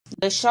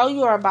The show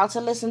you are about to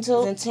listen to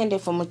is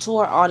intended for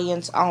mature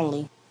audience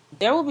only.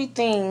 There will be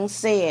things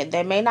said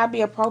that may not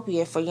be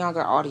appropriate for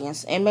younger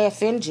audience and may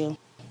offend you.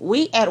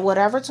 We at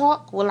Whatever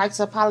Talk would like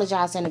to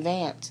apologize in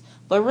advance,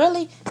 but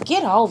really,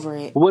 get over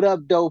it. What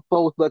up, dope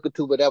folks? Welcome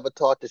to Whatever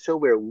Talk, the show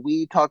where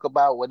we talk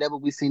about whatever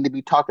we seem to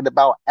be talking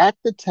about at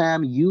the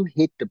time you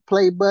hit the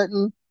play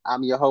button.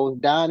 I'm your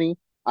host, Donnie.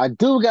 I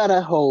do got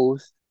a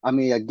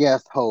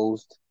guest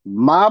host,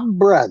 my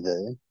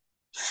brother,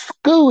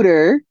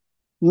 Scooter,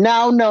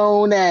 now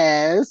known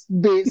as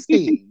Big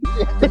Steve.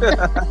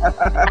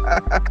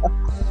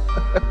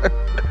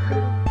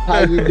 How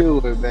you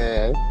doing,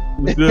 man?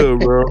 Good,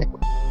 bro.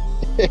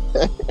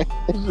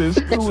 This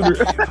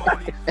Scooter.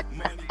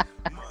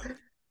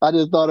 I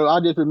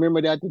just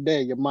remembered that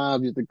today. Your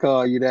mom used to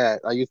call you that.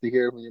 I used to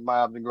hear it from your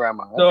mom and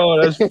grandma.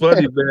 No, that's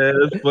funny, man.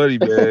 That's funny,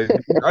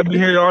 man. I be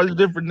hearing all these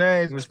different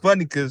names. It's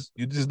funny because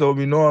you just don't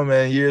be knowing,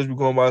 man. Years be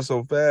going by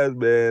so fast,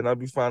 man. I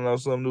be finding out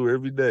something new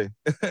every day.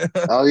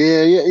 Oh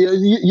yeah.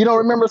 You don't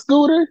remember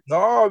Scooter?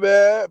 No,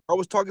 man. I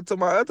was talking to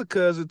my other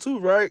cousin too,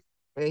 right?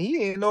 And he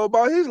didn't know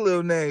about his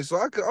little name. So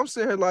I'm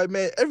sitting here like,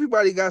 man,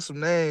 everybody got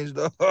some names,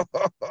 though.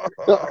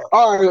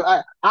 All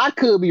right, I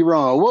could be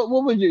wrong. What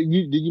was do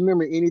you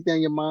remember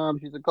anything your mom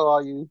used to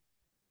call you?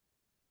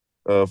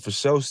 For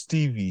sure,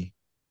 Stevie.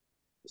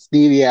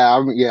 Stevie,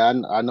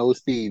 I know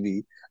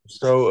Stevie.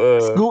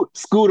 So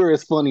Scooter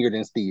is funnier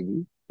than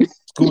Stevie.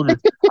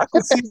 Scooter. I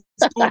could see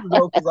Scooter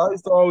though, because I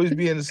used to always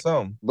be into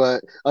something.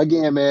 But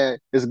again, man,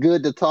 it's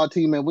good to talk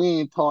to you, man. We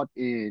ain't talked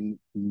in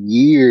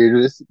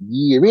years.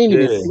 We ain't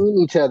even Yeah. seen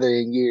each other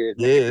in years.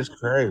 Yeah, it's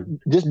crazy.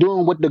 Just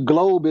doing what the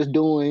globe is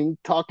doing,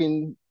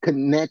 talking,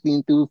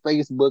 connecting through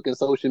Facebook and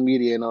social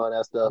media and all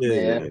that stuff,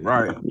 man. Yeah,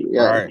 right.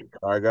 Yeah. Right.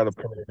 I gotta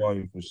put it on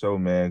you for sure,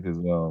 man, because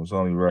it's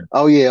only right.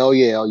 Oh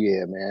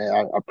yeah, man.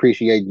 I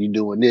appreciate you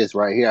doing this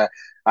right here.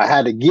 I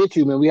had to get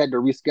you, man. We had to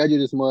reschedule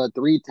this mother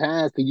 3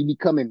 times because you be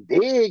coming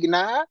big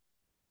now.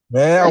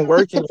 Man, I'm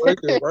working,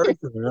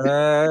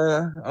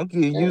 man. I'm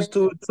getting used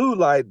to it too.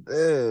 Like,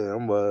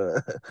 damn,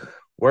 I'm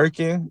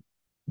working,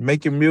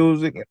 making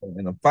music,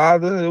 and a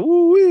father.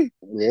 Woo-wee.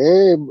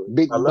 Yeah,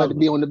 big I you about love to it.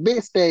 be on the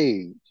big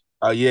stage.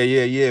 Oh,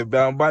 yeah.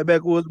 Bound by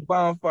Backwoods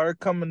Bonfire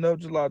coming up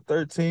July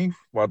 13th.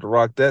 About to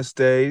rock that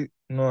stage.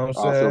 You know what I'm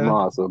Awesome, saying?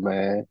 awesome,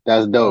 man.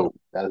 That's Uh, dope.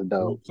 That's we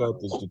dope. shot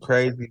this the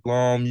crazy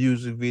long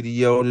music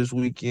video this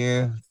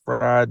weekend,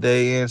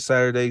 Friday and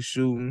Saturday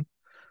shooting.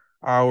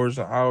 Hours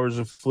and hours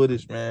of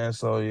footage, man.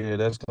 So yeah,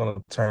 that's gonna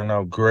turn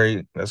out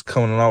great. That's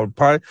coming out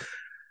probably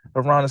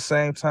around the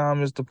same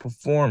time as the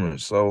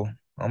performance. So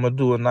I'm gonna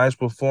do a nice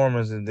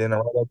performance, and then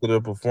right after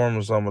the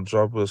performance, I'm gonna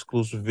drop an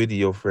exclusive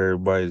video for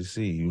everybody to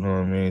see. You know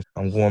what I mean?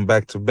 I'm going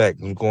back to back.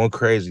 I'm going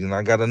crazy, and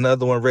I got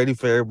another one ready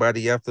for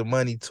everybody after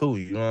money too.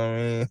 You know what I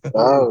mean?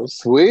 Oh,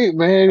 sweet,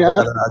 man. I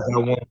got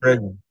one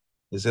ready.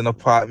 It's in a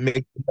pot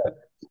mix.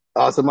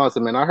 Awesome,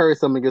 awesome, man. I heard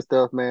some of your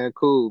stuff, man.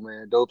 Cool,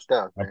 man. Dope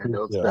stuff, man.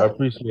 Dope I stuff.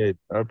 appreciate it.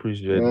 I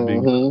appreciate it,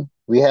 big.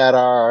 We had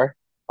our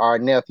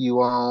nephew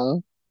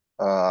on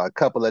a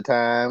couple of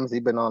times. He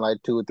been on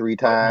like 2 or 3 Oh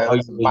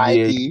times. yeah,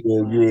 Mikey.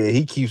 yeah.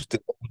 He keeps the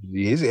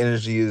energy. His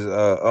energy is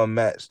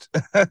unmatched.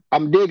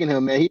 I'm digging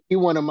him, man. He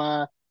one of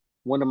my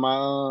one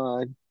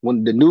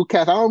of the new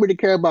cats. I don't really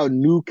care about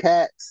new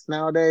cats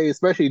nowadays,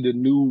 especially the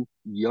new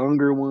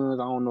younger ones.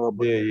 I don't know,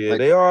 but Yeah. like,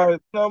 They are.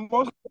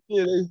 Most.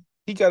 Yeah,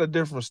 he got a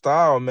different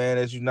style, man,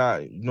 that you're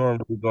not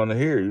normally gonna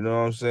hear. You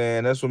know what I'm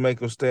saying? That's what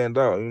makes him stand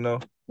out. You know.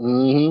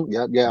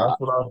 yep, yeah, That's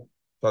what I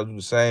try to do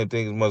the same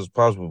thing as much as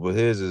possible, but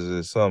his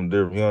is something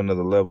different. He on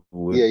another level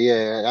with yeah,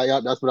 it.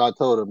 yeah. That's what I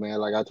told him, man.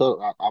 Like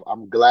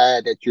I'm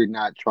glad that you're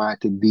not trying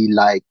to be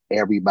like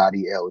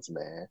everybody else,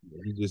 man.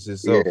 He just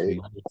Yeah, himself.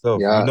 He's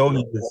himself. You yeah. know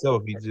he's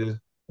himself. He just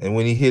and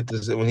when he hit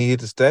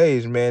the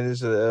stage, man,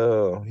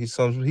 he's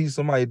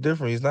somebody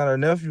different. He's not our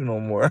nephew no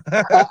more.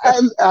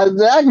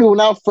 Exactly.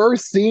 When I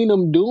first seen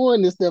him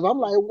doing this stuff, I'm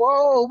like,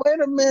 whoa, wait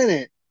a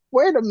minute.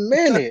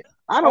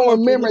 I I don't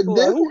want you remember looking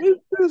like, this. who is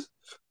this?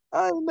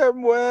 I ain't never,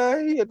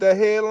 boy. He had that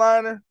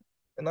headliner.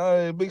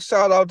 And big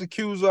shout out to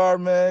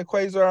Qzar, man.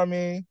 Quasar, I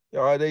mean.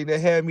 Y'all, they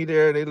had me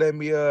there. They let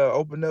me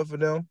open up for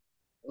them.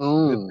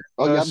 Did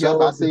Oh, yep. I show,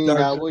 did seen Dr.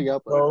 that one.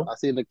 Yep, Show. I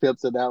seen the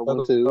clips of that Shout one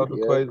out too. to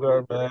Yeah,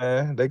 Quasar,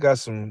 man. They got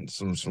some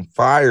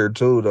fire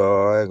too,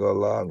 though. I ain't gonna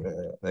lie,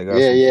 man. They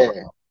got some fire.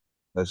 yeah.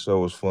 That show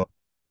was fun.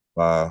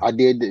 Wow. I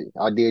did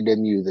the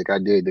music. I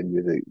did the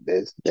music.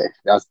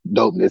 That's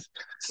dopeness.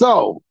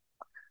 So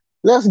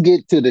let's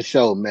get to the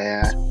show,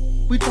 man.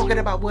 We talking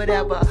about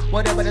whatever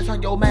that's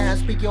on your mind.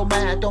 Speak your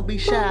mind, don't be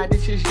shy.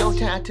 This is your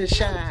time to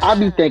shine. I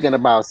be thinking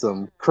about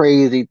some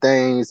crazy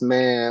things,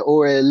 man,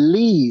 or at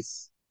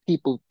least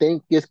people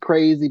think it's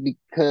crazy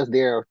because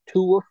they're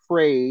too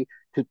afraid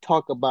to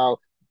talk about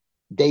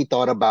they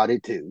thought about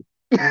it too.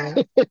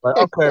 Like,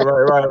 okay,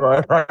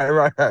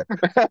 right.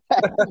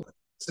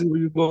 See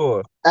where you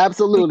going.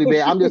 Absolutely,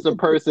 man. I'm just a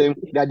person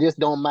that just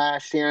don't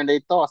mind sharing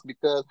their thoughts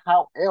because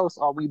how else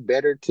are we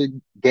better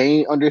to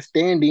gain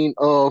understanding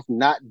of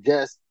not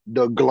just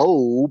the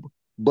globe,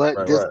 but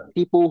Right, just right,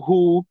 people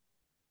who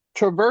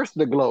traverse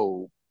the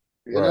globe,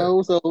 you right.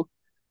 know? So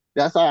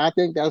I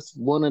think that's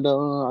one of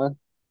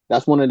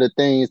the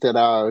things that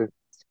I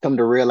come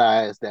to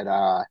realize that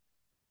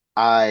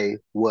I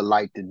would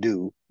like to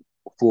do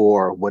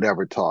for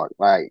whatever talk,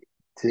 like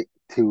to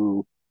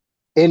to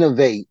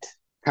innovate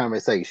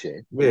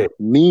conversation, Yeah.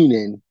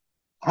 meaning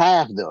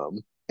have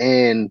them.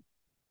 And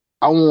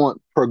I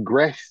want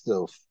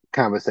progressive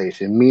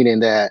conversation,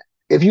 meaning that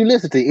if you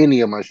listen to any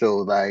of my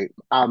shows, like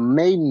I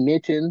may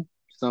mention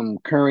some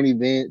current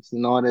events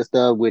and all that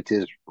stuff, which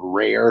is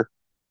rare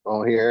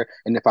on here.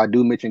 And if I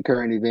do mention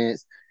current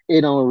events,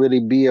 it don't really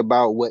be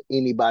about what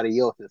anybody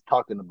else is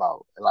talking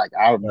about. Like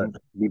I'll Right.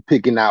 be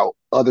picking out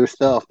other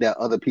stuff that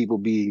other people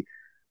be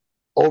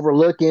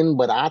overlooking,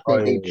 but I Oh think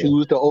yeah, they yeah.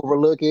 choose to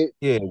overlook it.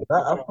 Yeah,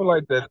 I feel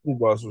like that too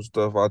about some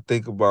stuff I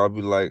think about. I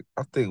be like,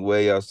 I think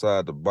way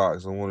outside the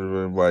box. I wonder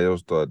if anybody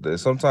else thought that.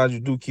 Sometimes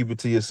you do keep it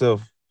to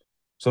yourself.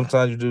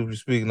 Sometimes you do be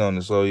speaking on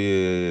it. So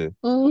yeah.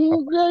 Yeah,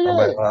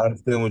 yeah. I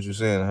understand what you're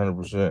saying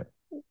 100%.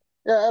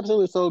 Yeah,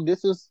 absolutely. So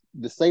this is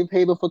the safe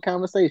haven for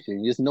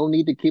conversation. There's no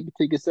need to keep it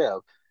to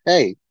yourself.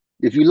 Hey,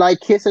 if you like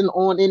kissing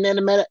on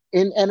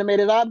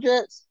inanimated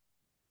objects,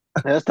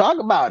 let's talk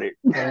about it.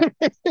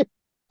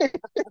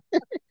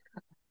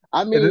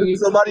 I And there's mean,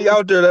 somebody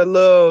out there that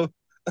love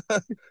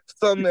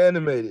something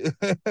animated.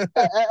 I'm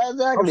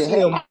exactly.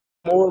 seeing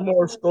more and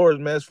more stores,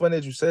 man. It's funny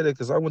that you say that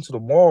because I went to the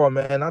mall,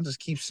 man. I just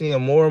keep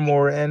seeing more and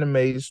more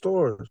animated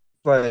stores.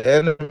 Like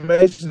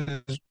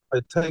animation is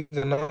like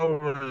taking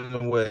over in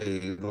a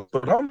way.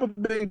 But I'm a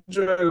big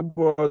Dragon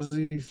Ball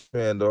Z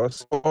fan, though.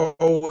 I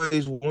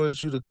always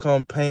wanted you to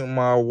come paint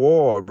my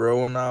wall,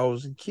 bro. When I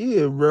was a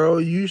kid, bro,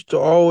 you used to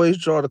always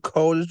draw the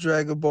coldest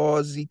Dragon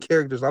Ball Z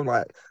characters. I'm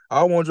like,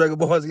 I want Dragon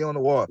Ball Z on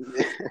the wall.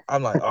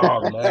 I'm like,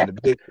 oh man, the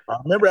big. I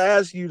remember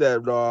asking you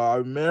that, bro. I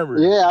remember.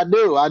 Yeah,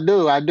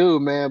 I do,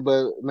 man.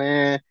 But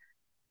man,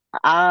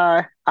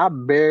 I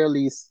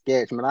barely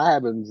sketch, man. I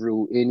haven't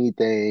drew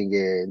anything,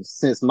 and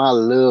since my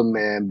little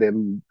man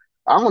been,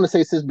 I want to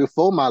say since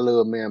before my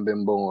little man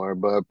been born,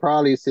 but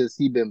probably since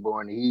he been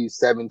born. He's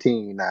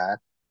 17 now,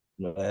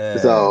 Man,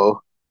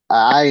 so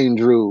I ain't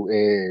drew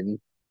in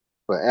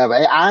forever.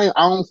 I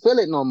don't feel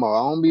it no more. I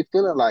don't be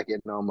feeling like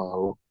it no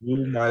more.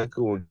 you,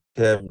 Michael, and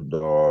Kevin,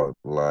 dog.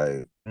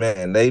 Like,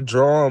 man, they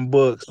drawing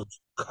books was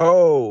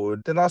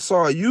cold. Then I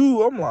saw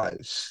you. I'm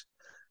like,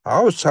 I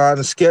was trying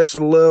to sketch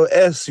a little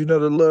S, the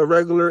little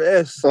regular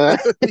S. the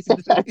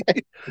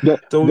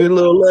So we the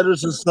little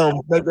letters or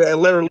something. Make that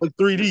letter look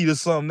 3D or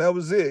something. That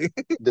was it.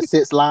 the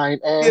 6 line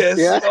S, Yes.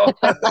 yeah.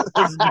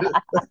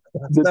 That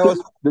The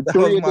was the that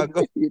three was at my the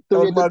go that three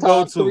was at the my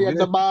top, three go-to. at Yeah,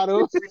 the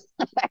bottom.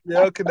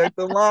 yeah, connect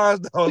the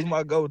lines. That was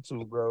my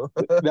go-to, bro.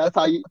 That's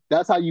how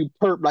you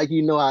perp like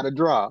you know how to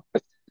draw.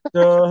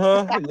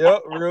 Uh-huh.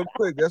 Yep, real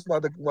quick. That's my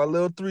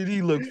little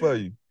 3D look for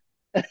you.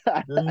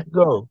 There you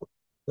go.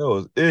 That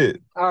was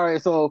it. All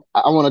right, so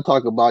I want to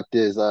talk about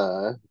this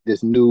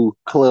new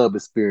club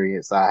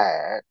experience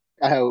I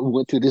had.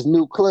 Went to this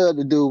new club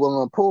to do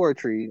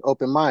poetry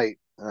open mic.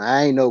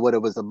 I ain't know what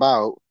it was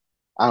about.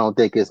 I don't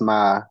think it's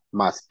my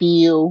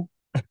spiel,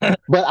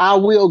 but I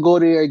will go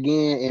there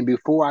again. And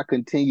before I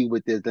continue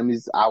with this,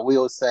 I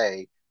will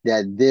say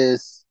that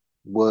this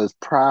was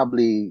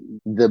probably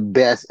the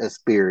best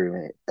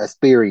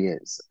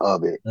experience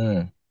of it,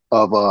 Mm.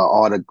 of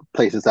all the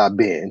places I've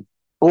been,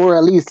 or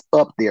at least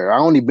up there. I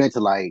only been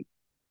to like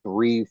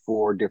 3,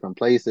 4 different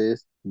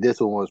places. This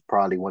one was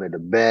probably one of the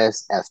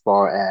best as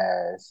far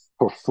as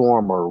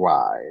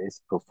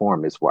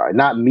performance wise.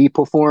 Not me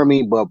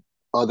performing, but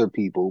other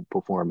people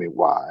performing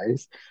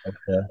wise.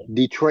 Okay.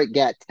 Detroit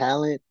Got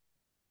Talent.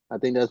 I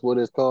think that's what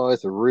it's called.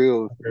 It's a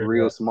real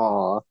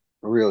small.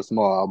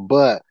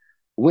 But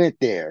went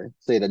there.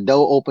 Say the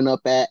door opened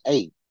up at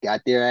 8.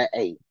 Got there at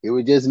 8. It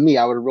was just me.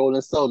 I was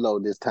rolling solo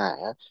this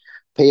time.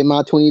 Paid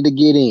my 20 to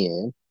get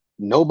in.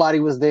 Nobody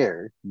was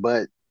there,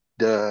 but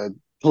the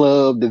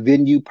club, the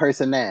venue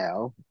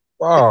personnel.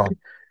 Wow.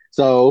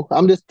 So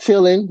I'm just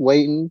chilling,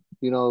 waiting,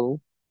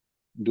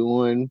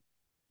 doing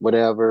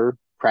whatever,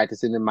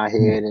 practicing in my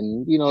head,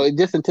 and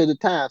just until the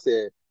time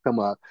said come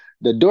up.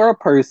 The door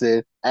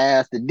person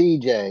asked the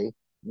DJ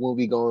when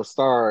we gonna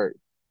start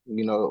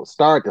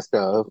the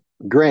stuff.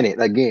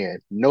 Granted, again,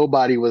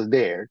 nobody was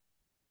there,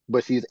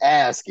 but she's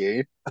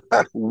asking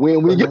when So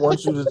we he get.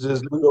 wants you to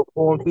just do your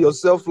poem to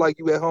yourself like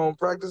you at home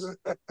practicing.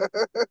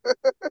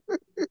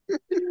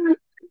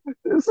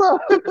 so,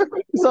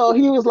 so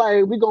he was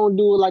like, "We gonna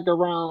do it like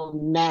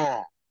around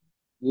 9.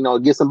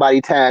 Get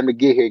somebody time to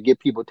get here, get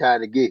people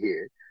time to get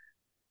here."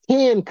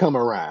 10 come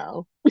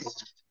around.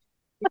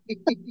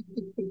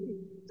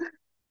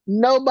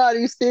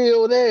 Nobody's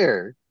still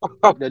there.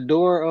 The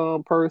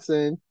door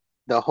person,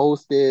 the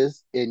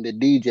hostess, and the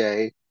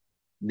DJ,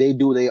 they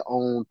do their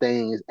own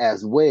things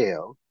as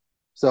well.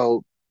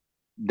 So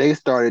they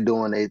started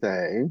doing their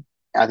thing.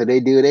 After they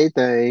do their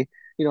thing,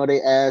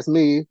 they asked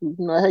me,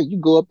 hey, you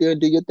go up there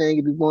and do your thing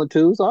if you want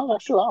to. So I'm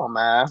like, sure, I don't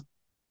mind.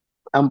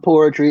 I'm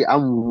poetry.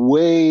 I'm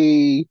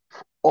way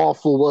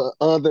off of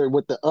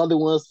what the other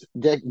ones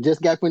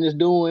just got finished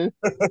doing.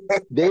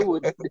 They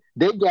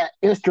got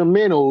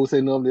instrumentals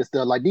and all this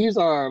stuff. Like these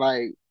are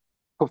like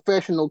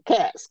professional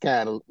cats,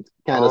 kind of,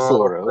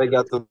 sort of. They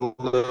got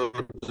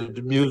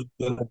the music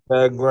in the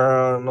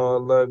background and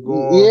all that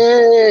going.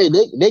 Yeah,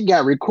 they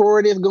got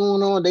recordings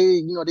going on.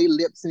 They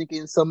lip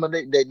syncing some of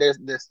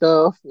their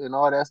stuff and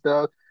all that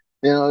stuff,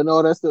 and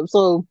all that stuff.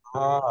 So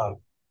Ah,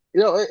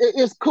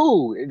 it's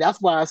cool. That's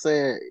why I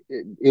said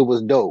it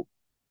was dope,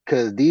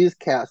 because these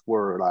cats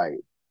were like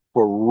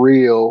for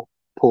real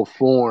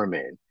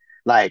performing,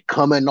 like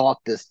coming off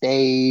the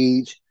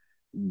stage,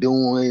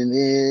 doing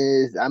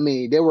this. I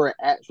mean, they were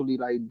actually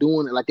like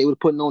doing it like they was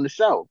putting on the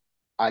show.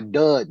 I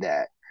dug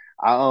that.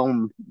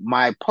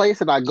 My place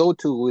that I go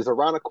to is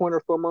around the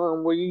corner from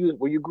where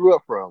you grew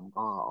up from,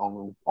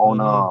 on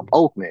mhm.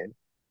 Oakman.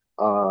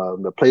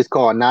 The place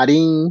called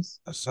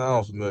Nadine's. That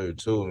sounds familiar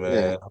too, Yeah.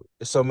 man.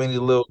 There's so many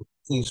little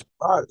key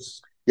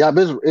spots. Yeah,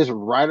 but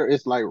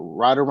it's like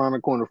right around the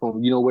corner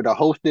from where the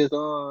Hostess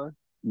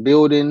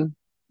building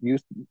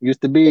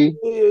used to be.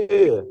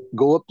 Yeah.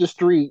 Go up the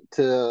street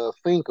to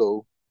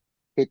Finkel,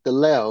 hit the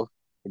left,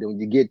 and then when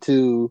you get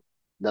to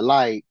the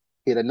light,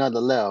 hit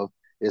another left.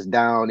 It's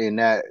down in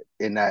that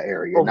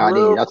area. Oh, for Nadine,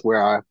 real? that's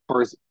where I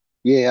first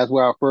yeah, that's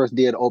where I first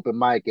did open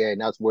mic at,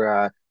 and that's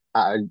where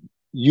I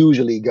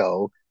usually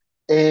go.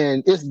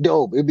 And it's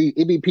dope. It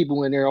be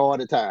people in there all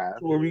the time.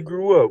 That's where we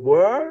grew up,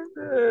 boy.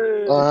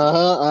 Hey.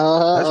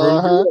 Uh-huh, That's where we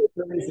uh-huh,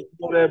 grew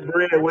uh-huh. up. That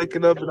bread,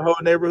 waking up in the whole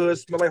neighborhood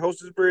smell like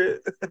Hostess bread.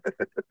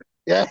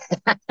 Yeah.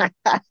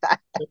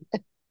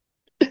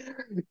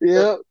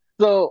 Yeah.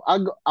 So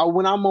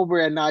when I'm over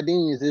at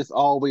Nadine's, it's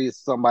always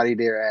somebody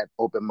there at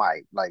open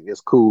mic. Like,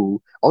 it's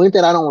cool. Only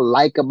thing I don't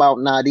like about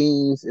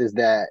Nadine's is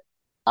that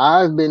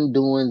I've been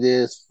doing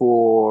this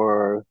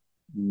for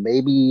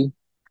maybe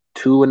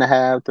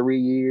 2.5, 3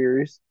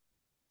 years.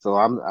 So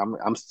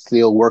I'm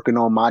still working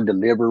on my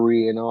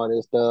delivery and all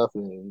this stuff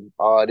and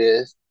all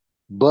this.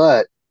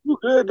 But You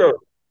good though.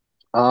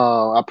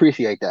 I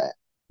appreciate that.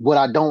 What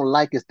I don't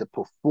like is the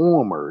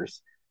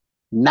performers.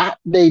 Not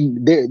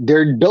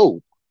they're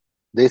dope.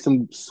 They're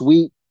some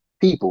sweet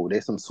people.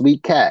 They're some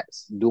sweet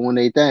cats doing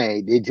their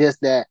thing. It's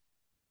just that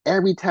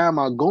every time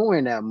I go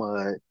in that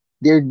mud,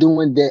 they're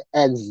doing the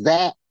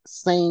exact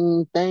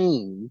same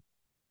thing.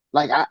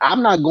 Like,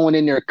 I'm not going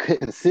in there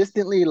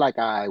consistently like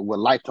I would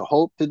like to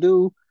hope to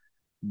do,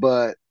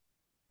 but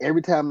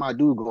every time I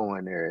do go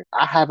in there,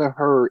 I haven't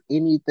heard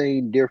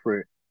anything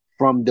different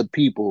from the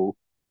people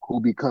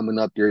who be coming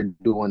up there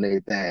doing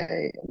their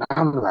thing. And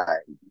I'm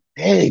like,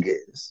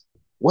 Vegas,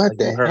 what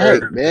Like you the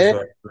heck, heard this.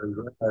 man?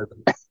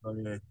 I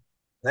mean,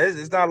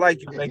 it's not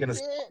like you making a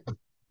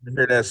you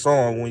hear that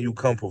song when you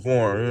come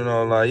perform.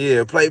 Like,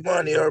 yeah, play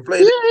money or play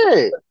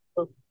this.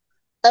 Yeah,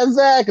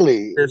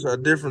 exactly. There's a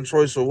different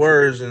choice of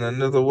words and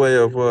another way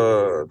of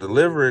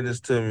delivering this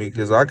to me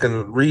because I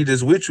can read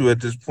this with you at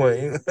this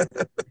point.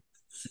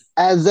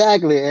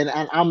 Exactly. And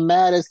I'm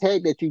mad as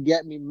heck that you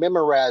get me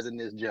memorizing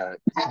this junk.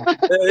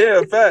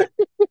 Yeah, facts.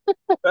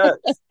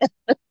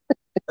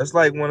 That's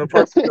like when a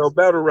person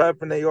battle rap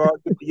and they all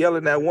get to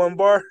yelling that one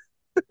bar.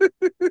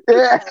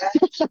 Yeah.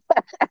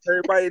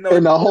 Everybody knows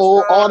And the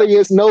whole punchline.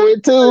 audience know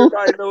it too.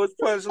 Everybody knows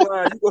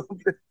punchline.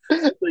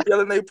 They're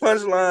yelling their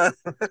punchline.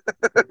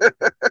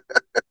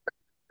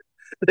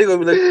 They're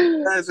gonna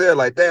be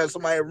like, damn,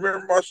 somebody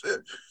remember my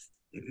shit.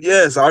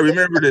 Yes, I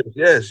remember this.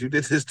 Yes, you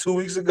did this 2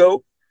 weeks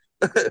ago.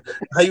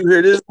 How you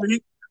hear this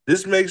week?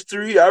 This makes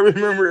 3. I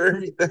remember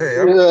everything.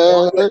 I remember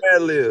all the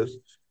ad libs.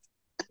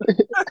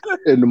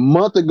 And a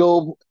month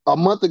ago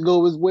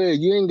as well.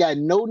 You ain't got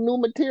no new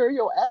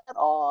material at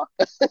all.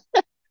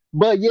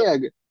 But yeah,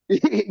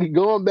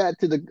 going back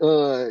to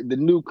the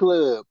new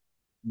club,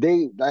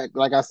 they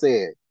like I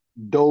said,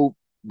 dope.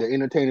 The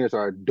entertainers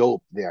are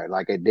dope there.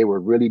 Like, they were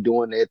really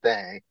doing their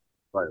thing.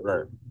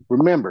 Right.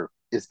 Remember,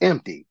 it's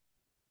empty.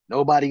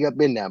 Nobody up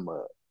in that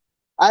mud.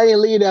 I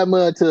didn't leave that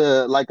mud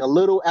to like a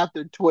little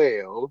after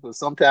 12, or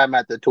sometime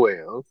after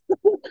 12.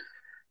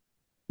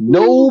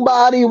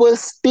 Nobody was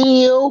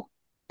still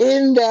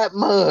in that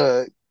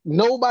mud.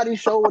 Nobody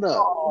showed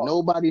up.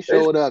 Nobody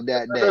showed up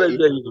that I know they day.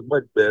 gave you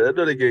money, man. I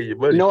know they gave you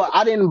money.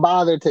 I didn't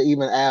bother to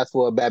even ask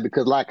for a bat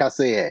because, like I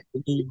said,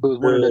 it was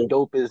one of the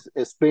dopest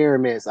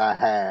experiments I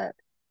had.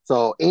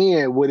 So,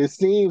 and what it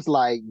seems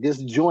like, this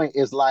joint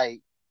is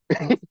like,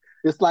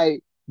 it's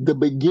like the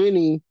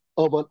beginning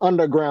of an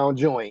underground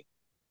joint.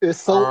 It's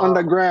so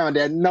underground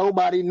that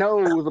nobody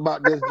knows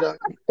about this junk.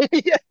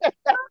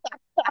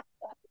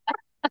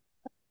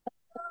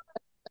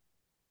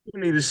 You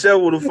need a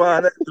shovel to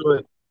find that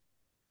joint.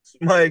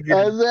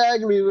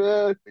 Exactly,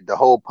 man. The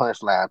whole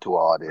punchline to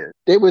all this.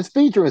 They was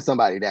featuring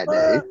somebody that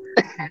day.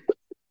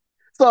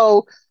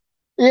 So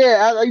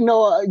yeah,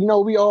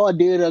 we all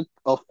did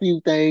a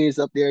few things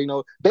up there.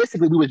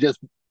 Basically we were just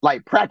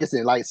like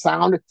practicing, like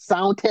sound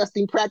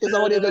testing, practice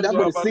all this. That's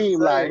what it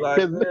seemed like.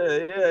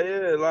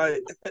 Yeah.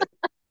 Like,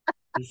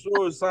 for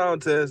sure,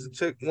 sound test.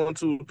 Check 1,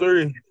 2,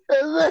 3.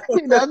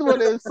 That's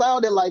what it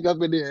sounded like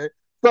up in there.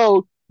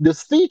 So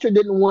this feature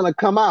didn't want to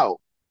come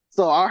out.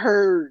 So I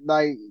heard,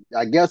 like,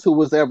 I guess who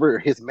was ever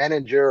his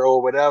manager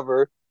or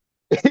whatever,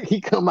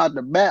 he come out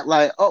the back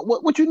like, oh,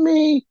 what you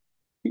mean?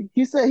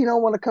 He said he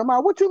don't want to come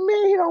out. What you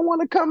mean he don't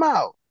want to come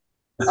out?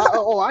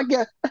 I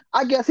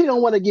guess he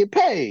don't want to get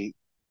paid.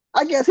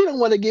 I guess he don't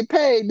want to get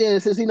paid then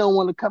since he don't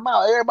want to come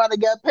out. Everybody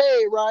got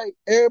paid, right?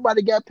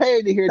 Everybody got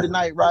paid to hear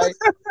tonight, right?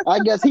 I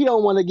guess he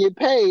don't want to get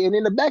paid. And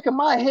in the back of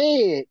my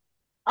head,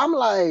 I'm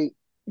like,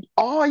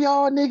 all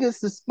y'all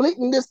niggas is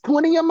splitting this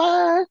 20 of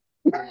mine?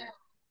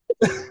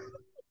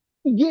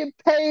 Get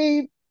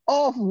paid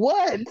off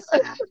what?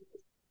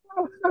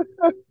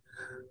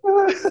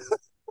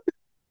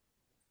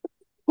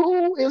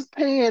 Who is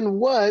paying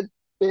what?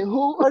 And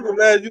who? I can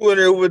imagine you in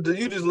there with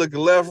you just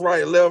looking left,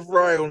 right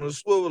on the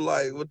swivel,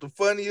 like with the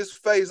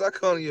funniest face. I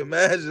can't even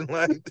imagine.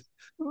 Like,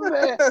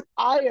 Man,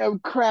 I am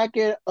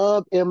cracking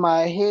up in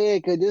my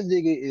head because this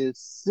nigga is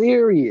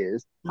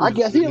serious. I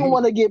guess he don't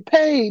want to get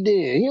paid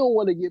then. He don't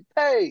want to get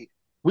paid.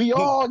 We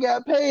all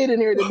got paid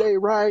in here today,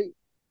 right?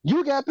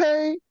 You got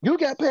paid? You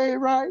got paid,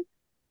 right?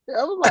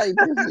 I was like,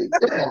 this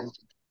nigga.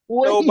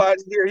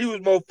 Nobody here. He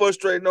was more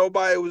frustrated.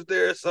 Nobody was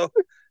there, so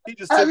he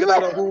just took it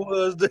out on who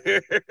was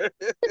there.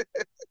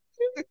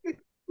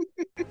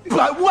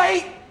 But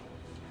wait,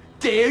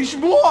 there's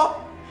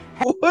more.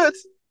 What?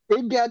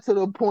 It got to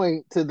the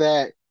point to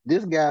that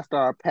this guy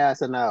started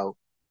passing out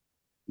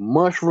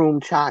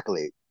mushroom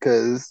chocolate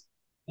because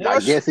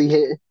I guess he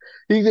gave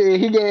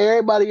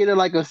everybody in there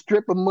like a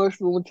strip of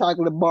mushroom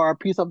chocolate bar, a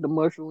piece of the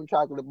mushroom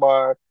chocolate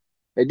bar.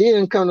 It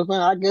didn't come to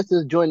find. I guess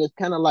this joint is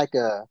kind of like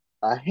a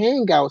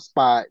hangout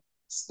spot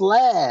 /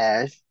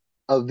 a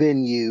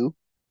venue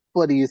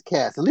for these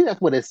cats. At least that's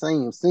what it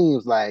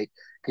seems like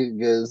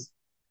because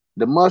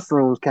the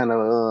mushrooms kind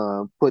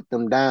of put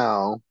them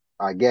down,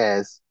 I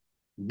guess.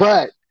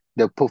 But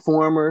the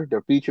performer,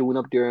 the feature went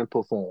up there and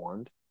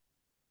performed.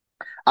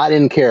 I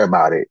didn't care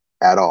about it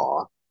at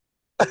all.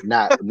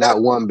 Not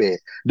one bit.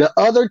 The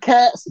other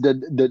cats,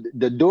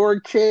 the door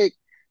chick,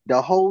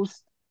 the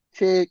host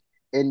chick,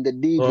 and the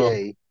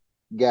DJ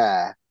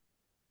guy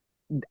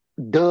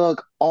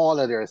dug all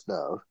of their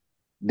stuff.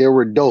 They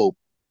were dope.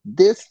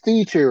 This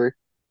feature,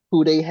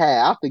 who they had,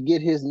 I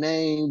forget his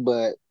name,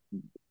 but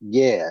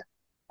yeah,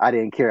 I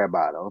didn't care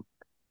about him.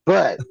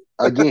 But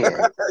again,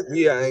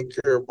 yeah, I ain't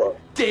care about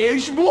it.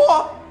 There's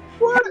more.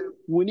 What?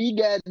 When he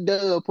got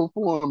done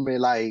performing,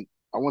 like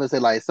I want to say,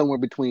 like somewhere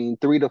between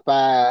 3 to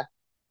 5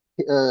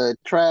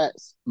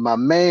 tracks, my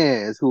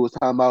man's who was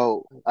talking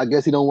about, I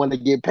guess he don't want to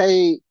get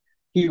paid.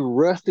 He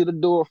rushed to the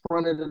door,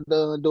 front of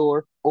the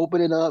door,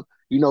 open it up.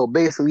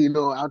 Basically,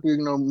 out there,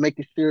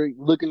 making sure,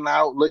 looking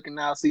out,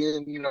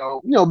 seeing,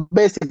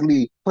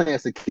 basically playing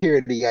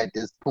security at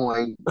this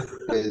point.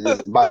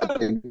 It's about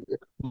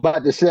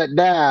to shut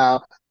down.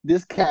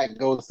 This cat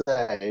goes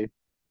say,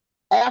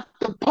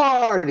 after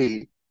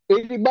party,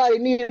 anybody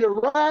needed a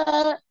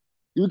ride?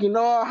 You can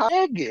all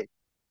hang it.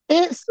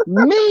 It's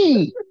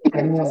me.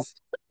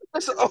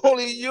 It's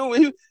only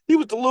you. He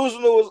was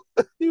delusional.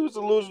 He was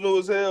delusional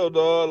as hell,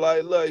 dog.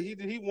 Like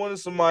he wanted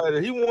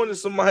somebody. He wanted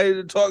somebody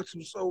to talk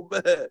to so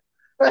bad.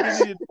 He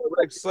needed to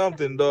like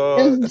something, dog.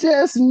 It's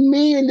just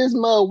me in this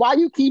mode. Why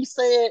you keep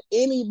saying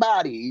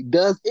anybody?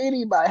 Does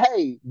anybody?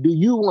 Hey, do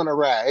you want to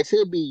ride? It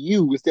should be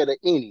you instead of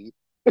any.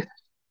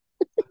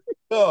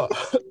 So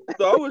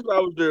I wish I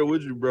was there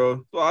with you,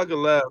 bro, so I could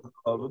laugh.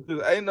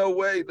 Because ain't no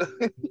way.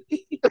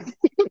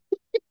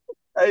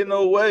 Ain't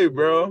no way,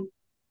 bro.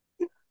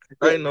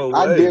 Ain't no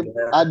way.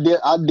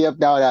 I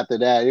dipped out after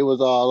that. It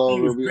was all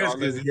over. He was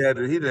pissed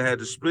because he done had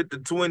to split the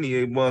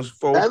 20 months,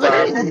 4,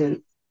 5. You know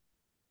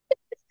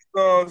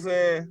what I'm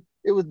saying?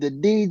 It was the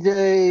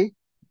DJ,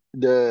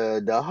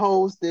 the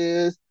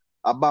hostess,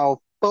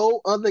 about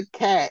 4 other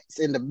cats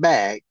in the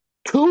back.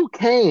 2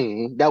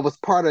 came that was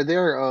part of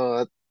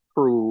their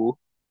crew,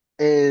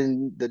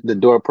 and the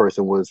door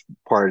person was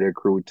part of their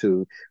crew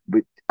too.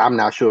 But I'm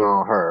not sure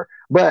on her.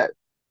 But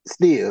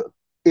still,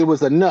 it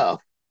was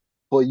enough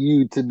for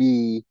you to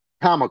be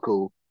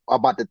comical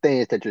about the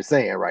things that you're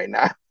saying right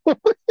now.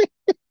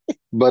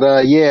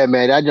 But yeah,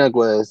 man, that junk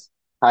was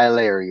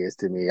hilarious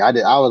to me. I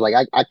was like,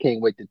 I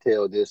can't wait to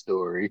tell this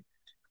story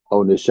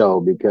on the show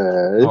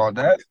because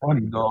that's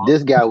funny, dog.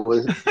 This guy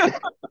was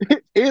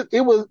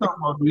it was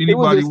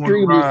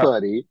extremely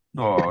funny.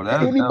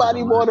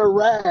 Anybody want to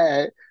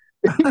ride?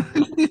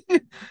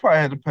 Probably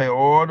had to pay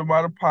all them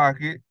out of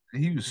pocket.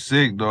 He was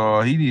sick,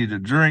 dog. He needed a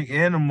drink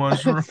and a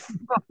mushroom.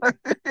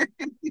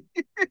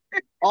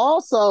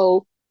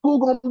 Also, who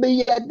gonna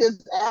be at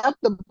this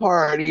after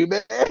party,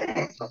 man?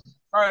 All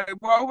right,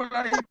 why would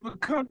I even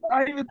come?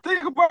 I didn't even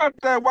think about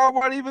that. Why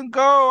would I even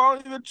go? I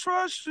don't even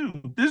trust you.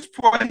 At this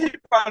point, he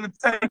probably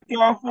take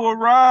y'all for a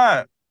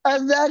ride.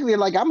 Exactly.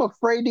 Like, I'm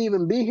afraid to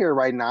even be here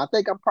right now. I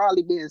think I'm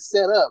probably being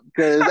set up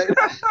because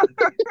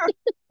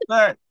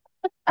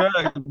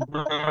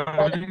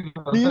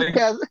these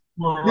cats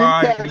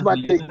about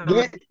to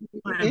get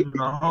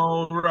the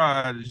whole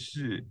ride and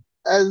shit.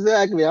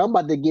 Exactly. I'm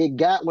about to get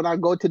got when I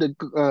go to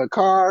the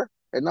car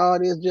and all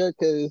this just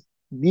because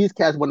these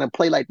cats want to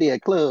play like they're a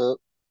club.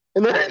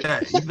 You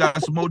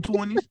got some more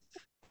 20s?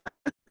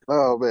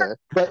 Oh man.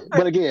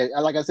 But again,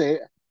 like I said,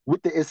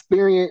 with the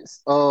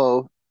experience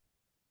of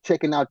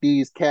checking out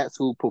these cats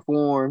who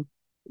perform,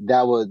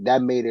 that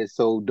made it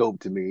so dope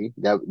to me.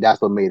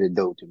 That's what made it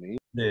dope to me.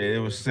 Yeah, it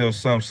was still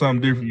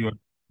something different.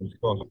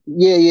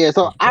 Yeah, yeah.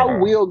 So It's I fine.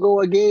 will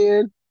go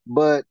again,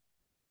 but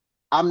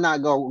I'm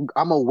not gonna.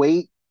 I'm gonna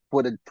wait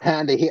for the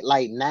time to hit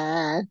like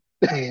 9,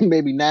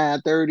 maybe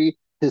 9:30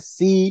 to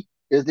see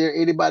is there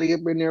anybody up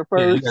in there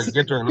Yeah, you gotta first.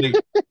 get there late.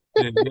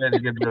 Yeah, you had to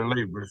get there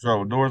late for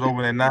sure. Doors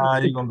open at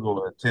 9. You're gonna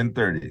go at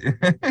 10:30.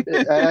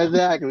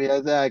 Exactly,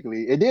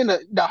 exactly. And then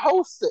the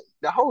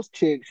host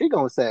chick, she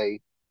gonna say,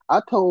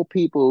 "I told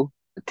people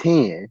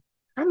 10."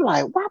 I'm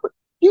like, why would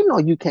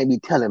you can't be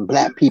telling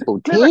black people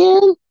Man, like,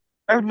 10?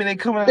 that mean they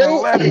coming at They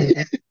 11,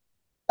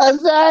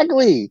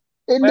 exactly.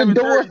 And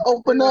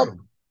 11:30.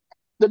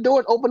 the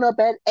doors open up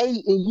at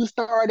 8 and you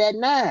start at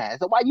 9.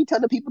 So why you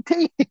telling people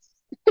 10?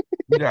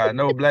 You gotta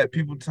know black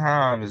people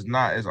time is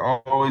not. It's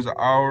always an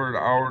hour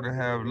and a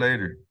half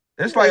later.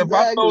 It's like if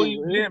I throw Exactly,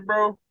 an man. event,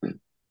 bro,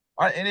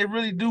 and it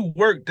really do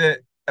work that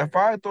if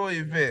I throw an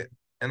event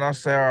and I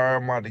say, all right,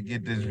 I'm about to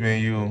get this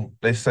venue,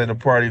 they say the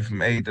party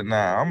from 8 to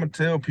 9. I'm gonna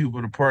tell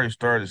people the party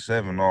started at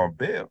 7 off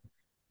bell.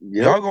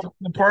 Yep. Y'all gonna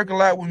be in the parking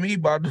lot with me,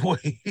 by the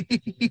way,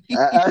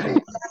 Uh,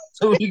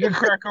 so we can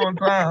crack on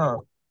time.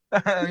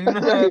 You know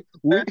what I'm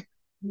we saying?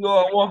 You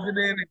all walking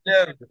in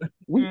together.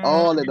 we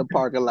all in the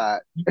parking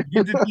lot.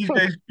 Get the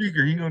DJ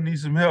speaker. He gonna need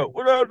some help.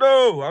 What up,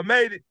 no? I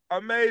made it. I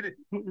made it.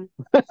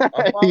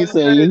 I He finally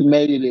said made he it.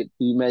 made it.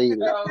 He made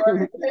Yeah,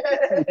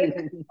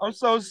 right. I'm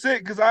so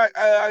sick because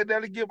I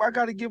gotta get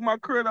my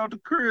crud out the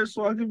crib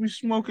so I can be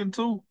smoking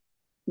too.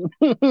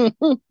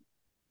 it.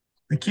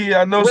 The kid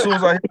I know as Well, soon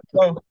as I hit the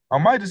door, I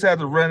might just have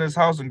to run his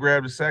house and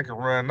grab the sack and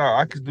run out.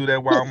 I could do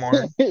that while I'm on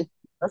here. you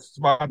That's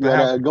about to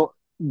gotta happen.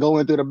 go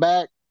into the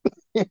back.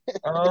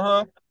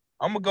 Uh-huh.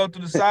 I'm gonna go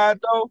through the side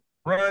door,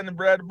 run and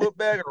grab the book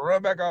bag, and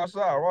run back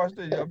outside. Watch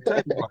this. I'm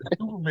telling you, like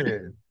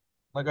Superman.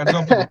 Like I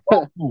jumped in the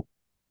pool.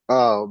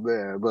 Oh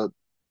man, but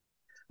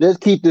let's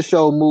keep the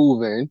show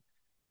moving.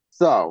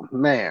 So,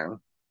 man,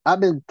 I've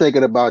been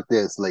thinking about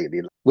this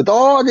lately. With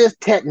all this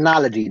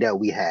technology that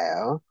we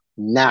have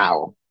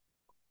now,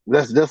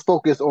 let's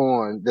focus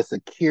on the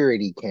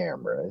security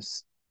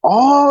cameras.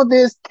 All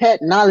this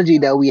technology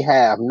that we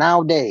have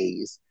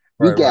nowadays,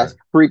 we Right, got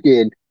right.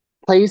 freaking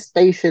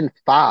PlayStation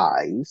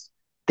 5s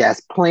that's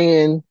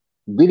playing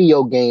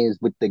video games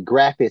with the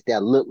graphics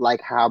that look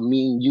like how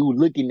me and you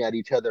looking at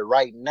each other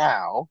right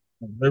now.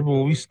 Remember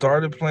when we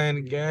started playing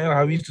the game?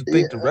 I used to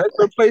think the Yeah.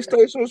 regular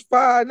PlayStation was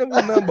fine. There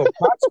was nothing but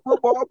box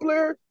football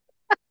players.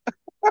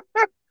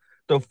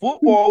 The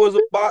football was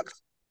a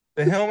box.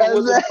 The helmet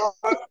was a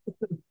box.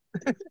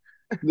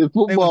 The They was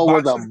football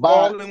was a boxing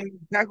ball bot. and we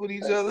tackled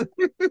each other.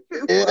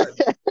 Like,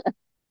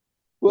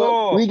 Well,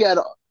 oh, we got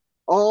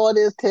all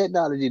this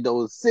technology,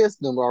 those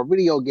systems, our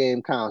video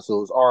game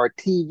consoles, our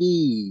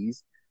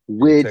TVs, the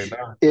which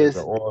technology is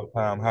an is,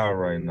 all-time high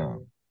right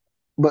now.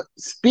 but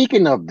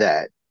speaking of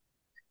that,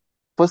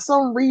 for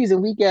some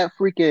reason we got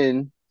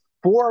freaking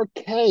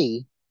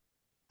 4K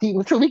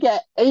TV, so we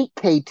got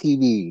 8K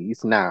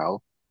TVs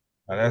now.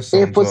 Now, that's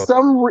And something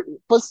to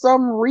for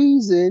some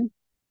reason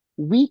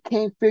we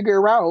can't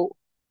figure out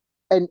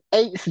an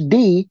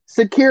HD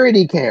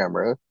security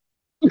camera.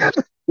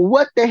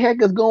 What the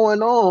heck is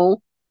going on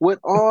with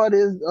all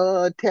this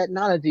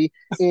technology?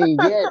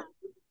 And yet,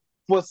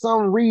 for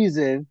some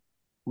reason,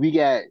 we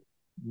got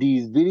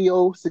these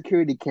video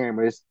security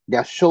cameras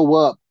that show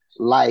up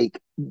like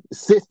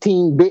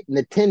 16-bit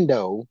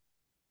Nintendo.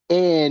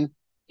 And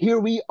here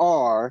we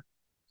are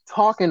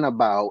talking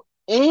about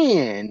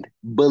and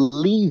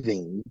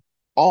believing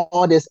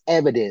all this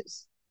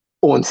evidence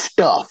on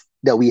stuff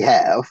that we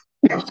have.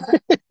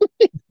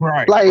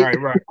 right, Like, right,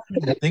 right. I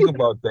didn't even think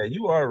about that.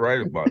 You are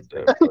right about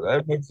that, bro.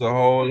 That makes a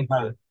whole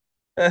lot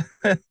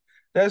of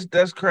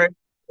that's crazy.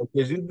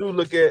 Because you do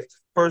look at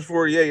first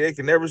 48, they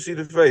can never see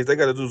the face. They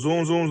gotta do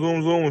zoom, zoom,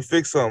 zoom, zoom and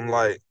fix something.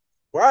 Like,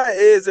 why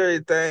is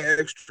everything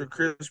extra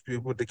crispy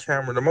with the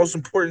camera? The most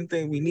important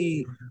thing we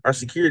need are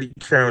security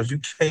cameras. You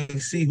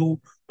can't see who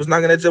was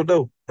knocking at your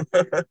door.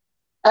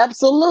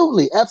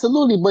 absolutely,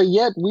 absolutely. But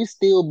yet we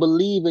still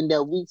believing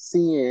that we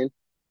seeing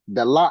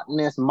the Loch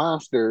Ness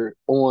monster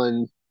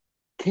on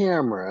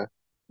camera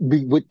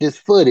with this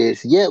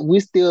footage. Yet we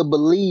still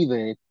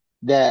believing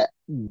that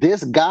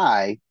this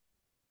guy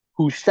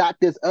who shot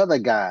this other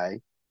guy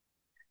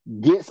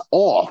gets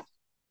off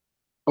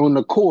on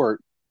the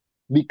court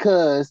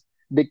because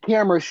the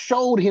camera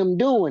showed him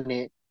doing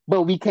it,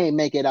 but we can't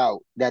make it out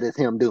that it's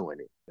him doing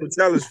The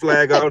challenge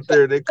flag out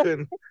there, they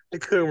couldn't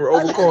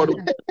overcall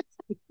it.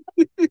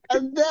 the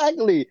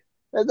Exactly.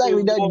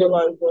 Exactly.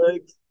 more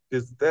like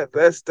because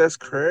that's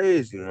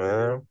crazy,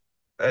 man.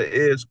 That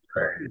is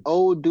crazy.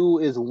 Old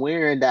dude is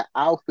wearing that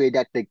outfit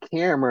that the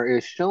camera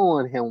is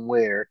showing him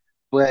wear,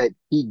 but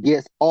he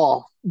gets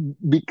off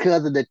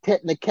because of the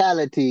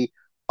technicality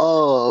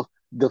of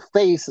the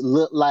face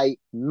look like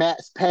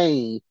Max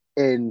Payne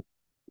and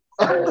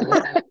and,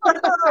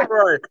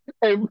 Right,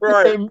 and,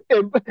 right.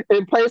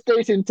 and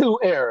PlayStation 2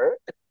 era.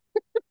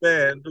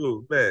 Man,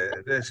 dude,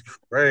 man, that's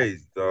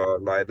crazy,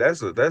 dog. Like that is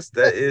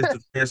the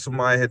fear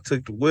somebody had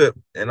took the whip,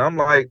 and I'm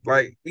like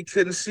we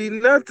couldn't see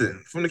nothing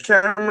from the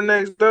camera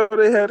next door.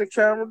 They had a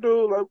camera,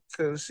 dude. Like we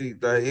couldn't see.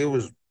 Like it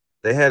was,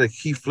 they had to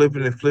keep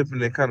flipping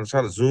and kind of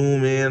try to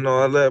zoom in and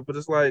all that. But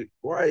it's like,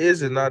 why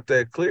is it not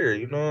that clear?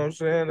 You know what I'm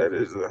saying? That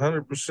is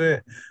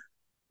 100%.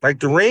 Like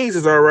the rings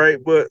is all right,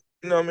 but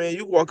you know what I mean.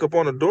 You walk up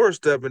on a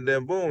doorstep and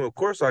then boom, of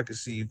course I can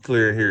see you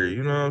clear here.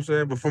 You know what I'm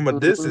saying? But from a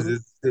distance, Mhm.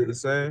 it's still the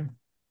same.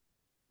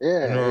 You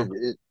Yeah, know.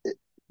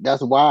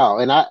 that's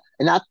wild, and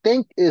I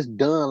think it's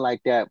done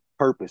like that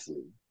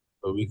purposely.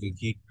 So we can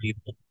keep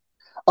people.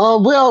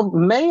 Well,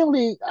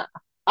 mainly,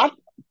 I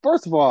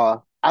first of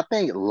all, I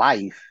think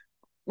life.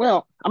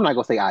 Well, I'm not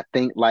gonna say I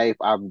think life.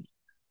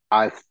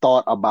 I've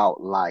thought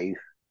about life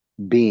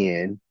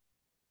being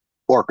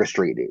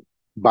orchestrated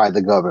by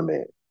the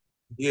government.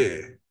 Yeah,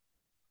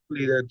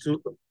 believe that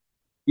too.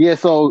 Yeah,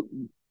 so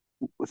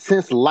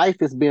since life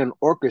is being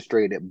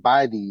orchestrated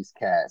by these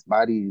cats,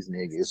 by these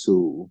niggas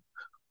who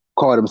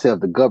call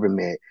themselves the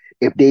government,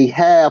 if they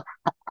have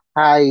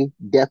high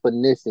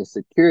definition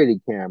security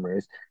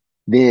cameras,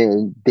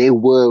 then they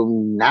will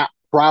not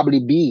probably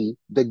be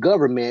the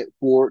government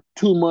for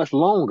too much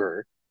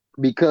longer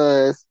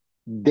because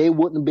they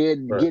wouldn't be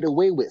able to Right. get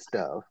away with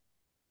stuff.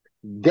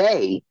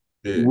 They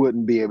Yeah.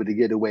 wouldn't be able to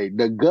get away.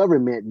 The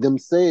government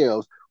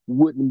themselves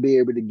wouldn't be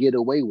able to get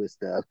away with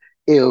stuff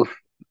if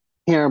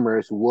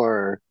cameras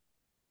were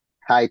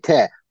high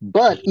tech.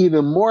 But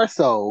even more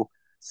so,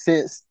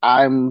 since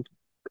I'm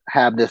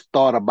have this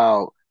thought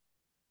about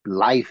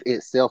life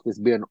itself is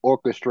being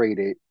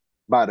orchestrated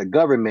by the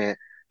government,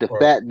 the Right.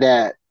 fact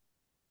that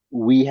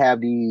we have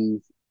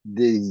these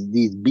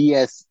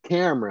BS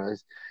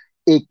cameras,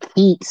 it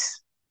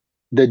keeps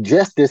the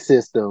justice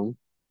system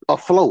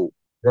afloat.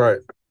 Right.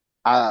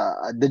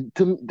 I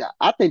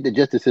think the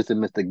justice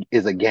system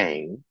is a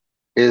game.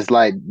 It's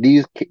like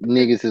these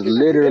niggas is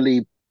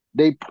literally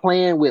they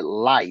playing with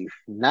life,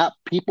 not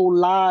people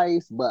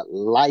lives, but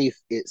life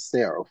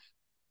itself.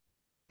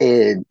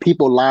 And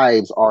people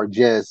lives are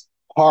just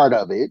part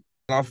of it.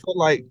 And I feel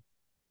like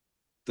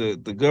the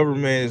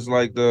government is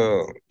like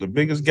the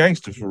biggest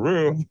gangster for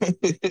real.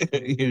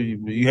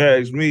 You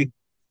ask me.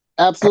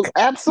 Yeah,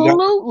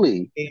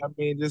 Absolutely. I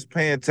mean, just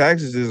paying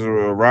taxes is a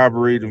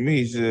robbery to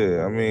me. Shit.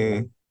 I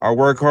mean, I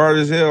work hard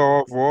as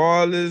hell for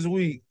all this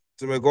week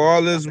to make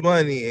all this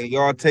money, and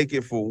y'all take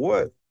it for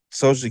what?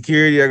 Social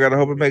Security. I gotta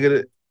hope it make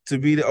it to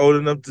be old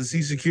enough to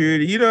see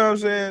security. You know what I'm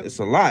saying? It's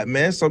a lot,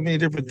 man. So many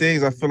different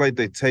things I feel like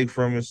they take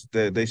from us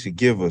that they should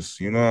give us.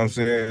 You know what I'm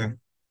saying?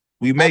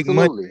 We make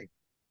money.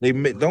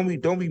 Absolutely.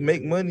 Don't we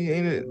make money?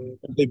 Ain't it?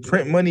 They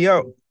print money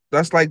out.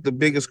 That's like the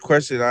biggest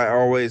question I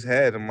always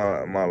had in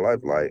my life.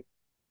 Like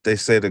they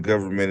say the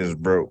government is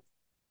broke.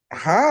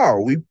 How?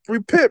 We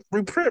print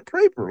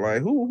paper.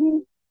 Like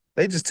who?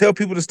 They just tell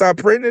people to stop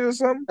printing it or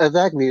something?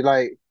 Exactly.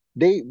 Like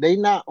they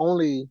not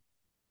only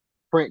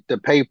print the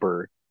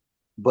paper,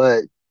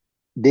 but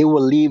they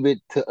will leave it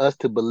to us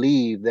to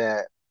believe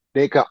that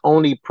they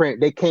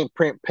can't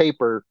print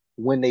paper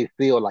when they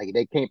feel like it.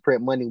 They can't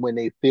print money when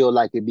they feel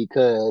like it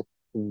because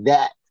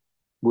that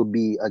would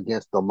be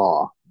against the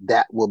law.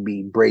 That would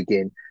be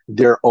breaking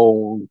their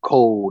own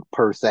code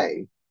per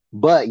se.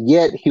 But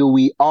yet here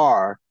we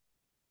are,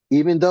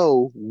 even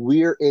though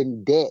we're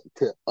in debt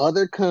to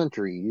other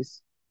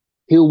countries,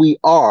 here we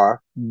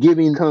are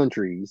giving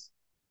countries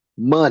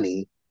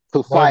money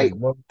to Money, fight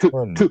money, to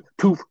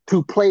money.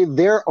 to play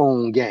their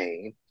own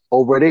game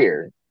over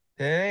there.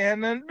 It ain't had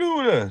nothing to do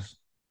with us.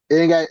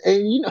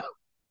 And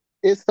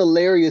it's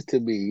hilarious to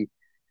me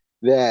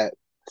that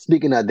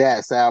speaking of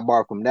that,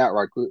 sidebar from that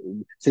right quick,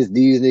 since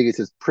these niggas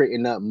is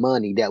printing up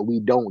money that we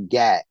don't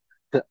get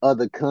to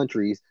other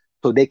countries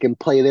so they can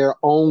play their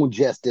own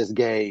justice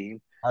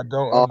game. I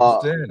don't Uh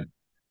understand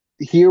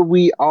it. Here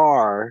we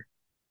are.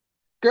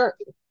 Girl,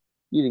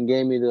 you didn't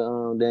gave me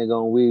the dang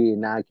on weed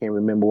and now I can't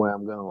remember where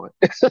I'm going.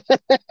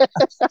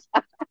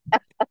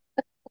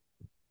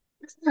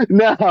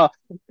 Now,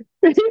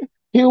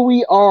 here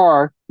we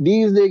are.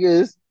 These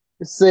niggas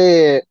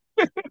said,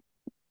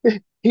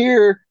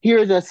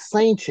 here's a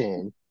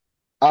sanction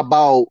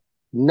about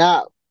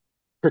not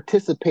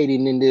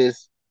participating in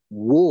this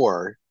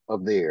war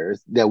of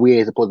theirs that we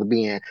ain't supposed to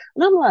be in.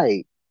 And I'm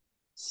like,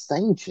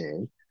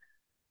 sanction?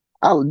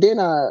 Then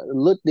I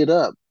looked it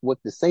up what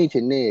the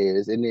sanction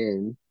is, and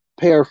then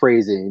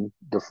paraphrasing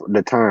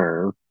the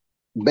term,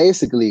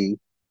 basically,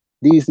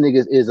 these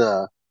niggas is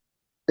a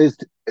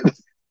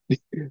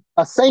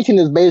sanction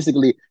is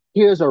basically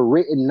here's a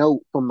written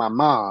note from my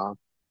mom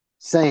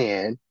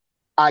saying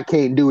I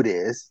can't do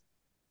this.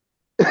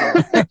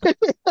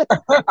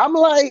 I'm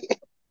like,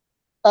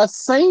 a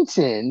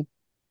sanction?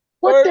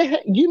 What What? the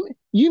heck?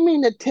 You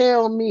mean to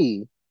tell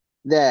me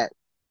that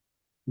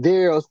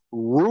there's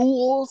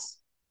rules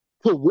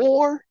to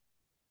war?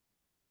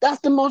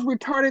 That's the most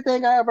retarded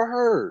thing I ever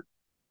heard.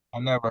 I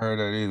never heard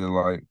that either.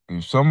 Like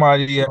if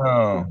somebody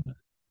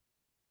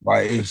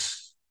like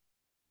it's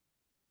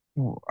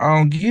I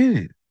don't get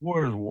it.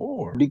 War is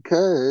war.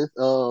 Because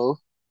of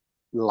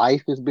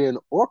life is being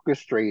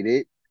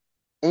orchestrated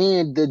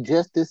And the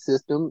justice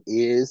system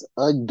is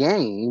a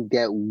game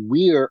that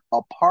we're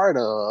a part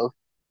of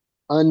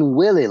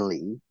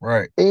unwillingly.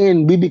 Right.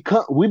 And we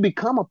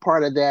become a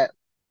part of that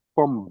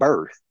from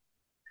birth.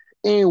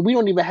 And we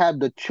don't even have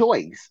the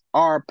choice.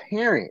 Our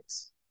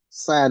parents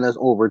sign us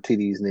over to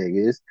these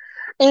niggas.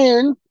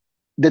 And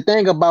the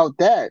thing about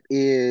that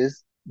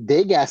is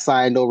they got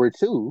signed over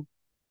to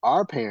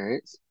our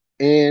parents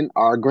and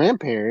our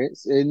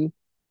grandparents and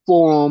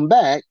form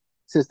back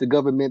since the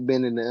government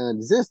been in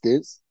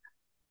existence.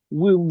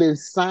 We've been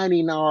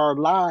signing our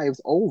lives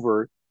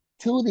over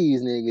to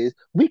these niggas.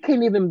 We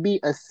can't even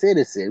be a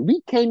citizen. We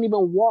can't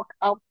even walk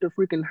out the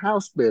freaking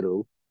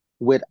hospital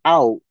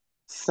without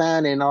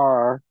signing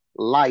our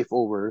life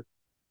over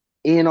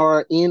in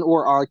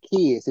or our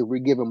kids if we're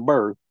giving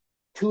birth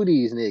to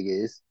these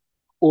niggas,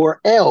 or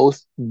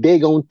else they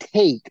gonna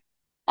take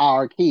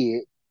our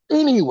kid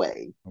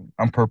anyway.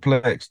 I'm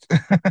perplexed.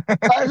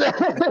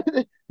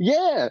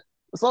 Yeah.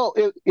 So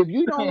if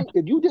you don't,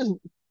 if you just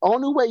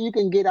only way you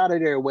can get out of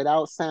there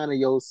without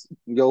signing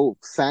your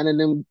signing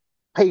them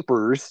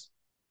papers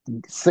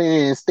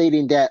saying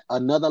stating that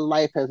another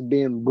life has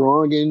been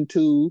brung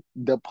into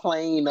the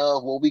plane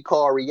of what we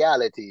call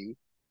reality.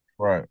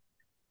 Right.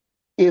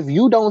 If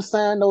you don't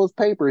sign those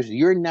papers,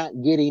 you're not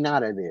getting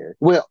out of there.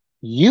 Well,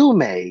 you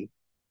may,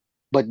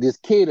 but this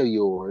kid of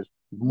yours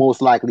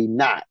most likely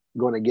not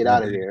going to get Yeah,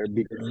 out of there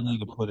because you need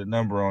to put a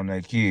number on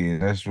that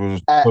kid. That's what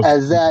it's supposed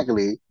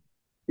exactly.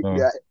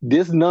 to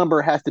This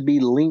number has to be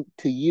linked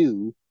to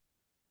you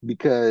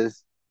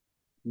because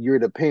you're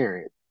the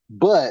parent.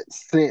 But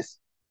since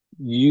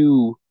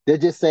you they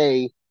just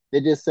say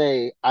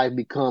I've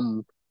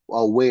become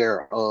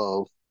aware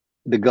of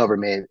the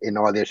government and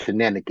all their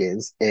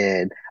shenanigans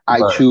and I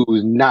Right.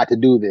 choose not to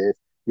do this,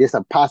 there's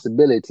a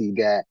possibility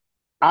that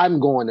I'm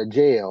going to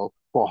jail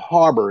for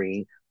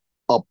harboring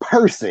a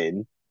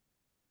person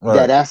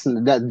Right.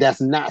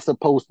 that's not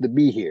supposed to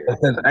be here.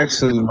 That's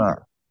actually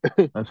not.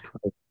 That's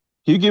crazy.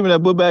 Can you give me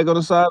that book bag on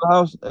the side of the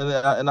house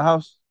in the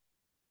house?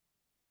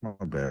 My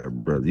bad,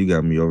 brother. You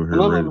got me over here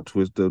No, ready no, to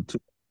twist up too.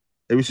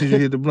 Ever since you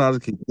hit the blinds, I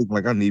keep thinking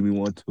like I need me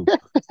one too.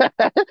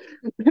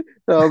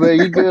 Oh man,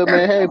 you good,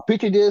 man? Hey,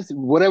 picture this.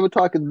 Whatever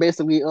talk is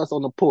basically us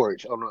on the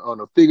porch, on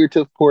a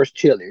figurative porch,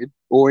 chilling,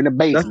 or in the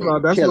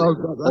basement, chilling,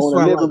 That's on the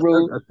why I living like.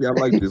 room. I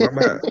like this.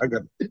 I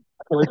got.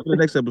 I can't wait for the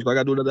next episode. I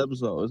got to do another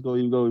episode. It's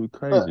going to be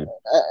crazy.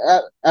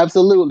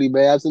 Absolutely,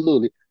 man,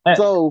 absolutely. Hey,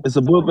 So it's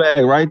a book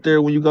bag right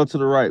there when you go to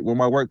the right where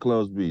my work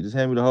clothes be. Just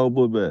hand me the whole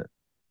book bag.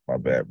 My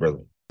bad, brother.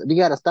 we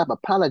got to stop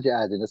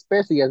apologizing,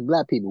 especially as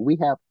Black people. We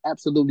have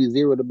absolutely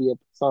zero to be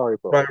sorry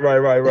for. Right. But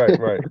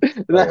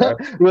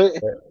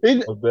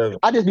Right.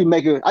 I just be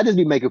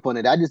making fun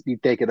of that. I just be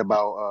thinking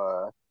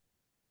about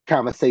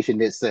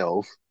conversation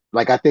itself.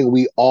 Like I think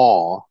we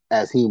all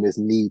as humans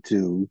need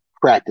to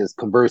practice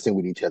conversing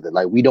with each other.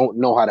 Like we don't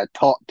know how to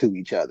talk to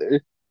each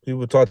other.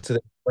 People talk to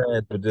their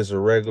friends, but just a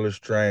regular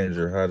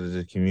stranger. How to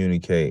just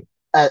communicate?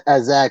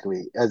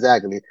 Exactly.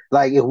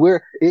 Like if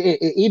we're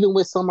even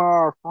with some of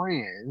our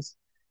friends,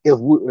 if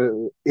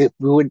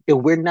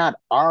we're not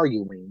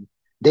arguing,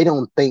 they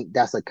don't think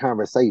that's a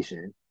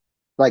conversation.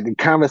 Like a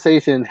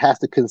conversation has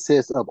to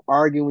consist of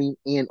arguing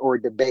and or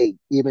debate,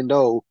 even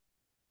though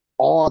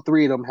all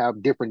three of them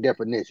have different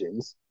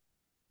definitions.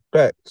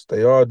 Facts.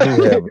 They all do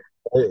have it.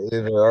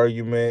 In an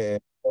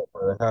argument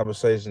and a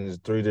conversation is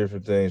three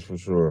different things for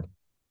sure.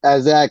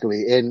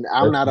 Exactly. And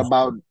I'm That's not for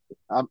about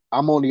sure.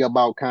 I'm only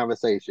about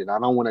conversation. I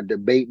don't want to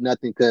debate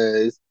nothing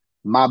because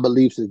my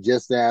beliefs is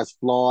just as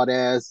flawed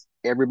as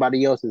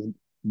everybody else's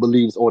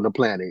beliefs on the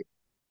planet.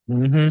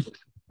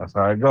 That's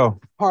how I go.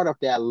 Part of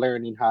that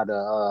learning how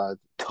to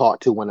talk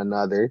to one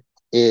another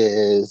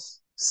is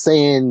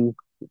saying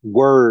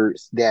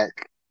words that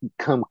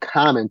come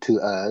common to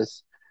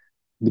us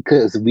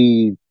because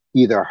we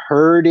either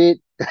heard it,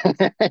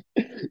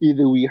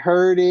 either we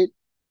heard it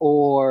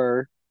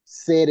or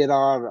said it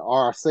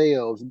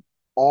ourselves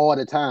all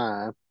the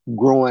time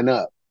growing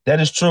up. That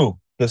is true.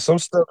 Because some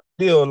stuff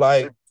still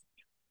like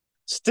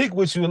stick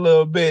with you a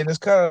little bit. And it's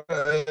kind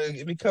of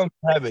it becomes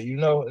a habit, you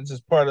know. It's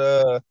just part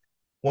of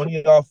one of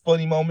y'all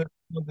funny moments.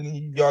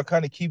 Something y'all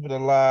kind of keep it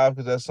alive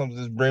because that's something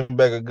that's bring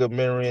back a good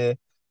memory. And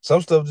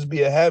some stuff just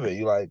be a habit.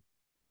 You like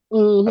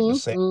I've been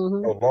saying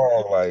it so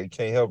long, like you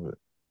can't help it.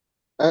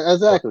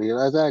 Exactly.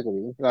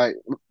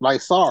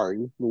 Like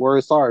sorry, the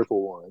word sorry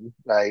for one.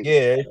 Like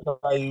Yeah, it's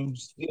how you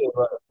feel.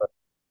 Right?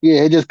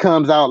 yeah, it just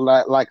comes out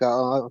like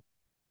a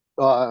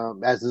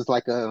as just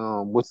like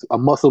a what's a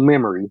muscle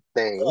memory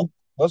Yeah. thing.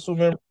 Muscle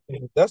memory.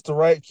 That's the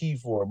right key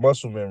for it,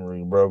 muscle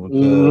memory, bro,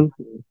 because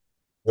Mm-hmm.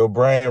 your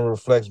brain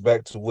reflects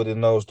back to what it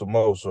knows the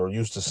most or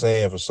used to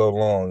saying for so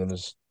long, and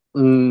it's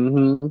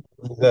Mm-hmm.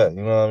 that,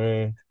 you know what I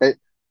mean?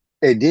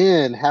 And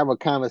then have a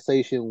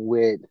conversation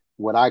with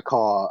what I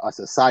call a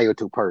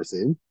societal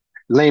person,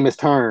 lamest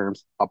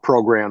terms, a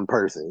programmed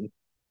person,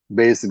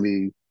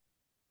 basically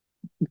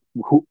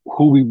who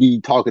we be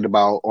talking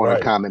about on a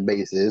Right. common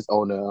basis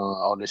on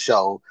the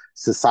show,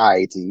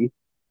 society,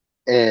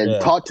 and Yeah.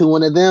 talk to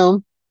one of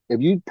them.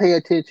 If you pay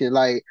attention,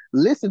 like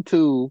listen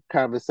to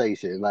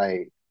conversation,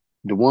 like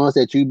the ones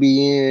that you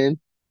be in,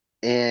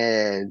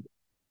 and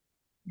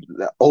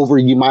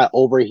you might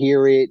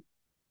overhear it,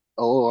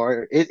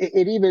 or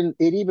it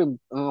even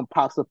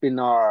pops up in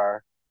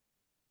our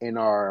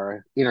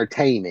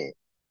entertainment.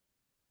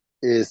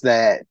 Is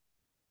that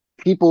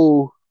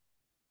people?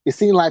 It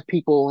seems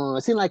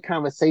like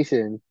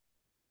conversation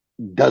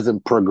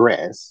doesn't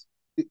progress.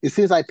 It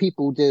seems like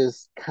people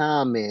just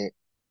comment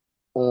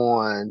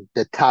on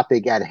the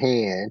topic at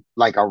hand,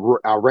 like a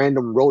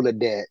random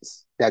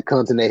Rolodex that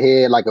comes in the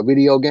head, like a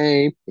video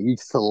game, and you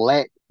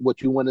select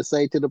what you want to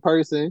say to the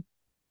person.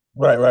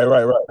 Right.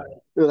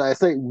 Like,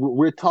 say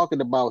we're talking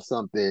about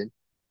something,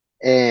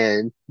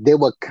 and they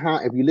will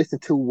if you listen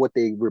to what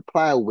they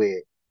reply with,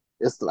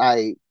 it's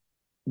like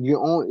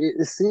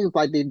it seems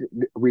like they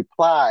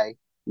reply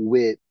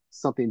with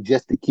something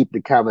just to keep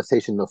the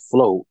conversation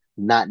afloat,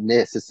 not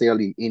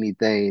necessarily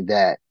anything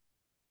that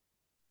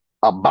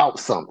about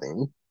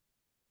something.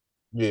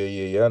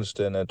 Yeah. I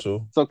understand that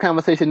too. So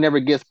conversation never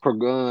gets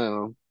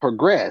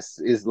progress.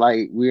 It's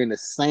like we're in the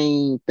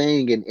same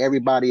thing, and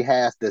everybody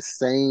has the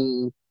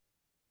same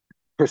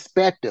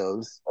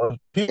perspectives.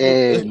 People,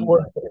 And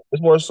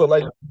it's more so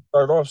like you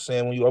started off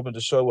saying when you opened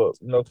the show up.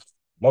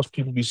 Most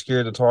people be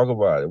scared to talk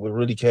about it. What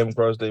really came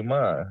across their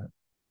mind.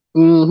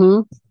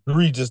 mm-hmm,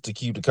 Agree just to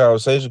keep the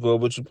conversation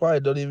going, but you probably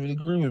don't even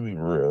agree with me,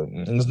 for real.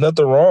 And there's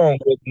nothing wrong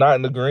with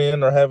not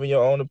agreeing or having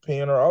your own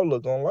opinion or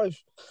outlook on life.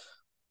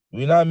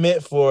 We're not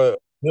meant for a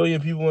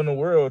million people in the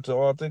world to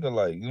all think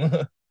alike.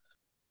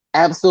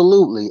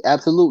 absolutely.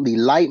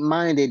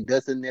 Like-minded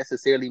doesn't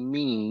necessarily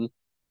mean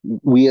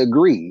we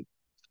agree.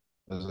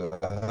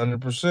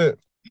 100%.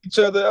 Each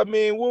other. I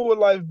mean, what would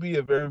life be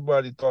if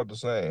everybody thought the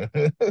same?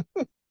 Would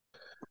we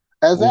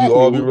Exactly.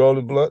 all be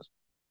rolling blunts?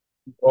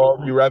 All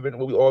be rapping?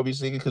 Would we all be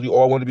singing? Because we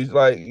all want to be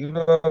like, you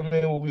know what I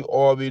mean? Would we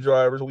all be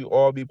drivers? Would we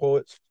all be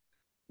poets?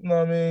 You know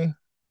what I mean?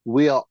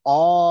 We'll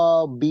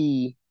all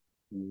be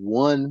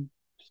one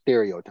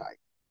stereotype.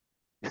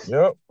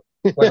 Yep.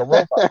 Like a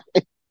robot.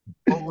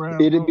 Program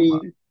It'll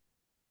robot. be,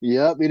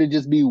 yep, it'll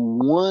just be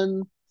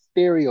one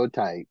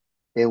stereotype,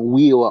 and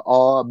we will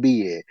all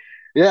be it.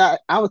 Yeah,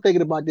 I was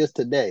thinking about this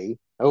today.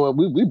 Oh, well,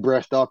 we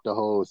brushed off the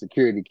whole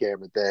security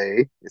camera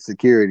thing.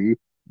 Security.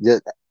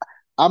 Just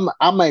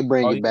I might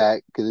bring Oh it yeah,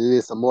 back because it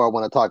is some more I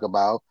want to talk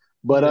about.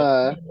 But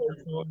yeah.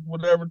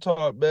 Whatever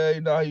talk, man.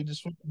 You know how you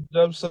just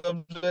jump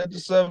subject to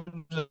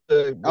subject,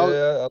 I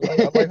was, man.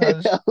 I like how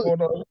this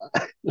going on.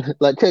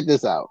 like, check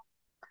this out.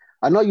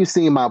 I know you've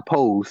seen my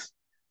post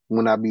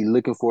when I be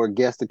looking for a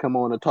guest to come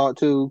on to talk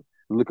to,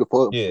 looking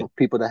Yeah. for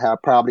people to have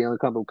probably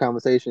uncomfortable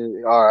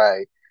conversations. All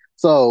right.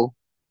 So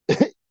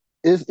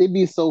it'd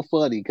be so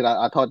funny because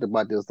I talked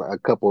about this a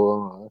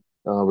couple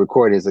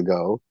recordings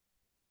ago,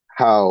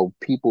 how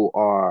people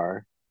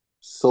are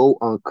so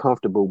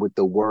uncomfortable with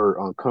the word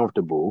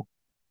uncomfortable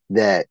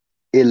that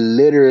it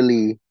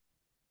literally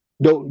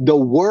the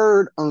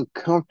word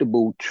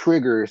uncomfortable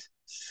triggers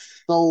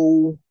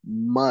so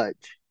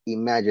much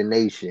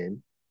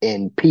imagination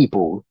in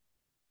people.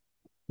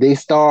 They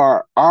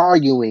start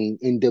arguing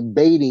and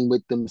debating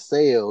with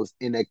themselves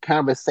in a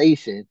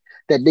conversation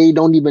that they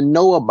don't even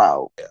know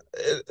about.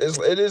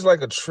 It is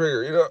like a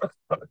trigger, you know.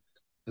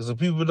 Because the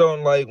people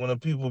don't like when the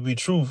people be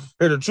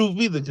hear the truth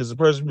either. Because the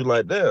person be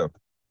like, damn,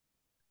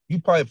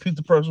 you probably picked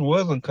the person who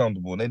was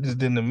uncomfortable and they just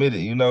didn't admit it,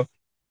 you know.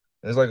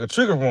 It's like a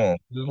trigger for them.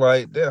 It's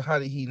like, damn, how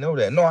did he know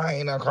that? No, I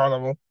ain't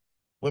uncomfortable.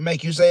 What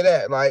make you say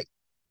that? Like,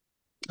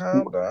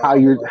 calm down.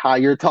 How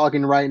you're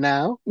talking right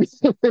now. Yeah,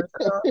 you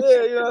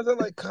know what I'm saying?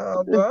 Like,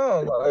 calm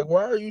down. Like,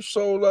 why are you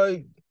so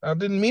like? I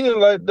didn't mean it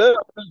like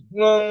that. You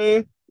know what I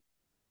mean?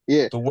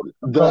 Yeah. The word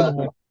The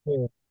uncomfortable.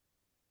 Yeah.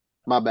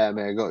 My bad,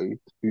 man. Go. Oh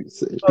You no,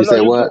 said you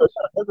good. what?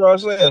 That's what I'm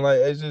saying. Like,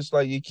 it's just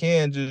like you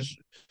can't just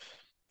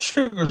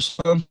trigger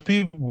some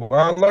people.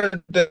 I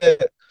learned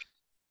that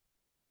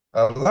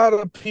a lot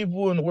of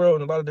people in the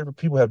world and a lot of different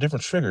people have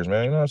different triggers,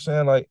 man. You know what I'm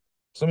saying? Like,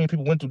 so many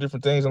people went through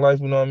different things in life.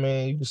 You know what I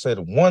mean? You can say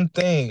the one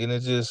thing, and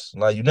it's just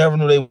like you never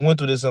knew they went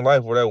through this in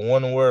life. Or that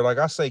one word, like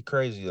I say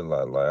crazy a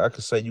lot. Like I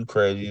could say you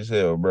crazy as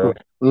hell, bro.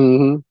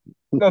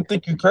 Mm-hmm. I don't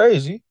think you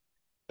crazy.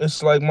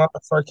 It's like my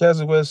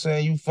sarcastic way of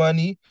saying you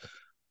funny,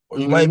 or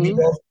you might be Mm-hmm.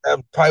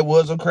 that probably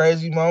was a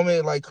crazy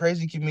moment. Like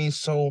crazy can mean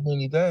so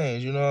many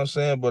things, you know what I'm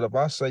saying? But if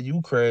I say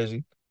you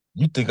crazy,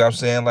 you think I'm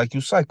saying like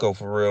you psycho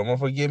for real.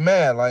 Motherfucker get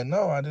mad. Like,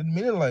 no, I didn't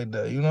mean it like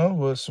that, you know?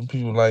 But some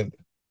people like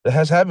that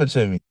has happened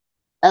to me.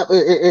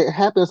 It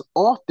happens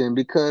often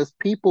because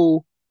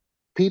people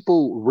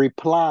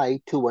reply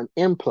to an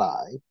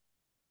imply,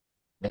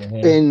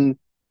 Mm-hmm. and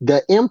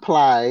the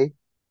imply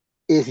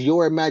is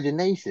your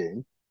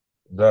imagination.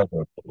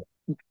 Exactly.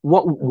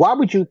 Why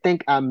would you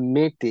think I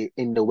meant it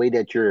in the way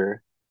that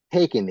you're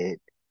taking it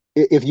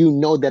if you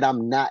know that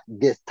I'm not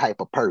this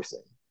type of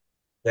person?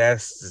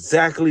 That's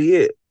exactly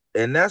it.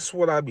 And that's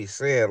what I be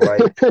saying.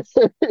 Like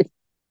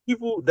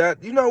people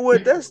that you know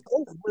what, that's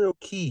real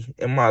key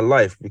in my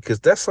life because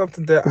that's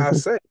something that I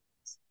say.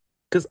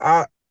 Cause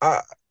I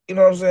you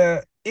know what I'm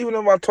saying? Even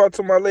if I talk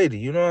to my lady,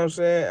 you know what I'm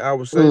saying? I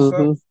would say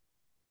something. Hmm.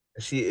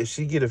 If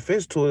she get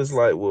offensive to it, it's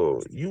like,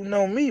 well, you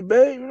know me,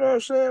 babe. You know what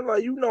I'm saying?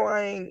 Like,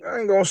 I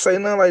ain't gonna say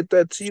nothing like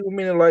that to you,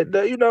 meaning like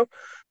that.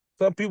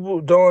 Some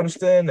people don't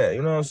understand that.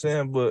 You know what I'm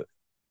saying? But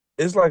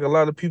it's like a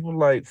lot of people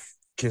like,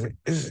 'cause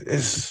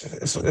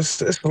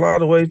it's a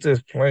lot of ways to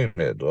explain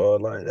that,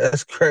 dog. Like,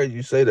 that's crazy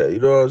you say that. You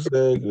know what I'm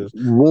saying? 'Cause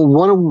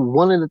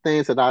One of the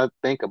things that I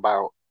think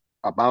about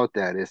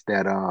that is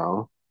that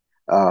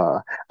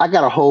I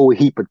got a whole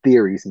heap of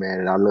theories, man,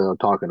 and I love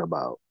talking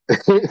about.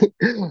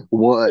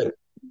 What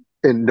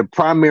and the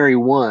primary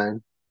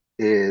one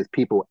is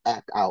people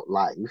act out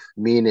life,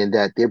 meaning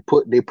that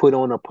they put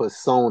on a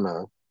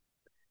persona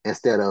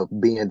instead of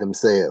being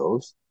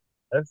themselves.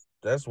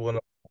 that's one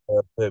of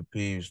my pet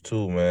peeves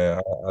too,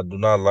 man. I do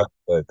not like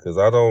that because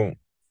I don't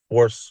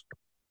force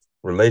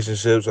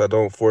relationships. I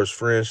don't force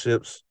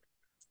friendships.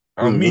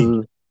 I'm me.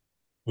 Hmm.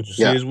 What you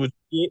see Yeah. is what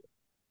you get.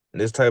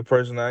 And this type of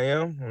person I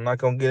am. I'm not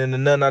gonna get into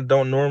nothing I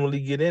don't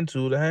normally get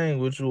into to hang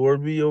with you or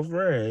be your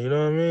friend. You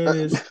know what I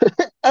mean? It's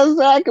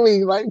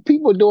Exactly. Like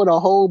people doing a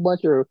whole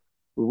bunch of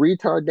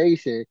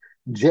retardation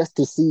just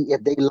to see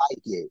if they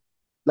like it.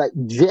 Like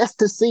just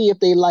to see if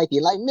they like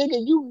it. Like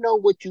nigga, you know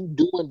what you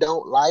do and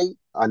don't like.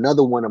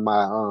 Another one of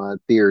my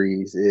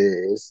theories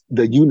is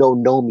the you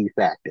don't know me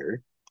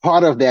factor.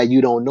 Part of that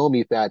you don't know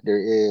me factor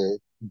is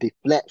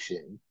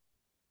deflection.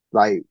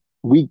 Like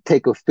we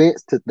take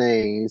offense to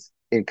things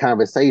in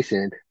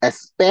conversation,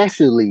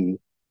 especially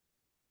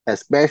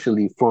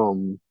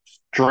from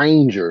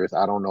strangers.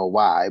 I don't know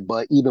why,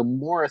 but even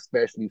more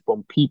especially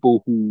from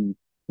people who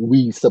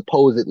we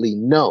supposedly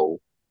know.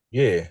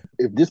 yeah,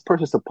 If this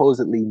person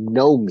supposedly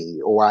know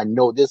me or I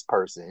know this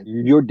person,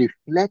 you're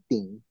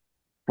deflecting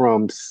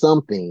from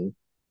something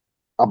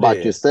about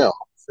yeah. yourself.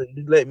 So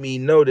you let me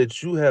know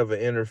that you have an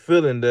inner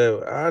feeling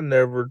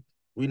that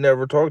we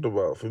never talked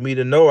about. For me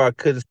to know, I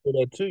couldn't say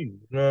that to you.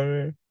 You know what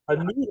I mean? I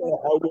knew that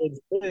I wouldn't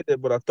say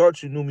that, but I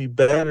thought you knew me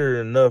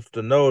better enough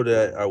to know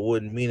that I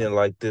wouldn't mean it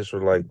like this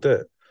or like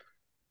that.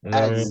 You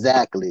know what I mean?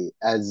 Exactly,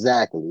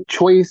 exactly.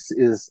 Choice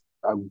is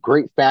a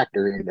great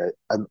factor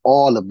in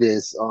all of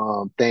this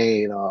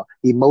thing.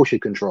 Emotion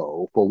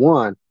control. For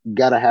one, you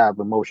gotta have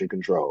emotion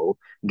control.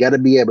 You gotta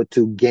be able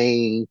to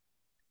gain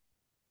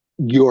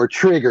your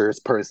triggers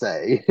per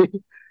se.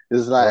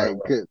 It's Right.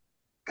 like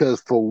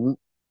because for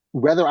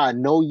whether I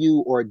know you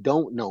or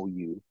don't know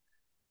you,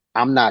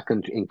 I'm not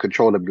in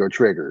control of your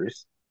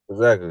triggers.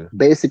 Exactly.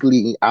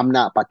 Basically, I'm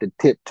not about to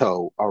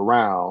tiptoe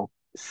around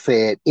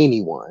said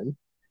anyone.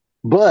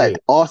 But Yeah.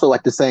 also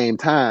at the same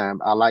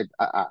time,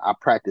 I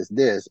practice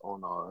this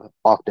on a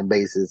often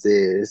basis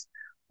is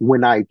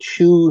when I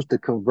choose to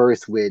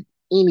converse with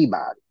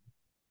anybody,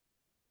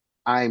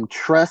 I'm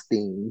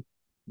trusting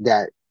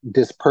that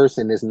this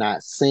person is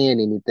not saying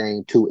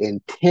anything to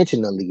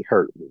intentionally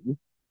hurt me.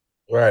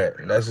 Right.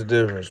 That's the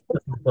difference.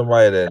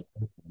 Somebody that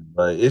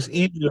like it's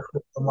easier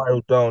for somebody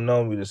who don't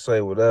know me to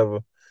say whatever.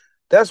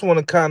 That's when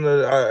I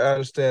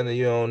understand the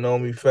you don't know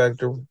me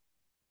factor.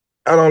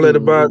 I don't let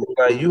it bother Hmm. me.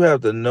 Like you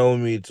have to know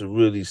me to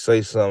really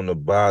say something to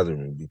bother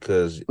me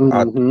because Hmm.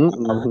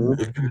 Hmm.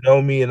 if you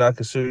know me and I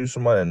consider you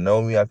somebody that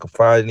know me, I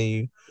confide in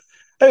you.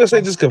 I ain't gonna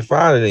say just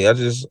confide in you.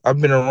 I've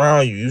been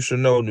around you. You should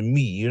know to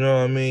me. You know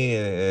what I mean?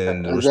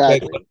 And the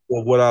respect Exactly.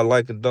 for what I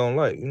like and don't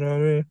like. You know what I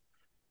mean?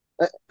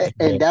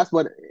 And Yeah. that's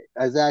what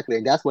exactly.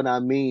 And that's what I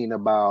mean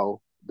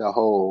about the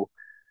whole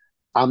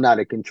I'm not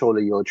in control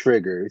of your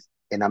triggers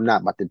and I'm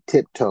not about to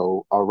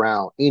tiptoe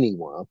around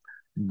anyone.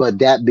 But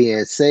that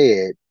being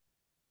said,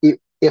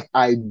 if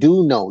I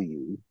do know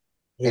you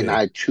and Yeah.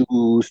 I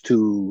choose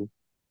to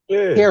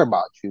Yeah. care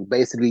about you,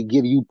 basically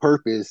give you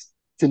purpose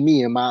to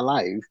me in my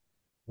life,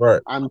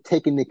 Right. I'm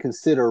taking the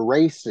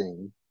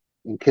consideration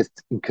in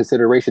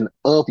consideration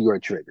of your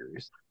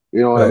triggers.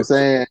 You know what I'm Right.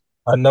 saying?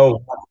 I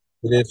know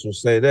this will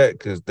say that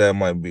because that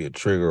might be a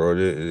trigger or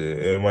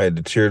it might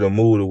deter the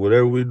mood or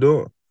whatever we're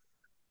doing.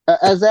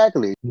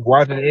 Exactly.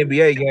 Watching an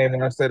NBA game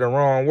and I say the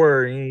wrong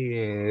word,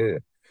 yeah.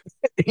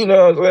 You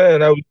know what I'm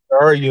saying? I was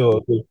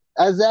arguing.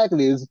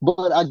 Exactly.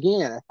 But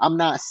again, I'm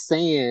not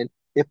saying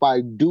if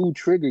I do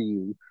trigger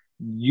you,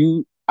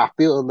 I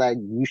feel like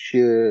you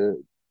should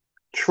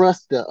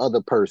trust the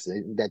other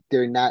person that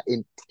they're not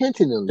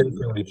intentionally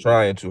Intentionally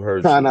trying to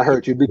hurt trying you. to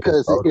hurt you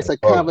because I was it's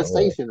just a talking,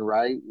 conversation,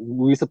 right?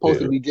 We're supposed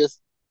to yeah. be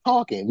just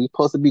talking. We're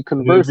supposed to be Yeah.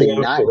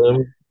 conversing, not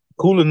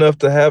Cool enough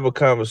to have a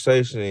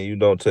conversation and you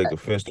don't take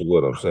offense to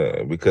what I'm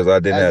saying because I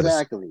didn't have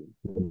exactly.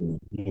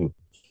 a.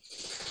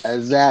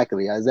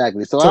 Exactly.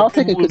 So Some I'll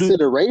take in people do.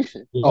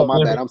 consideration. Oh,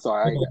 my bad. I'm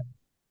sorry. I ain't got.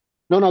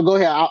 No, no. Go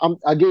ahead. I'm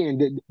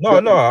again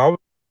No, no,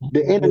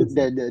 the inter,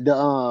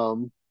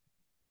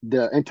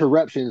 the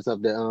interruptions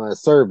of the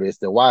service,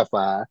 the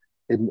Wi-Fi,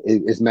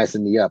 is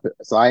messing me up.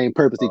 So I ain't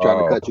purposely trying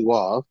to uh, cut you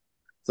off.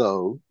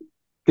 So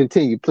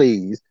continue,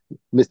 please,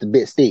 Mr.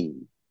 Bit Steve.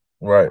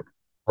 right,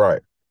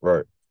 right,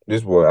 right.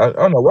 This boy, I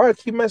don't know why I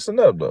keep messing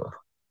up though.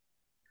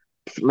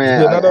 It's Man,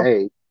 good now though.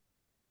 hey,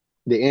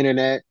 the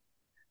internet,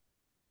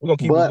 We're gonna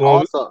keep it but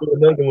going. We also, do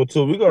another one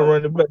too. We're gonna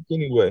run it back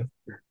anyway.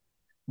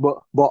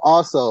 but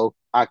also,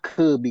 I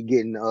could be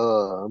getting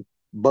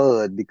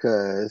bud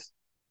because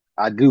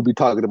I do be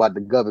talking about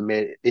the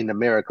government in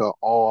America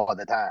all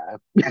the time.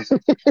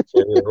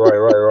 Yeah,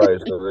 right.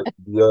 So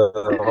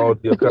all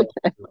the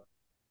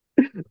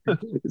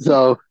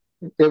So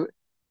if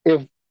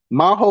if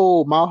my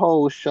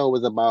whole show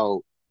is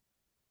about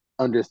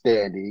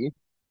understanding,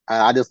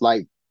 I just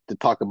like to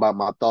talk about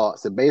my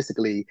thoughts. And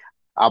basically,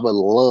 I would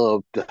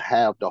love to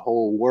have the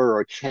whole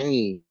world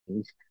change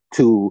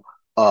to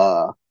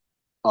uh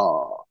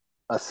uh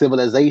a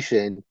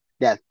civilization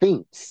that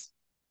thinks.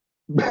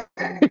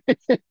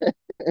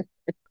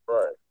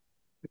 right.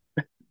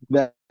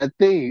 That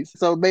thinks.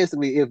 So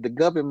basically, if the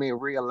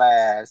government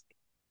realized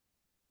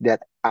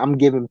that I'm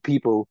giving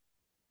people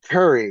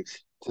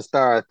courage to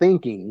start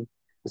thinking,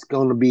 it's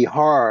going to be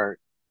hard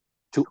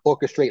to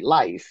orchestrate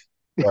life.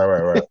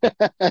 Right.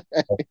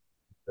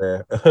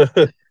 Yeah.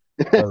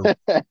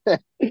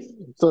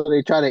 So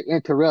they try to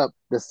interrupt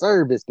the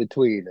service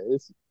between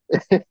us.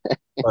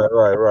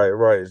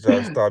 Right.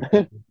 So stop.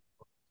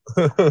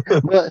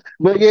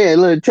 But yeah,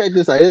 look, check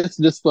this out. It's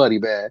just funny,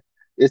 man.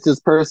 It's this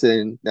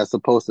person that's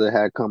supposed to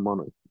have come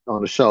on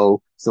a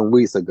show some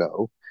weeks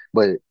ago,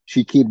 but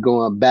she keep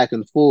going back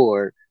and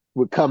forth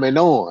with coming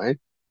on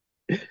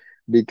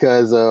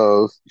because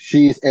of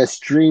she's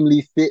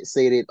extremely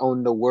fixated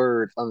on the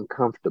word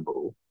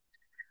uncomfortable.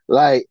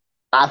 Like,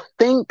 I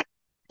think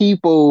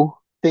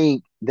people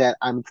think that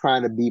I'm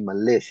trying to be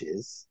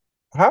malicious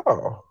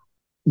How?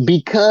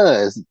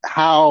 because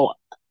how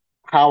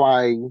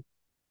I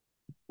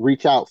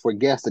reach out for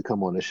guests to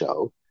come on the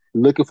show,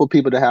 looking for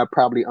people to have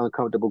probably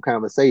uncomfortable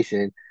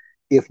conversation.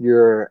 If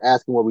you're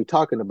asking what we're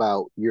talking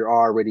about, you're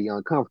already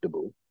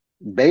uncomfortable.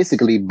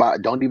 Basically,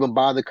 don't even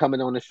bother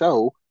coming on the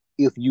show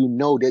if you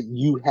know that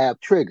you have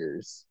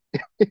triggers.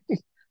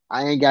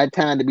 I ain't got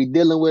time to be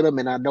dealing with them,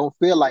 and I don't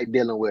feel like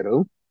dealing with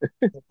them.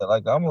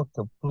 Like I'm a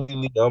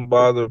completely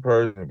unbothered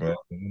person,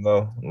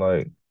 man.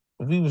 Like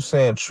if he was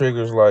saying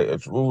triggers, like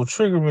what would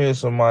trigger me is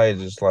somebody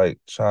just like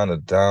trying to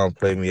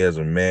downplay me as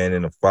a man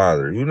and a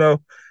father.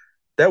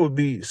 That would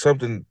be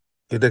something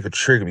that could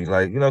trigger me.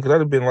 Like, because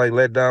I'd have been like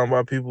let down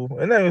by people.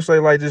 And then it's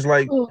like just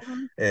like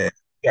Mhm. and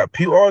yeah,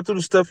 people all through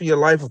the stuff in your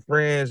life of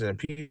friends and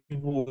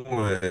people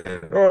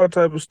and all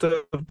type of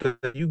stuff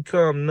that you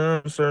come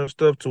numb certain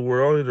stuff to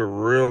where only the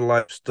real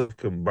life stuff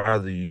can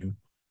bother you.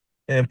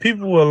 And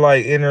people will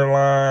like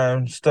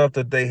interline stuff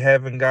that they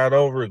haven't got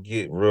over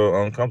get real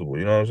uncomfortable.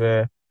 You know what I'm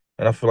saying?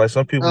 And I feel like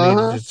some people need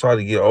to Uh-huh. just try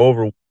to get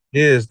over what it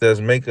is that's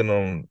making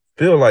them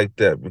feel like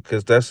that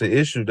because that's the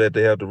issue that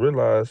they have to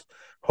realize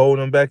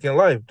holding them back in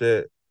life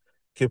that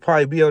could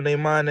probably be on their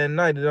mind at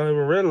night. They don't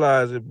even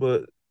realize it,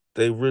 but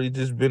they really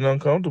just been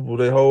uncomfortable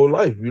their whole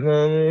life. You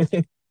know what I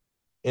mean?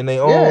 In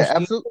their own Yeah, skin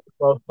absolutely.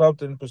 about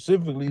something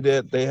specifically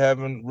that they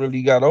haven't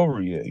really got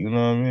over yet. You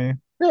know what I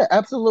mean? Yeah,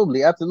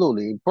 absolutely,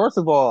 absolutely. First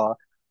of all,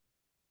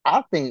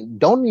 I think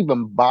don't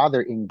even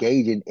bother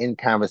engaging in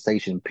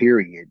conversation,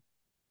 period,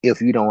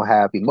 if you don't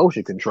have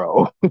emotion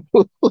control.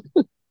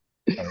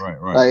 Right.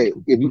 Like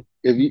if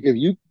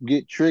you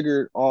get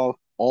triggered off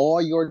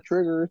all your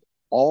triggers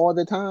all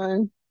the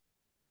time,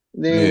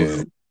 Yeah.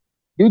 then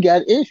you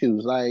got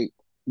issues. Like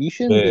you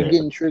shouldn't be Yeah.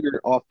 getting triggered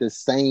off the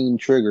same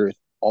triggers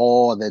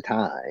all the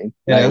time.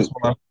 Yeah, that's Like,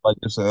 why I feel like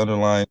it's an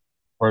underlying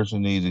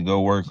person needs to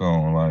go work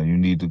on. Like you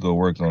need to go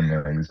work on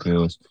that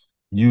because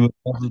you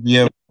won't be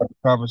able to have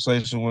a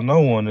conversation with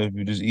no one if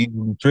you just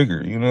easily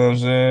trigger. You know what I'm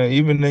saying?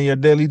 Even in your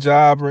daily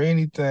job or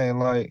anything,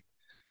 like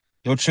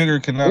your trigger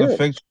cannot yeah,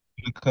 affect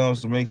you when it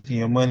comes to making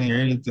your money or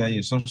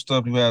anything. Some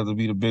stuff you have to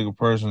be the bigger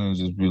person and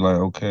just be like,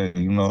 okay,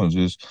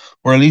 just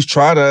or at least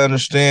try to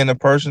understand the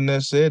person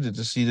that said it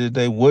to see that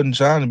they wasn't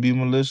trying to be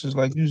malicious,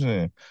 like you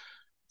said.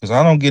 Because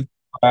I don't get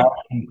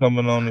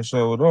coming on the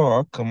show at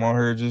all. I come on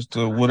here just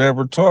to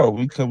whatever talk.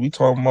 We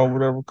talking about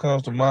whatever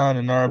comes to mind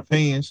and our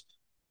opinions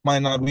might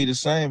not be the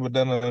same, but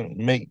then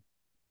make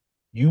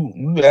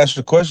you ask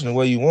the question the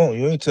way you want.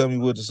 You ain't tell me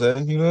what to say.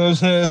 You know what I'm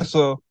saying?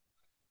 So,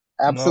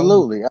 you know,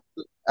 absolutely,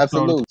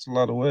 so absolutely. it's a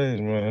lot of ways,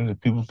 man,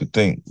 that people could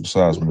think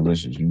besides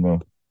malicious.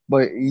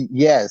 But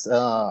yes,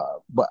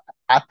 but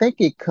I think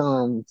it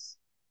comes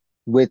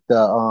with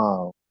the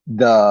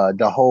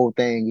whole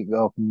thing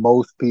of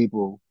most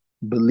people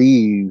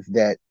believe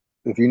that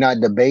if you're not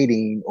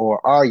debating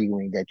or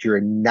arguing, that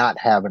you're not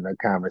having a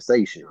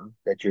conversation,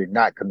 that you're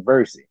not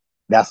conversing.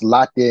 That's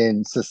locked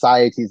in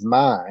society's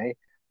mind.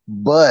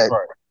 But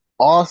Right.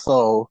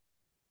 also,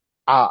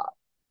 I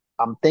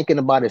I'm thinking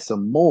about it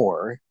some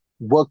more.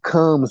 What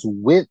comes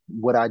with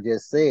what I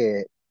just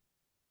said,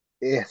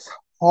 it's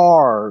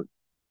hard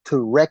to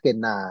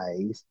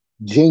recognize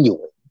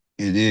genuine.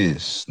 It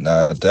is.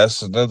 Now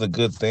that's another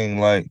good thing.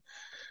 Like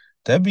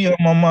that be on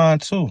my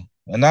mind too.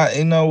 And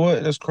you know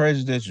what? That's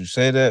crazy that you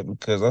say that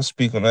because I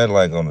speak on that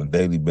like on a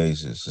daily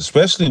basis,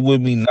 especially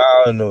with me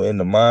now in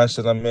the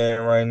mindset I'm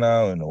in right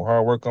now and the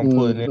hard work I'm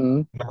putting in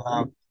Hmm.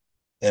 now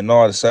and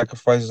all the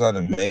sacrifices I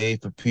done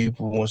made for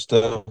people and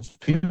stuff.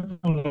 People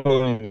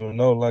don't even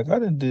know. Like I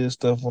done did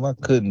stuff when I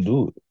couldn't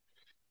do it.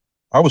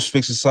 I was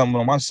fixing something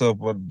on myself,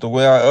 but the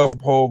way I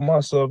uphold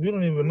myself, you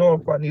don't even know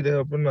if I need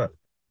help or not.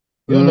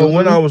 You don't know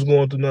when Hmm. I was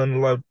going through nothing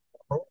in life to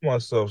uphold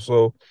myself.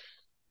 So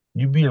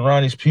you be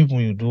around these people,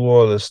 you do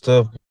all this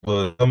stuff,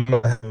 but I'm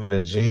not having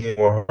a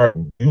genuine heart.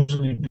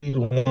 Usually be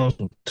the ones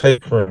who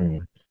take from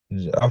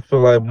you. I feel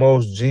like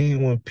most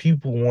genuine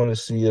people want to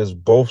see us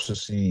both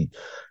succeed.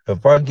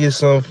 If I get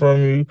something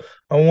from you,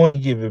 I want to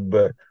give it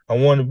back. I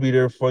want to be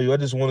there for you. I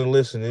just want to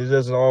listen. It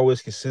doesn't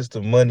always consist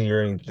of money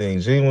or anything.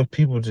 Genuine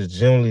people just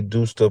generally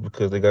do stuff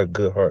because they got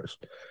good hearts.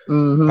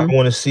 I Mm-hmm.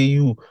 want to see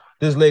you,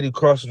 this lady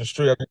crossing the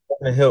street. I just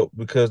want to help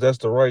because that's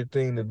the right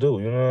thing to do.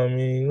 You know what I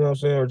mean? You know what I'm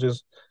saying? Or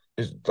just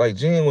it's like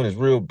genuine is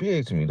real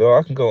big to me, though.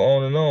 I can go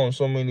on and on.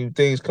 So many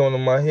things come to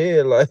my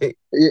head. Like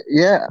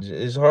Yeah.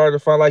 it's hard to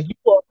find. Like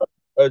you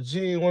are a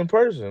genuine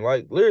person.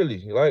 Like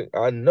literally. Like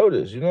I know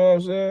this. You know what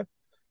I'm saying?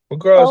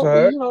 Regardless of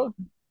Oh, how.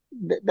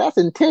 that's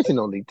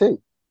intentionally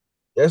too.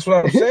 That's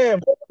what I'm saying.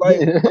 Bro. Like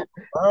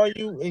around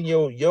you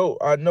and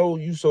I know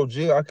you so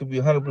genuine. I could be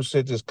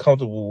 100% just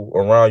comfortable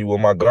around you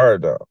with my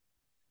guard down.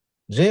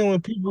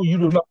 Genuine people, you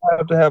do not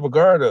have to have a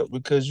guard up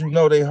because you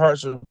know their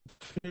hearts are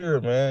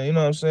pure, man. You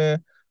know what I'm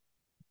saying?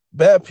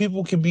 Bad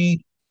people can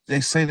be,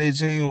 they say they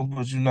genuine,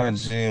 but you're not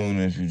genuine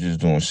if you're just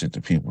doing shit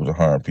to people, to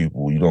harm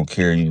people. You don't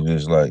care. You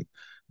just like,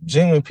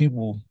 genuine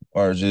people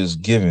are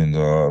just giving,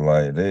 dog.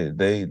 Like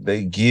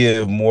they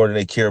give more than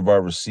they care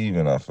about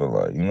receiving, I feel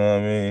like. You know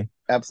what I mean?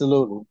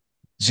 Absolutely.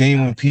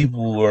 Genuine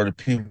people are the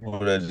people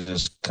that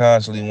just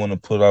constantly want to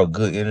put out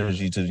good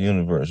energy to the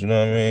universe. You know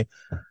what I mean?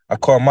 I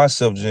call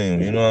myself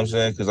genuine. You know what I'm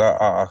saying? Because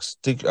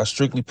I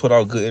strictly put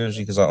out good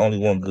energy because I only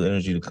want good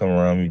energy to come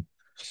around me.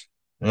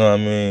 You know what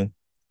I mean?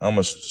 I'm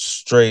a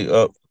straight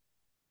up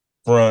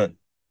front,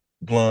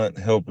 blunt,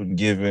 helping,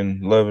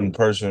 giving, loving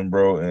person,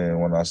 bro.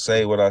 And when I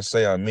say what I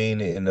say, I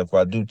mean it. And if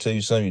I do tell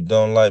you something you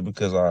don't like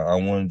because I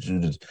wanted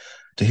you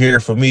to hear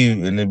it from me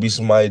and then be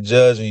somebody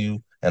judging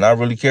you, and I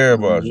really care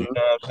about you. You Mm-hmm.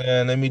 know what I'm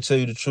saying? Let me tell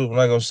you the truth. I'm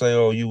not gonna say,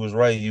 oh, you was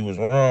right, you was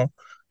wrong.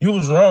 You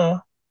was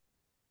wrong.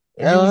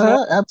 And you was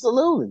wrong.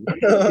 Absolutely.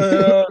 You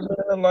know what I'm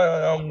saying?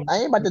 Like I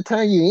ain't about to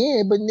turn you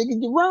in, but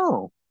nigga, you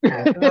wrong.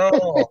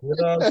 wrong. You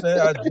know what I'm saying?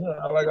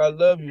 I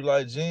love you.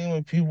 Like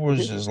genuine people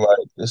is just like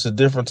it's a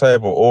different type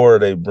of aura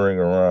they bring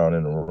around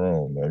in the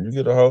room, man. You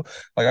get a whole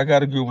like I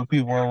got a group of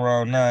people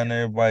around now and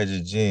everybody's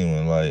just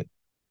genuine. Like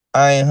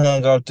I ain't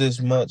hung out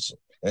this much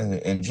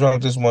and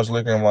drunk this much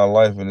liquor in my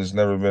life and it's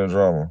never been a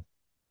drama.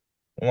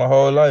 My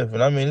whole life.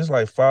 And I mean it's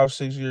like 5,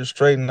 6 years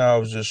straight now. I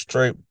was just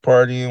straight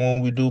partying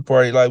when we do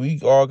party. Like we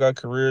all got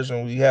careers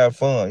and we have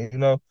fun, you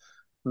know.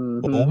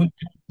 But when Mm-hmm. we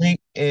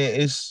meet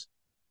and it's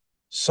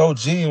so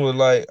genuine.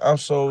 Like I'm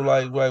so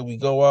like we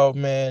go out,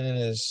 man, and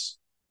it's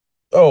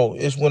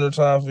winter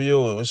time for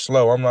you. It's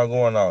slow. I'm not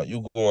going out.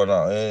 You going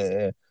out,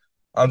 and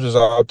I'm just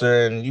out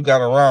there, and you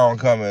got a round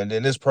coming.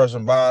 Then this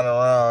person buying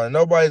around, and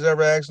nobody's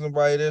ever asking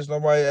nobody this.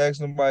 Nobody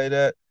asking nobody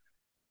that.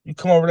 You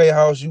come over their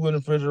house, you in the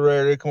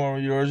refrigerator. They come over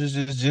yours. It's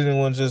just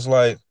genuine, just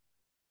like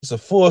it's a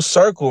full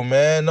circle,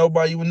 man.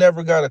 Nobody, you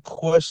never got a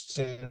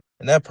question,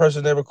 and that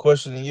person never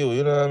questioning you.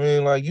 You know what I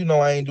mean? Like,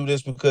 I ain't do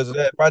this because of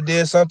that. If I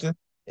did something,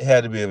 it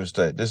had to be a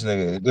mistake. This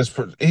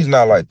nigga, he's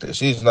not like this.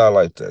 He's not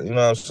like that. You know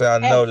what I'm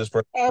saying? I know Ab- this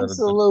person.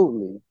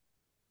 Absolutely.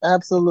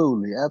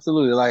 Absolutely.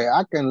 Absolutely. Like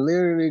I can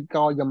literally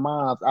call your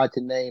moms out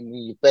your name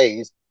in your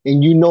face,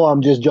 and you know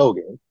I'm just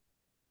joking.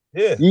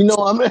 Yeah, You know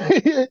I'm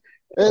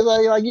it's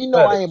like I ain't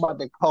facts, about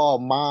to call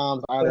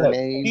moms out her facts.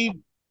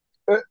 name.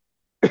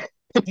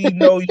 She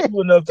know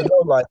you enough to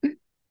know, like,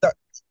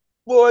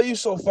 boy, you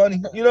so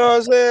funny. You know what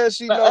I'm saying?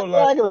 She know,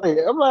 like,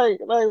 Exactly. I'm like,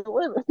 wait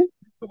a minute.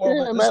 come on,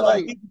 man. Yeah, man,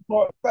 like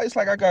It's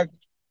like I got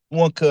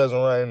one cousin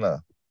right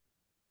now.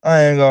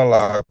 I ain't gonna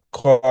lie.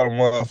 Call the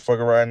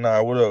motherfucker right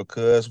now. What up,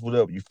 cuz? What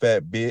up, you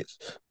fat bitch?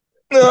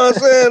 You know what I'm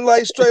saying?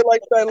 Like straight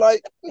like that,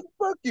 like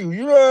fuck you.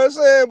 You know what I'm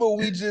saying?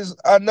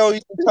 But I know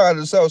you trying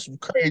to sell some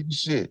crazy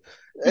shit.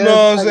 You know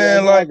what I'm exactly,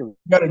 saying? Like exactly.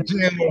 got a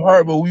genuine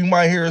heart, but we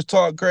might hear us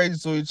talk crazy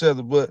to each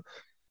other. But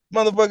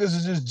motherfuckers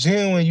is just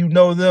genuine. You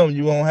know them.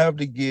 You won't have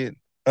to get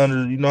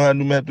under. You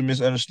don't have to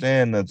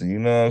misunderstand nothing. You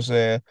know what I'm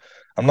saying?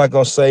 I'm not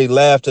gonna say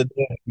laugh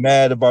today,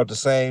 mad about the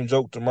same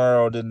joke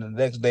tomorrow, then the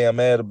next day I'm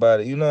mad about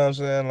it. You know what I'm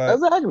saying? Like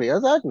Exactly,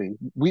 exactly.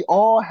 We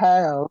all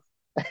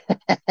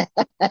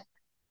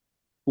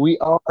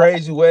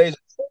crazy ways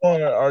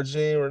on our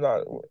gene or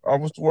not.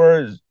 What's the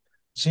word?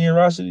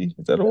 Generosity?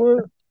 Is that a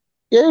word?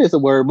 yeah, it's a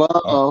word, but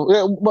Uh,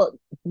 yeah, but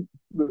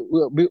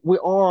we're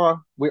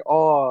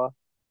all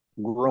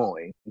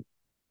growing.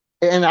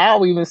 And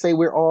I'll even say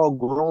we're all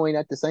growing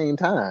at the same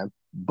time.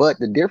 But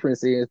the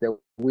difference is that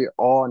we're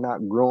all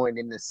not growing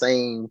in the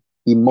same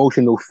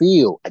emotional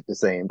field at the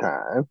same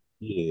time.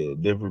 yeah,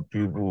 different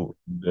people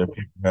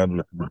handle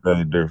it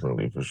very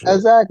differently for sure.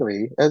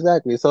 Exactly,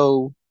 exactly.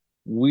 So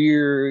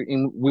we're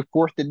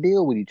forced to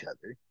deal with each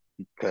other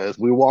because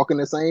we're walking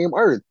the same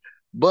earth.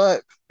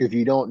 But if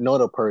you don't know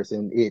the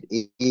person, it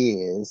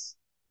is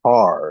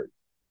hard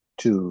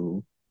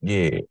to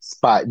Yeah,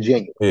 spot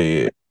genuine. yeah,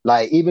 yeah.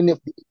 Like even if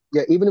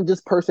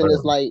this person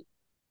is like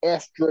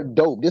extra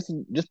dope, this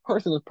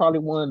person is probably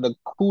one of the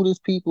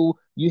coolest people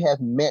you have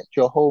met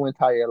your whole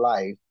entire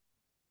life.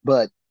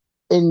 But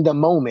in the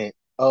moment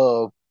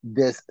of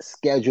this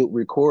scheduled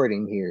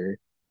recording here,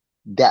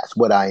 that's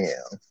what I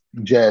am.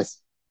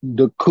 just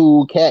the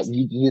cool cat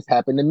you just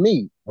happen to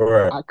meet.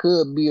 Right. I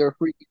could be a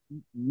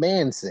freaking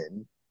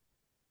Manson.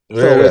 So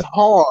Yeah. it's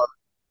hard.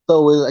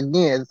 So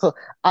again, so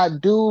I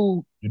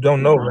do You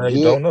don't know, man. You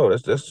get don't know.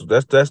 That's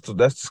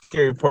the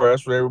scary part.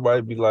 That's what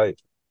everybody be like.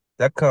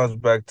 That comes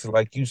back to,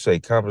 like you say,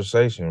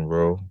 conversation,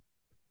 bro.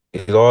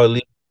 It all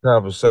leads to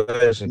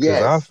conversation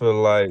because I yes. feel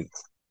like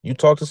you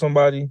talk to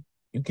somebody,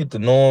 you get to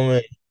know them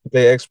and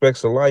their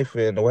aspects of life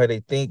and the way they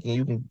think, and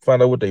you can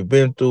find out what they've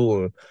been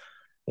through and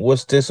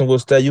what's this and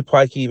what's that. You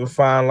probably can even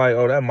find like,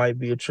 oh, that might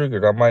be a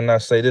trigger. I might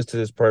not say this to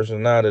this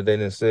person now that they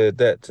didn't said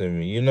that to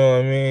me. You know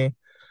what I mean?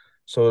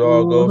 So it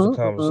all goes to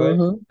Mm-hmm.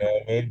 conversation. Mm-hmm. You know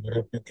what I mean? But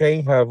if you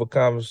can't have a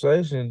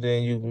conversation,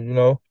 then you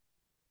know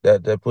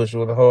that puts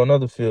you in a whole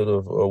another field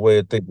of a way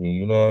of thinking.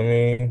 You know what I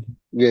mean?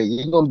 Yeah,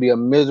 you're gonna be a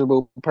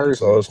miserable So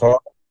person. it's hard.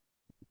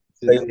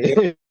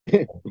 You're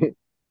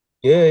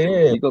Yeah,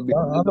 yeah. gonna be a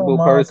I don't miserable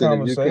mind person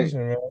if you can't. conversation,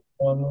 man. You know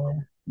what I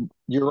mean?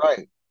 You're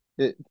right.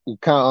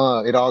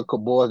 It all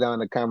boils down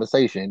to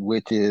conversation,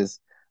 which is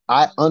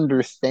I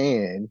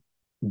understand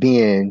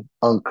being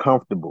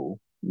uncomfortable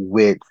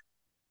with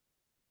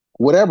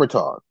whatever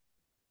talk.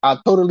 I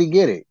totally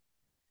get it.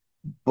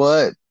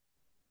 But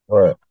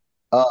Right.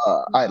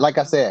 I like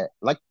I said,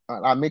 like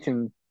I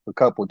mentioned a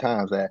couple of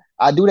times that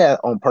I do that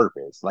on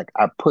purpose. Like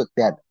I put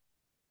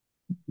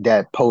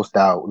that post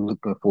out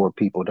looking for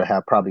people to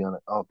have probably an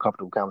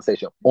uncomfortable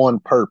conversation on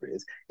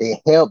purpose. It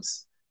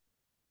helps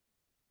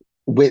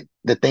with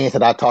the things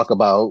that I talk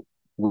about,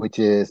 which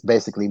is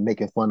basically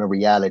making fun of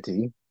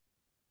reality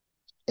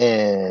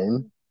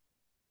and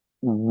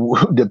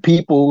the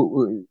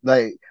people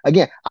like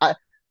again, I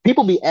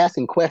people be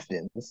asking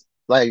questions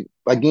like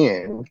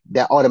again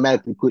that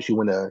automatically puts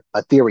you in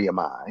a theory of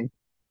mind.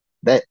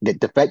 That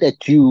the fact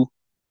that you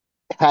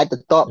had the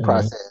thought Mhm.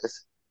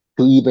 process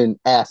to even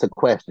ask a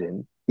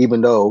question,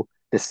 even though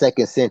the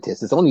second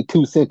sentence, it's only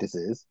two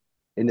sentences,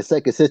 and the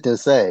second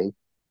sentence say,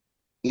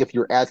 if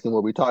you're asking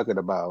what we're talking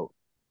about,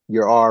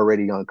 you're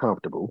already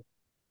uncomfortable.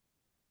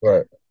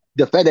 Right.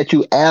 The fact that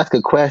you ask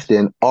a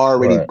question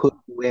already Right. puts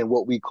you in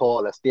what we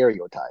call a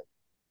stereotype.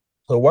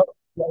 So why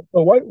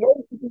did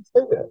you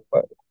say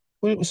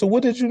that? So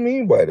what did you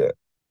mean by that?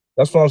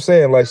 That's what I'm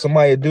saying. Like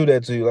somebody do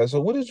that to you. Like, so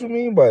what did you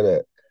mean by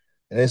that?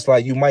 And it's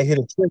like you might hit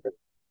a trigger.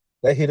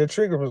 That hit a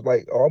trigger was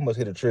like, oh, I almost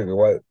hit a trigger.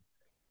 Right?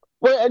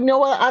 Well, you know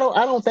what? I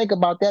don't think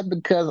about that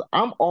because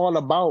I'm all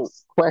about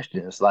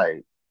questions.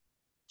 Like,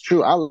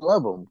 true, I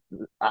love them.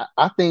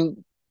 I think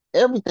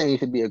everything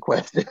should be a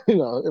question.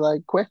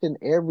 Like question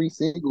every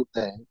single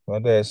thing. My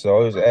dad said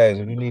always ask.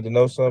 If you need to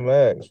know something,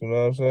 ask. You know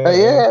what I'm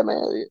saying? Yeah,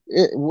 man.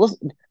 It was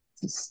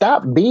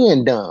stop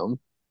being dumb.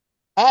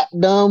 Act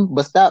dumb,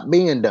 but stop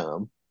being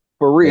dumb.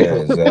 For Yeah,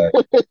 real.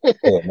 exactly.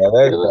 Yeah,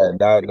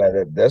 now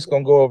that's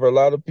gonna go over a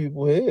lot of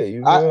people's head.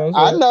 You I know what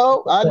I I'm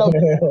know, I know.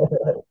 saying?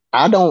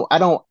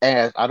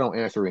 I don't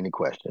answer any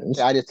questions.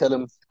 I just tell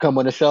them come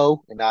on the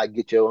show, and I'll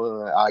give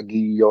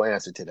you your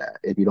answer to that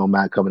if you don't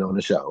mind coming on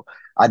the show.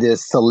 I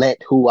just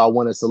select who I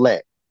want to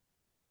select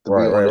to be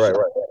Right, on right, the right, show.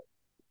 right.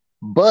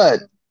 But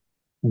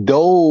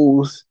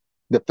those,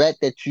 the fact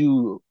that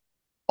you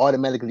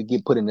automatically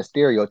get put in a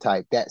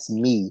stereotype, that's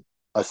me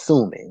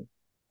assuming.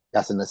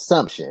 That's an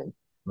assumption.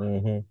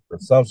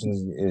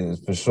 Assumption is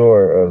for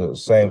sure the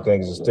same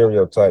thing as a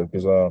stereotype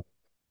because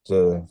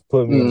to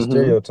put me in a Hmm.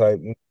 stereotype,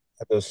 you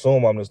have to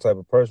assume I'm this type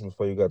of person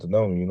before you got to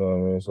know me. You know what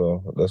I mean?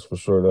 So that's for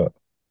sure that.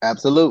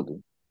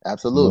 Absolutely. But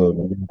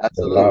Absolutely.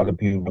 a lot of Absolutely.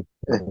 people,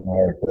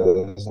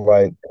 it's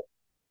like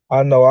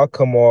I know I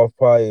come off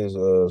probably as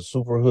a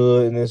super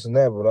hood and this and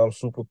that, but I'm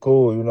super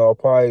cool. You know, I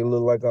probably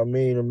look like I'm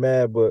mean or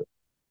mad, but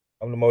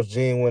I'm the most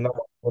genuine. I'm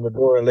on the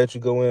door and let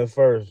you go in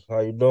first. How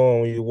you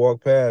doing when you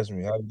walk past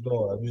me? How you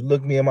doing? If you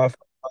look me in my face,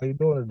 how you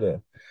doing today?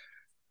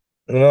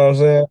 You know what I'm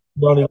saying?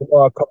 You don't even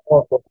know I come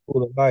off as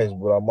cool and nice,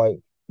 but I might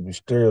be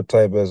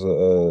stereotyped as a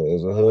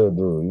hood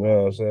dude. You know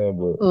what I'm saying?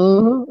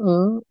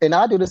 But And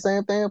I do the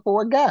same thing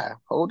for a guy.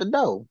 Hold the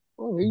door.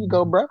 Oh, here you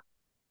go, bro.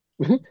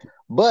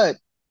 But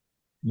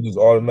you just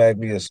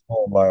automatically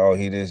assume like, oh,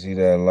 he this, he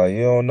that. Like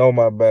you don't know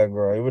my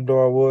background. Even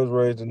though I was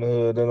raised in the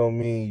hood, that don't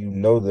mean you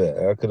know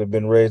that. I could have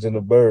been raised in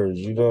the birds.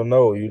 You don't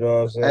know. You know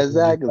what I'm saying? You just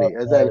have exactly, to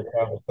have exactly.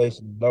 a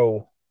conversation to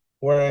know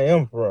where I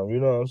am from. You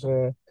know what I'm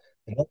saying?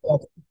 And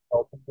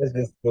that's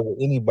just for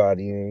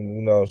anybody. And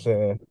you know what I'm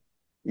saying?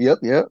 Yep,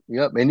 yep,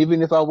 yep. And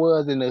even if I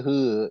was in the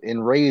hood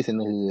and raised in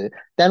the hood,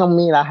 that don't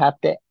mean I have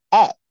to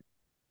act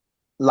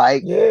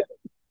like Yeah.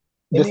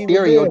 the And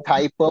even then,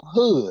 stereotype of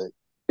hood.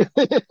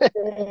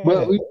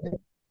 But yeah, we you know,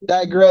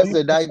 digress you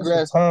and it's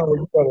a digress. time where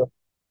you gotta,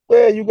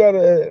 yeah, you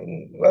gotta.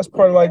 That's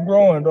part of like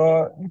growing,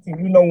 dog.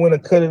 You know when to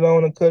cut it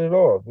on and cut it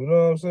off. You know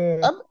what I'm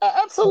saying?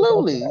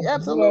 Absolutely, You know, we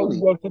absolutely,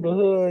 go to the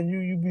hood,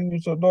 you be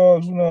with your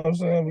dogs, you know what I'm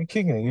saying? We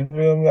kicking it, you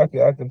feel me? I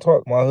can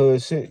talk my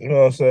hood shit, you know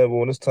what I'm saying? But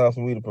when it's time for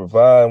me to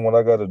provide, what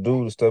I gotta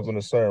do to step in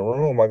a certain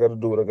room, I gotta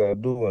do what I gotta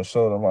do and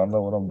show them I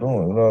know what I'm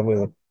doing, you know what I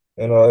mean?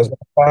 You know, it's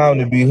not time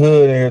to be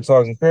hood in here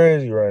talking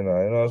crazy right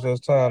now, you know what I'm saying?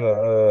 It's time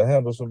to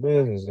handle some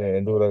business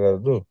and do what I gotta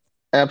do.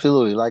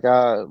 absolutely. Like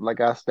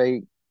I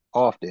state.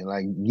 often.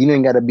 Like you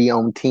ain't got to be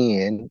on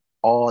 10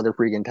 all the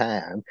freaking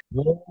time.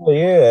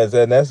 Yeah,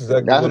 and that's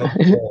exactly That's what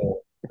I'm saying.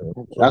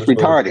 that's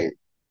retarded.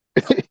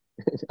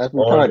 That's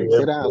retarded.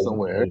 Sit down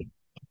somewhere.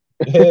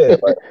 Yeah,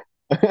 like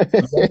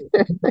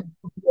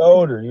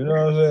older, you know what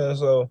I'm saying?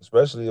 So,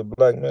 especially a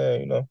black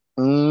man, you know.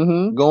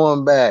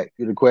 Going back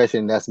to the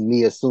question, that's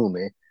me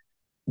assuming.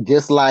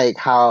 Just like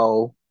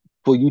how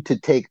for you to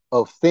take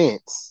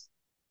offense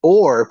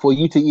or for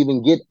you to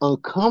even get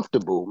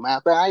uncomfortable, matter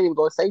of fact, I ain't even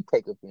gonna say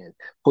take offense,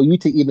 for you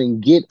to even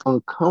get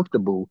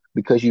uncomfortable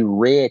because you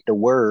read the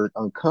word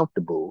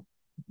uncomfortable,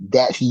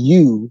 that's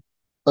you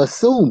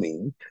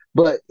assuming.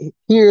 But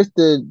here's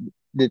the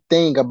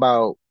thing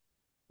about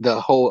the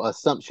whole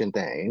assumption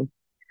thing.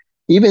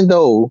 Even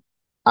though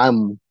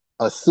I'm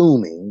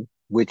assuming,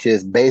 which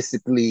is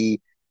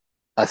basically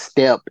a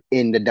step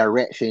in the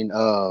direction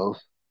of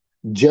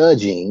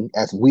judging,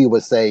 as we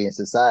would say in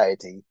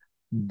society,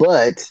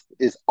 but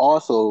it's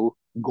also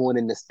going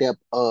in the step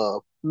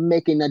of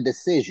making a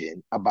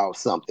decision about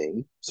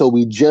something. So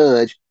we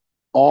judge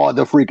all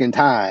the freaking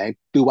time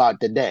throughout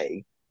the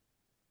day.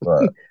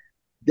 Right.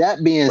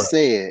 That being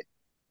said,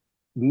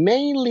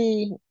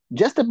 mainly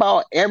just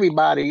about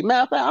everybody,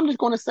 matter of fact, I'm just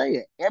going to say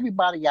it.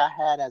 Everybody I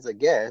had as a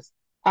guest,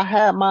 I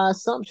had my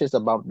assumptions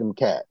about them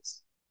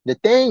cats. The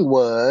thing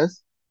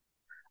was,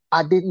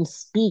 I didn't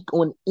speak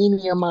on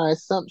any of my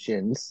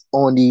assumptions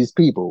on these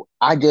people.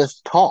 I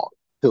just talked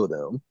to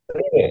them.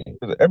 Yeah,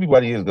 'cause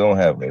everybody is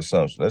gonna have an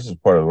assumption. That's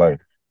just part of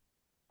life.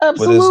 But it's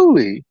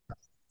Absolutely.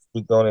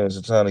 speak on it. It's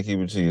a time to keep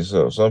it to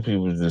yourself. Some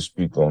people just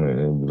speak on it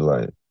and be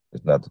like,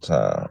 "It's not the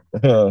time."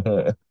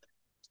 You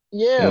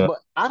Yeah, know, but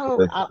I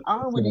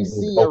don't really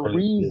see a overly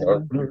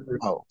reason.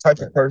 Oh, type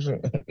of person.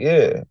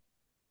 Yeah.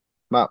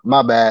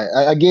 my bad.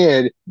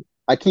 Again,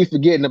 I keep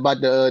forgetting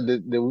about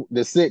the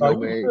Oh, signal, you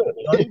man. good?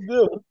 No, you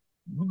good?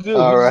 You good?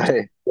 All We just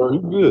right. you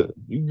good?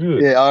 You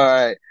good? Yeah, all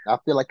right. I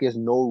feel like there's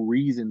no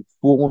reason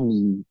for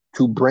me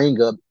to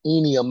bring up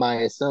any of my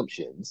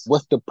assumptions.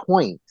 What's the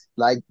point?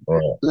 Like, All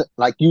right.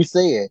 like you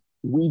said,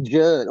 we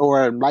judge,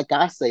 or like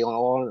I say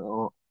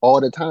on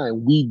all the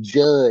time, we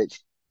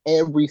judge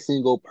every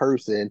single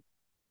person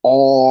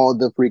all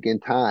the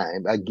freaking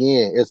time.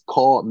 Again, it's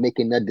called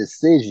making a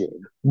decision.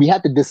 We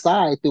have to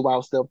decide through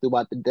ourselves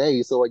throughout the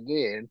day. So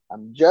again,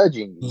 I'm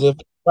judging 'Cause you.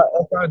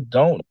 if I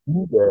don't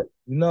do that,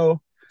 you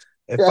know,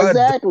 if I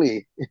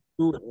Exactly.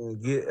 do it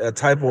and get a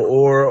type of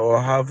aura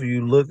or however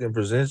you look and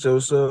present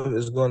yourself,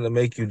 it's going to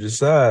make you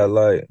decide.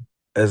 Like,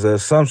 as an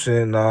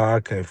assumption, nah,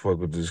 I can't fuck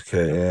with this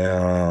cat.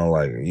 Yeah,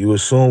 like you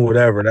assume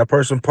whatever. And that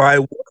person probably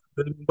was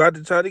really about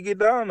to try to get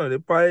down on it. They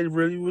probably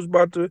really was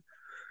about to.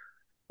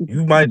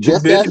 You might do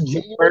Just business as with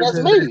this genuine as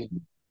person. me.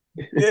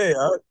 Yeah,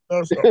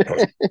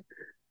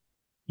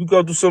 you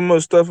go through so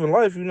much stuff in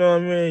life, you know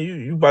what I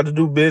mean? You about to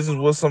do business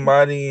with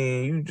somebody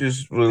and you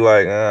just really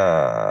like,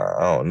 I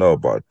don't know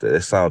about that.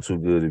 It sounds too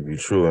good to be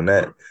true. And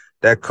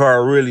that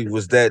car really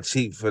was that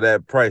cheap for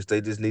that price. They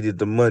just needed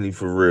the money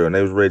for real. And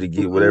they was ready to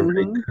get whatever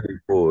they hmm could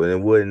for it.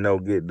 And it wasn't no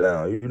get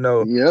down. You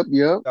know,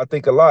 Yep. I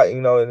think a lot,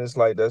 you know, and it's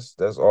like that's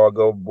all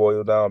go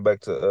boil down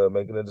back to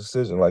making a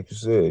decision, like you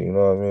said, you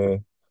know what I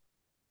mean?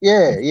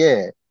 If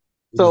Yeah.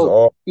 we just So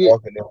all yeah,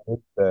 walking in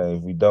with things,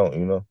 if we don't,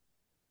 you know.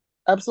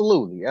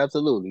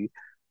 absolutely.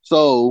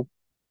 So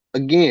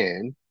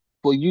again,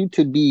 for you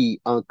to be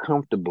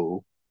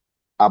uncomfortable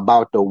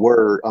about the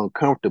word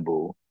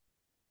uncomfortable,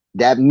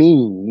 that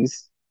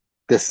means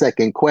the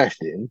second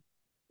question.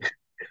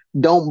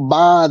 Don't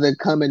bother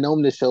coming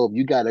on the show if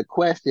you got a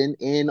question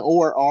and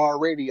or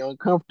already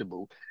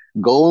uncomfortable.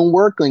 Go and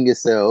work on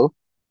yourself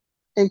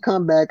and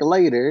come back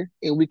later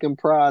and we can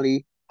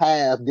probably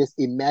have this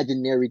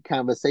imaginary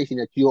conversation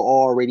that you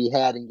already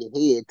had in your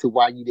head to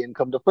why you didn't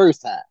come the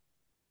first time.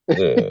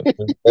 Yeah.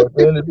 'Cause at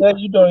the end of the day,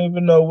 you don't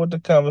even know what the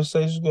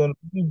conversation's gonna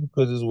be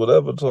because it's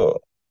whatever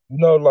talk. You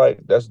know,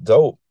 like that's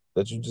dope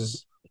that you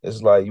just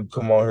it's like you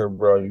come on here,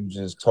 bro, you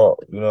just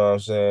talk, you know what I'm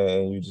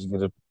saying? And you just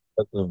get a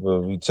perspective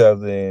of each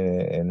other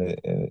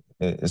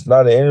it's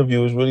not an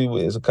interview,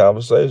 it's a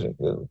conversation.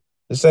 'Cause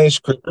this ain't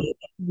scripted.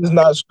 It's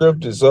not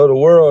scripted. So the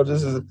world,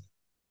 this is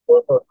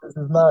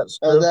not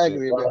scripted.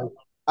 Exactly, man. Like,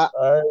 I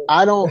all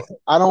right.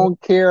 I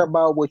don't care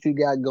about what you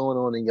got going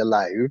on in your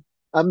life.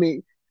 I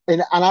mean,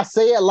 and I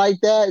say it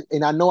like that,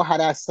 and I know how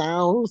that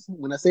sounds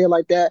when I say it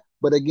like that.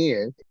 But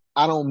again,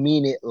 I don't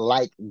mean it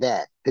like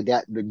that to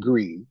that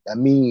degree. That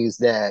means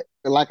that,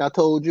 like I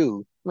told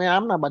you, man,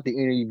 I'm not about to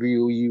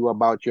interview you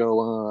about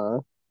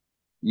your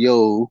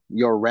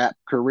rap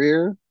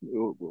career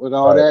with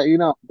all Right,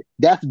 that.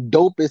 That's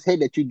dope as heck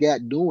that you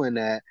got doing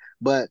that.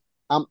 But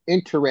I'm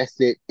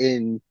interested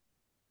in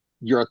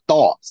your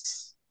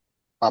thoughts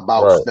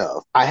about right,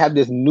 stuff. I have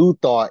this new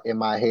thought in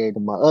my head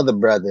with my other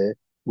brother.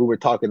 We were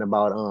talking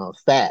about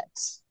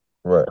fats.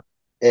 right.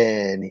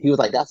 And he was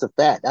like, "That's a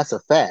fat. That's a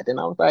fat." And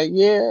I was like,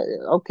 "Yeah,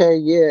 okay,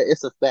 yeah,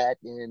 it's a fat,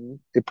 and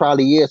it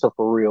probably is a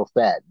for real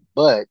fat."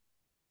 But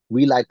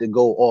we like to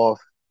go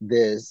off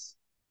this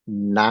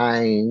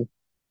 9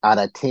 out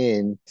of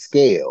 10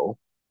 scale.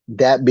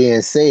 That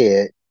being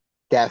said,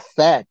 that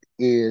fat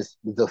is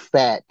the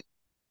fat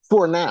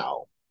for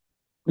now.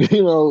 That's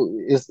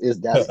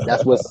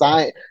what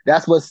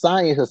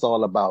science is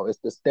all about. It's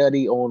the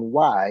study on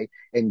why.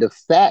 And the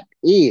fact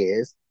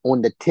is,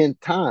 on the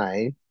 10th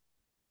time,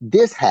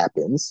 this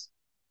happens.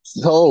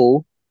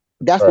 So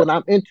that's Right. what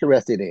I'm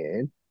interested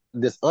in.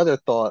 This other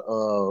thought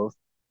of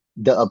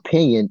the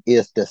opinion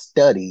is the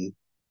study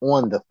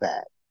on the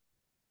fact,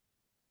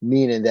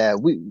 meaning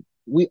that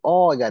we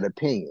all got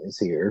opinions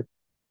here.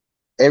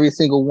 Every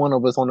single one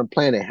of us on the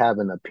planet have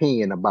an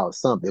opinion about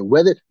something,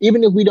 whether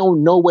even if we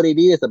don't know what it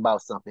is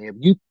about something. If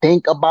you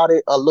think about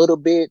it a little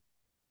bit,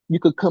 you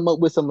could come up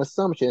with some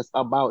assumptions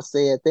about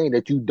said thing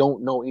that you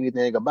don't know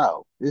anything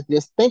about. It's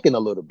just thinking a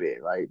little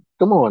bit. Like,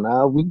 come on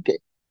now,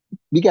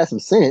 we got some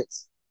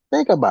sense.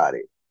 Think about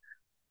it.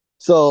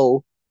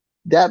 So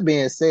that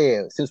being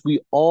said, since we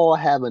all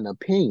have an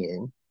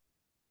opinion,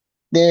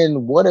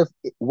 then what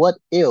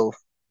if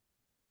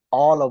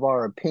all of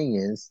our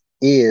opinions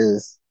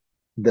is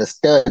the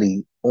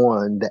study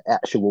on the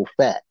actual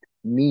fact,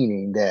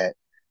 meaning that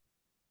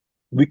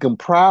we can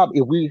probably,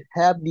 if we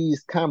have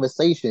these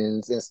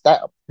conversations and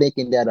stop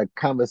thinking that a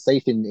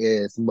conversation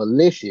is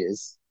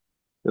malicious,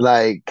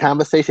 like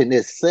conversation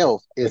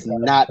itself is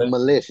not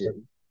malicious.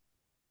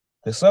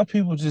 And some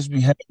people just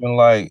be having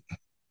like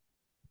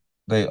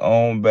their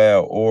own bad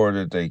aura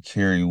that they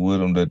carry with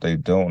them that they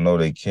don't know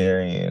they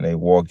carry, and they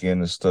walk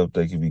into stuff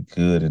that can be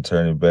good and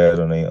turn it bad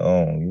on their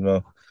own, you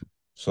know?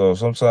 So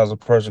sometimes a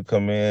person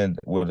come in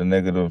with a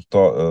negative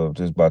thought of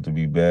this about to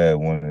be bad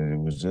when it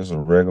was just a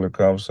regular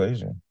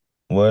conversation.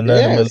 Well,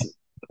 nothing really Yes,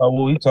 about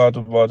what we talked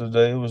about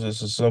today. It was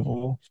just a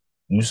simple,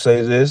 you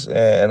say this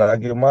and I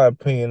give my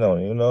opinion on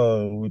it, you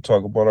know, and we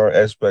talk about our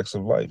aspects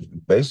of life,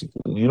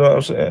 basically. You know what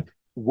I'm saying?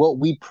 what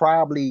we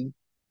probably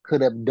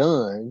could have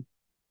done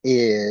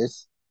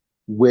is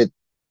with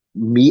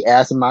me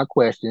asking my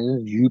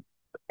questions, you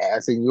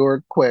asking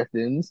your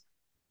questions,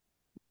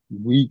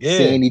 we Yeah.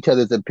 seeing each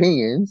other's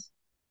opinions,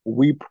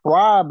 we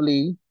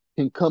probably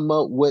can come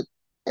up with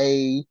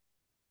a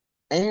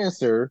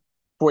answer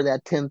for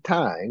that 10th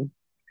time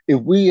if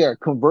we are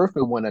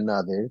conversing with one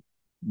another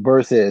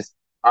versus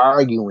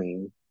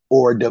arguing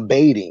or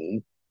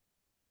debating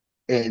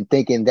and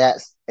thinking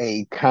that's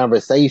a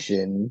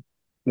conversation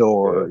Yeah,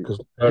 or because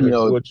what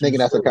you thinking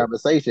that's a said.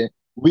 conversation,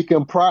 we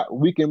can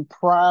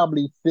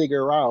probably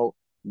figure out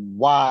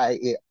why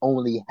it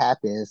only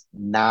happens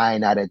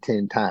 9 out of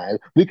 10 times.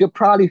 We could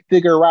probably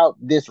figure out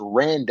this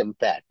random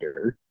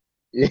factor.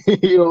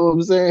 You know what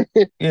I'm saying?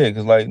 Yeah,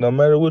 because like no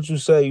matter what you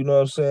say, you know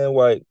what I'm saying?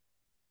 Like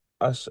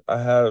I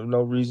have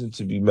no reason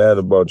to be mad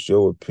about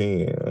your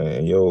opinion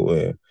and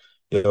your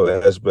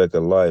aspect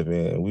of life,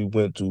 and we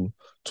went to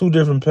two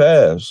different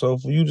paths. So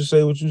for you to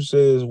say what you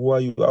say is why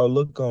you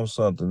outlook on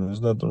something.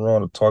 There's nothing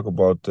wrong to talk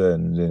about that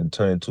and then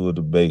turn into a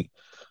debate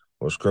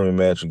or screaming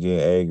match or getting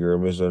angry or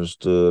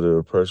misunderstood or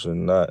a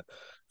person not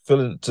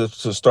feeling to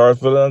start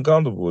feeling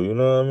uncomfortable. You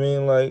know what I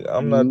mean? Like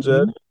I'm not Hmm.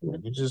 judging.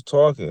 You're just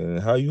talking. And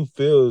how you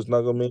feel is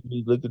not gonna make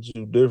me look at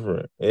you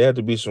different. It had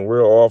to be some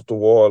real off the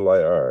wall,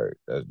 like, all right,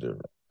 that's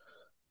different.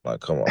 Like,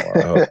 come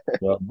on, like,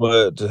 yeah,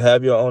 but to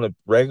have your own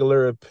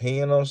regular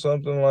opinion on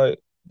something, like,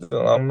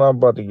 I'm not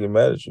about to get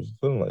mad at you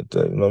for feeling like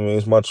that. You know what I mean?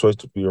 It's my choice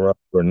to be around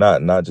you or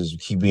not just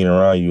keep being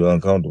around you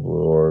uncomfortable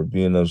or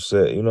being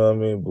upset. You know what I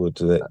mean? But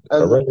to that,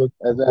 a regular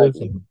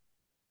Exactly. conversation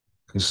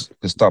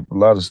can stop a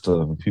lot of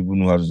stuff if people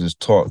knew how to just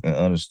talk and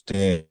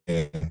understand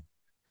and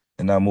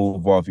not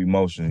move off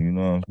emotion. You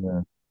know what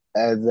I'm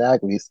saying?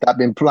 Exactly. Stop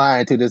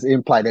implying to this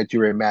imply that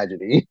you're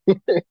imagining.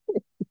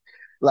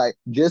 Like,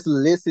 just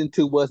listen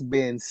to what's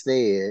being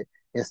said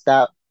and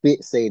stop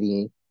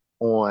fixating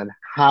on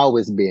how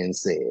it's being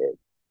said.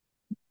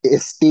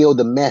 It's still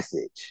the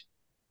message.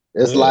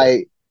 It's Yeah.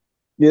 like,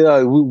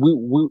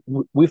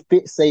 we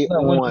fixate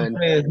Not what you on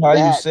say is how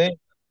you that. say it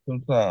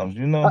sometimes,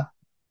 you I, know?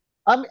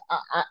 I mean,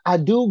 I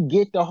do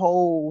get the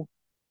whole,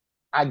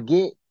 I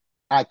get,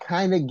 I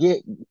kind of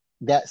get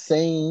that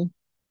saying,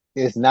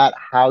 it's not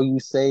how you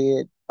say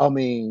it. I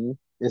mean,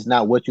 it's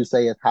not what you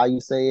say, it's how you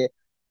say it.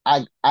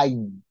 I I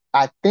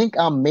I think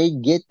I may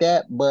get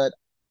that, but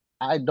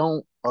I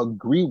don't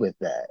agree with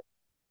that.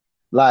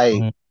 Like,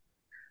 Mhm.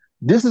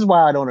 this is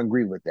why I don't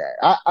agree with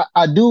that.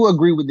 I do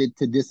agree with it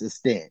to this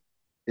extent.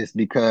 It's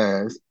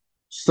because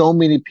so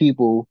many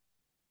people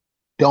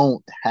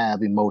don't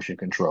have emotion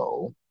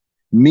control,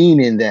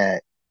 meaning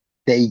that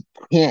they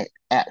can't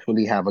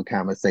actually have a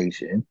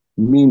conversation,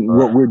 meaning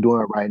what Right. we're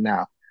doing right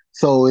now.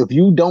 So if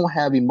you don't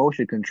have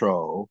emotion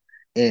control,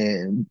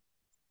 and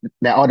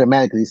that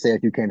automatically says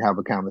you can't have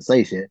a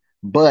conversation,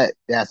 but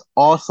that's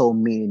also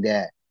meaning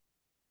that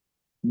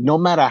no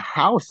matter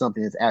how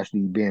something is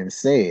actually being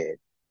said,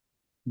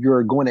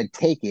 you're going to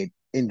take it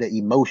in the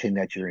emotion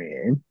that you're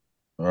in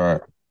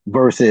Right.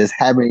 versus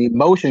having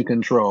emotion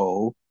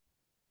control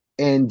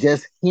and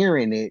just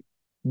hearing it,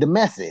 the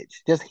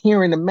message, just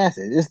hearing the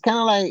message. It's kind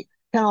of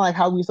like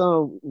how we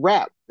saw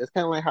rap. It's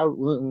kind of like how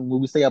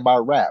when we say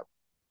about rap.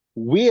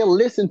 We'll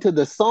listen to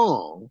the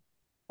song,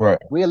 Right.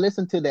 we'll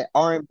listen to the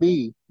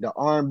R&B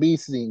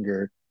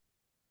singer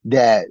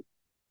that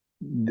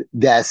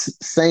that's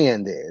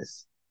saying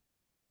this.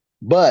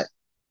 But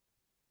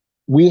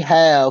we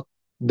have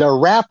the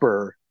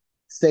rapper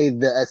say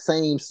the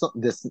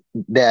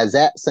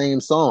exact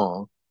same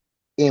song,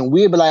 and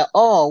we'll be like,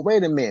 "Oh,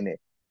 wait a minute,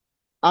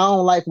 I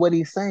don't like what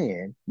he's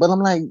saying." But I'm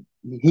like,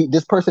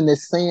 this person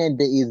is saying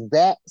the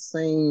exact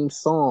same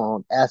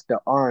song as the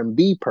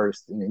R&B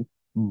person,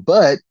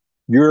 but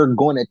you're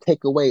going to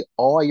take away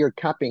all your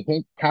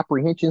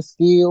comprehension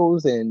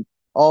skills and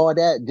all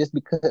that just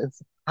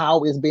because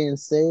how it's being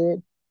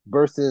said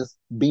versus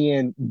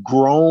being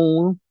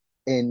grown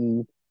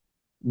and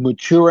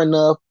mature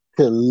enough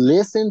to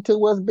listen to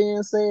what's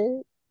being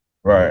said.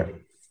 Right.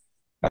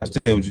 I see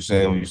what you're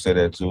saying when you say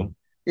that too.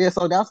 Yeah,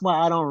 so that's why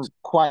I don't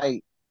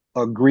quite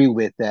agree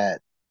with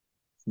that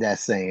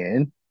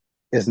saying.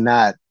 It's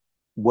not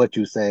what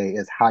you say,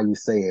 it's how you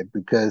say it.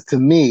 Because to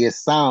me, it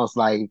sounds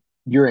like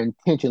you're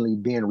intentionally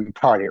being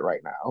retarded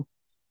right now.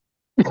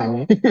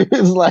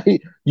 It's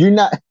like you're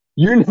not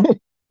you're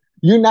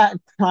not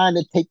trying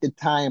to take the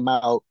time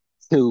out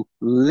to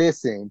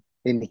listen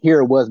and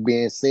hear what's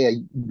being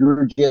said.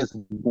 You're just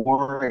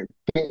weren't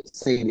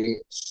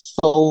fixated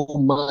so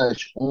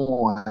much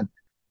on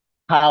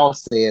how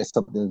said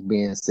something's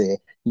being said.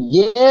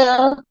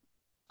 Yeah,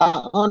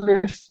 I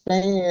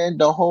understand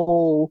the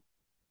whole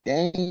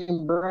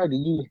dang, bro, do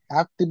you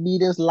have to be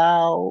this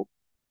loud?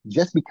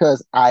 Just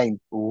because I'm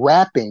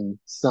rapping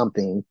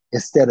something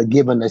instead of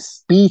giving a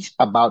speech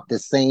about the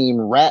same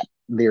rap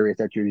lyrics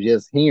that you're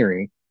just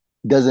hearing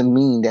doesn't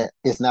mean that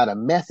it's not a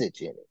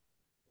message in it.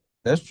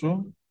 That's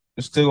true.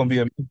 It's still gonna be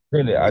a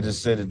minute. I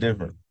just said it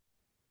different.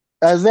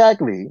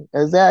 Exactly.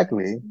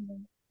 Exactly.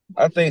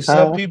 I think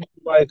some people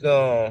I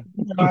don't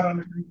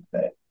agree with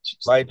that.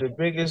 like the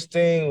biggest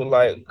thing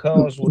like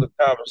comes with a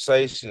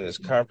conversation is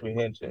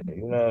comprehension.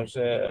 You know what I'm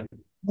saying?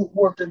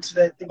 Warped into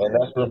that thing. And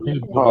that's what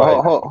people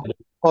like.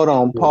 Hold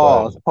on,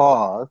 pause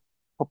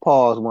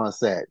 1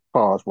 sec.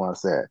 Pause 1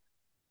 sec.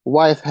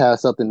 Wife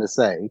has something to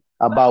say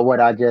about what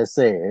I just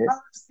said.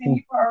 Honestly,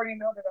 you already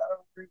know that I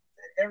don't agree with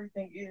that.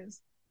 Everything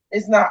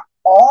it's not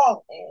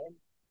all in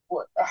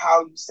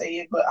how you say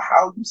it, but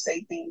how you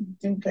say things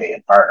do play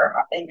a part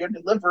in your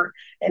delivery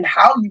and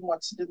how you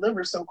want to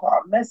deliver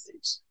so-called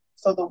message.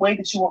 So the way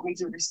that you want me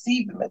to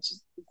receive the message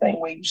is the same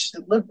way you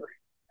should deliver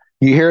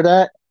it. You hear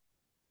that?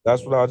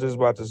 That's what I was just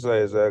about to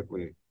say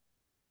exactly.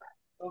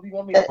 So if you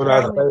want me to But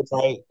I say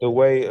like the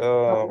way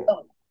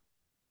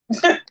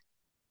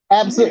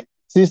Absolutely.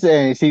 She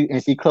said,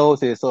 she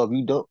closed it. So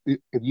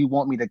if you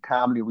want me to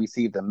calmly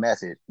receive the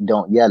message,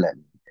 don't yell at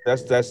me.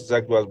 that's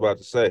exactly what I was about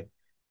to say.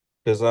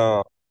 Because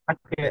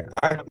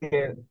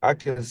I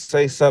can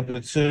say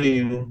something to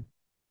you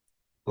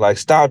like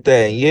stop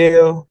that and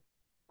yell.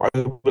 Or I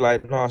could be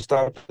like, no,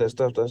 stop that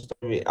stuff. That's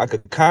me. I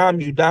could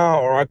calm you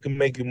down, or I can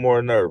make you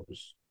more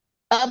nervous.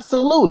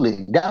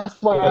 Absolutely.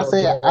 That's why I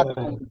say I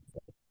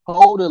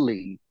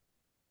totally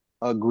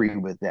agree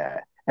with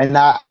that. And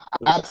I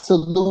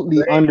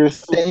absolutely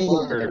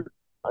understand.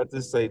 I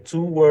just say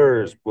 2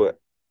 words, but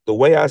the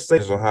way I say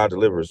it is on how I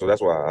deliver it. So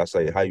that's why I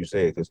say how you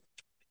say it, because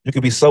you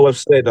could be so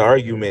upset in the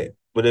argument,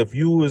 but if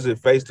you was it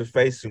face to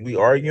face and we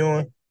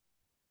arguing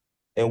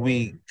and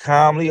we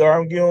calmly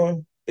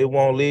arguing, it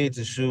won't lead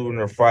to shooting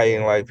or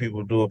fighting like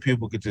people do.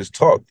 People could just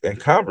talk and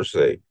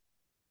conversate.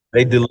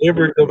 They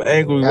delivered them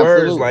angry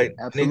words like,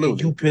 nigga,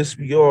 you pissed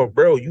me off,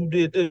 bro. You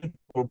did this,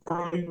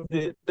 bro, you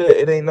did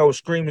that. It ain't no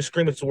screaming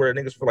to where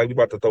niggas feel like we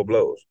about to throw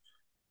blows.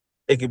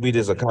 It could be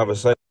just a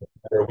conversation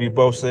where we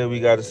both said we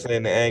got to say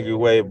in an angry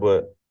way,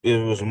 but it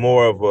was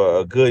more of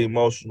a good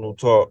emotional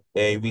talk.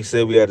 And we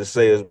said we had to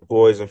say as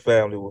boys and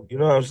family, you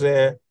know what I'm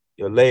saying?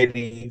 Your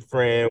lady,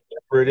 friend,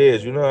 whatever it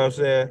is, you know what I'm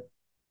saying?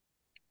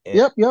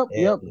 And,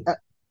 Yep.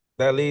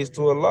 that leads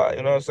to a lot.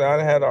 You know what I'm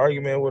saying? I had an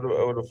argument with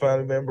a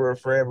family member or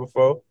friend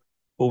before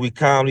who we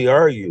calmly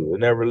argue. It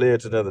never led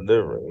to nothing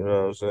different. You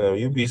know what I'm saying?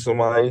 You be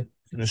somebody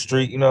in the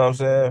street, you know what I'm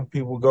saying?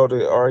 People go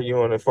to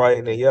arguing and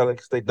fighting and yelling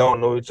because they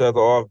don't know each other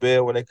off bed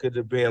when they could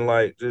have been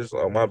like, just,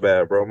 oh, my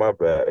bad, bro, my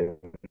bad. You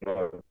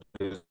know,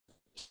 this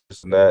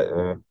and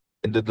that.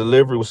 And the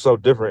delivery was so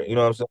different, you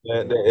know what I'm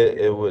saying?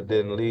 That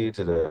didn't lead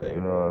to that,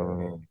 you know what I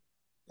mean?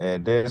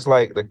 And then it's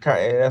like and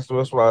that's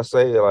why I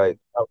say like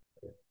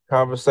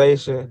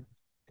conversation.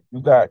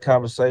 You got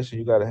conversation,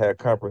 you got to have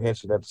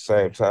comprehension at the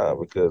same time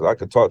because I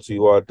could talk to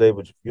you all day,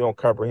 but if you don't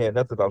comprehend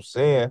nothing I'm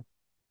saying,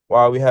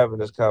 why are we having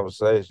this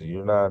conversation?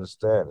 You're not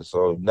understanding.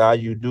 So now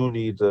you do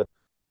need to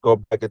go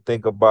back and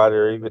think about it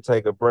or even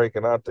take a break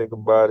and I'll think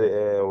about it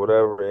and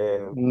whatever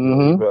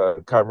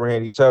and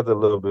comprehend each other a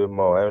little bit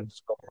more and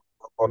just go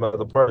on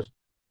another person.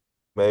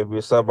 Maybe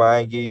it's something I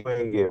ain't get,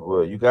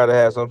 but you got to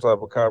have some type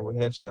of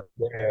comprehension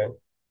of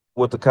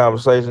what the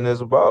conversation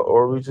is about,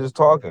 or we just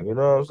talking. You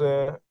know what I'm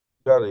saying?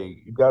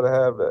 You gotta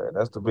have that. And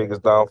that's the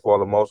biggest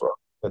downfall of most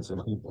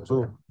offensive people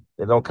too.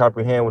 They don't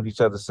comprehend what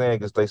each other's saying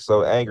because they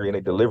so angry and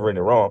they delivering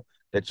it wrong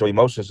that your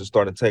emotions are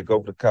starting to take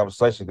over the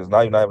conversation. Because now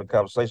you're not having a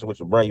conversation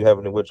with your brain, you're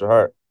having it with your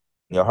heart.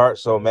 Your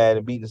heart's so mad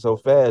and beating so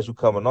fast, you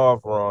coming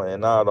off wrong,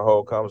 and now the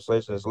whole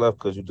conversation is left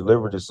because you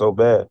delivered it so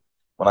bad.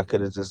 When I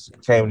could have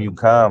just came to you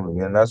calmly,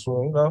 and that's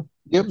when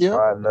Yep.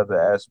 try another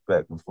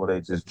aspect before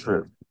they just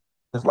trip.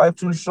 It's life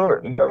too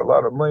short. You got a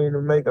lot of money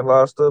to make, a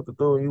lot of stuff to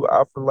do. And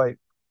I feel like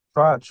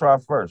try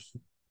first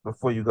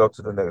before you go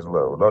to the next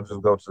level. Don't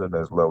just go to the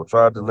next level.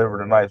 Try to deliver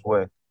the nice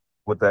way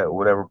with that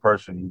whatever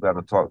person you got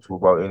to talk to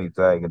about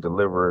anything, and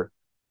deliver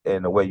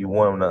in the way you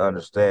want them to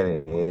understand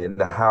it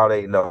and how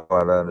they know how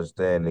to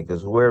understand it.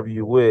 Because whoever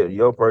you with,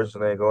 your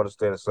person ain't gonna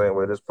understand the same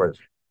way this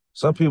person.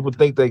 Some people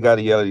think they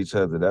gotta yell at each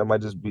other. That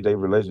might just be their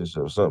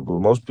relationship or something.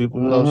 But most people,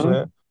 you know what I'm Mm-hmm.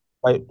 saying,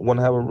 might want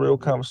to have a real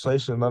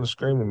conversation, not a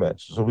screaming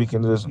match, so we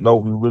can just know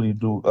we really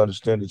do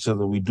understand each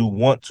other. We do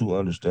want to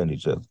understand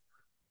each other.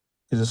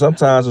 Because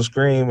sometimes a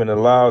scream and a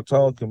loud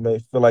tone can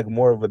make feel like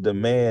more of a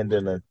demand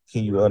than a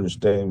 "can you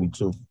understand me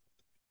too?"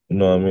 You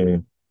know what I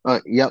mean?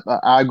 Yep,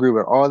 I agree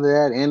with all of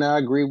that, and I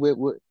agree with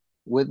what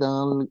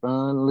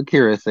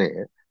Lakira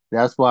said.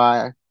 That's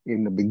why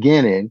in the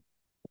beginning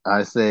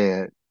I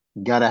said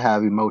gotta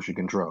have emotion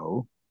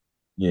control.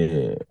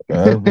 Yeah,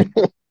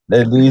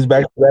 that leads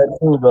back to that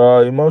too,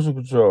 dog. Emotional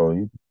control.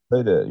 You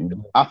say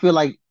that. I feel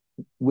like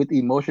with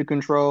emotion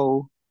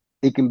control,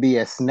 it can be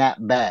a snap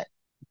back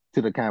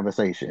to the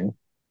conversation,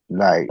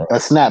 like a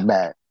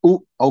snapback.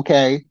 Ooh,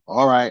 okay,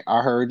 all right,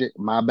 I heard it.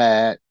 My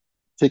bad.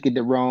 Took it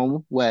the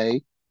wrong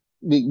way.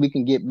 We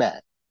can get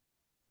back.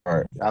 All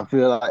right, I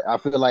feel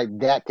like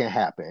that can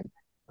happen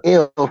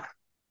if all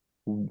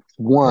right.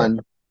 one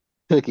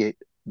took it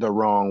the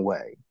wrong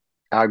way.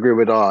 I agree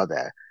with all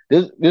that.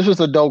 This was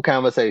a dope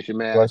conversation,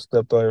 I man.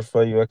 stepped on it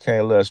for you. I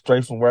can't let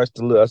straight from where I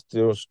still look. I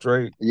still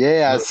straight.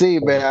 Yeah, I Look, see,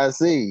 man. I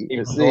see. I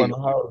even going see.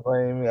 to house,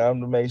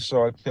 I'm to make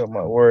sure I kept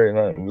my word,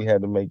 and we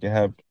had to make it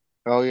happen.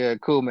 Oh yeah,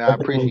 cool, man. I I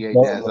think it was appreciate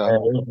dope,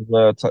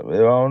 that. So, man.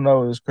 I don't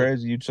know. It's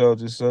crazy you chose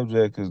this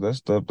subject because that's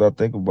stuff that I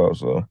think about.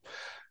 So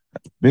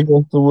big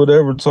up to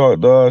whatever talk,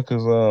 dog.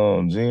 Because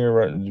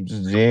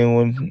just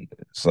genuine,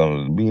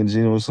 some being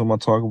genuine, something I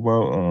talk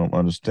about.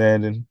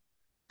 Understanding,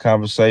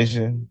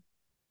 conversation,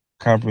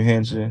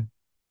 comprehension.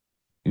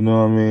 You know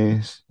what I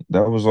mean?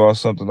 That was all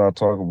something I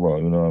talk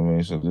about. You know what I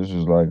mean? So this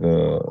was like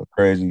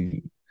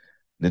crazy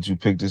that you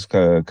picked this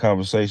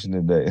conversation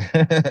today.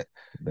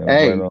 That was right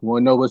hey, on.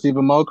 want to know what's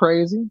even more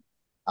crazy?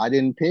 I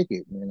didn't pick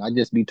it, man. I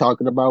just be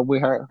talking about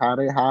with her how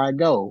I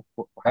go,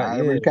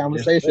 however Yeah, the just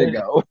conversation straight.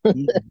 go.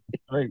 You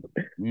straight.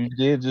 You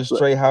did just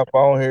straight hop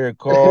on here and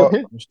call.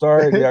 You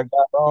started. Y'all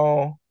got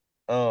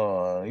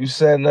on. You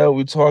setting up.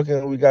 We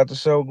talking. We got the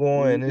show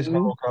going, and this Mhm.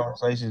 whole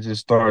conversation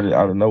just started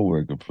out of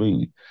nowhere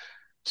completely.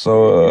 Yeah,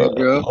 So,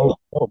 girl.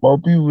 more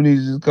people need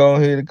to just go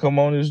ahead and come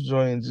on this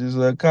joint and just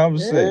Yeah,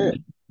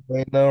 conversate.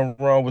 Ain't nothing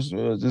wrong with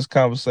just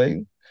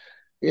conversating.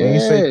 We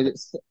ain't say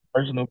yeah.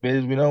 personal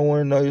business. We don't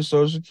want to know your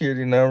social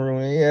security number.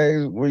 We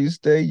ain't ask where you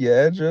stay,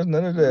 your address,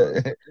 none of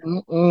that.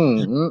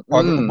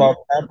 Talking Mm-mm. about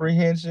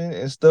comprehension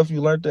and stuff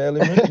you learned at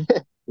elementary.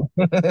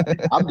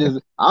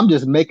 I'm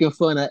just making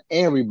fun of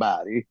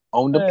everybody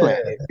on the Yeah,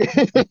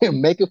 planet,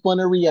 making fun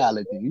of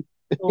reality.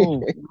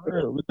 cool. For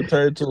real. We could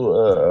turn it to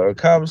a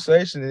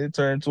conversation and it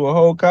turned into a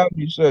whole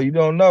comedy show. You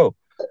don't know.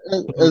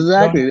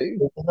 Exactly.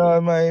 You know what I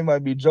mean? It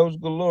might be jokes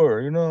galore.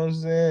 You know what I'm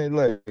saying?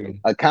 Like,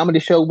 A comedy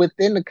show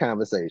within the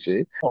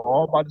conversation. I'm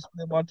about to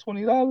spend my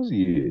 $20 a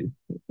year.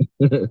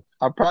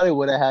 I probably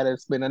would have had to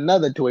spend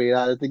another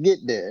 $20 to get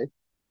there.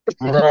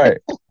 Right.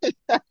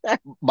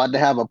 About to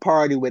have a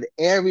party with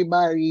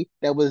everybody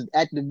that was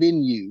at the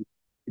venue,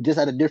 just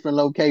at a different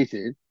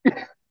location.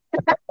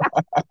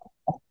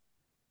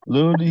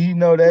 Little did he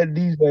know that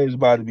DJ is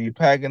about to be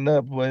packing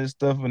up with his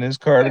stuff in his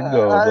car to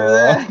go,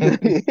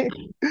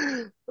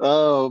 dog.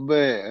 Oh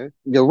man,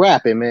 you're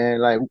rapping, man.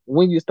 Like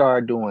when you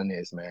start doing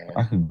this,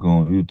 I man. could go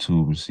on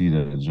YouTube and see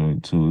that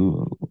joint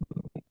too.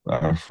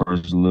 Our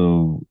first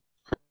little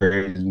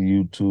crazy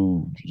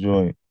YouTube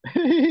joint.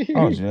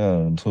 I was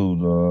young too,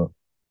 dog.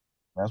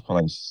 That's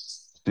probably like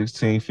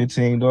 16,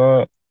 15,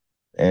 dog.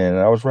 And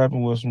I was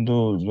rapping with some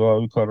dudes,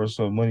 dog. We called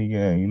ourselves Money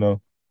Gang, you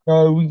know.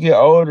 We get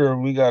older,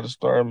 we got to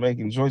start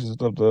making choices and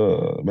stuff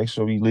to make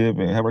sure we live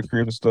and have our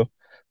career and stuff.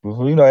 But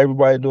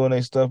everybody doing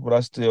their stuff, but I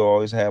still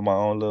always had my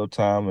own little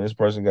time, and this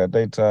person got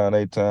their time,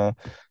 their time.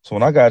 So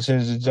when I got a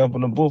chance to jump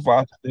in the booth,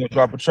 I still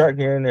drop a track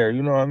here and there,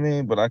 you know what I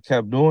mean? But I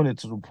kept doing it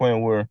to the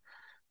point where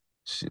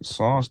shit,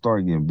 songs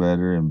started getting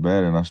better and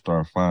better, and I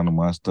started finding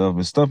my stuff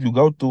and stuff you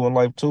go through in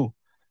life too.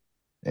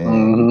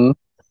 And you Hmm.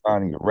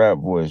 finding your rap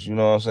voice, you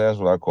know what I'm saying? That's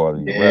what I call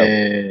it, your rap.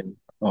 Yeah.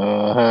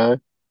 Uh-huh.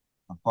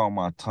 I found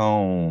my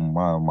tone,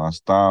 my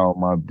style,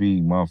 my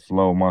beat, my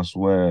flow, my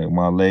swag,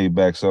 my laid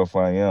back self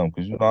I am.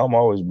 Cause I'm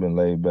always been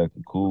laid back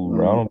and cool,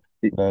 bro. I Mm.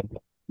 don't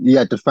that. You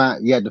had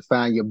to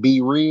find your Be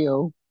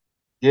Real.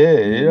 Yeah,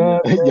 you know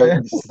Your what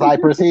I'm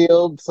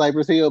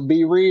Cypress Hill,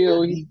 Be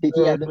Real. saying? He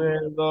had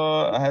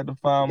to, I had to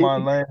find my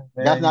lane,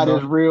 that's man, not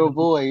his real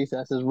voice.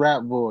 That's his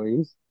rap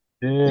voice.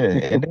 Yeah.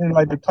 And then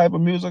like the type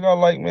of music I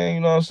like, man,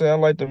 you know what I'm saying? I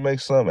like to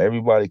make something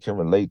everybody can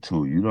relate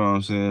to, you know what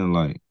I'm saying?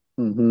 Like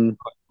Hmm.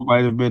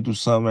 everybody have been through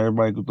something,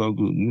 everybody could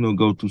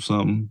go through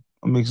something.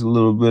 I mix a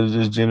little bit of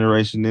this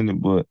generation in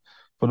it, but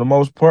for the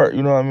most part,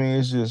 you know what I mean?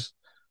 It's just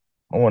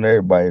I want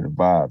everybody to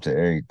vibe to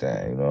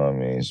everything, you know what I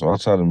mean? So I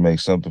try to make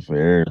something for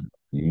everybody,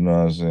 you know what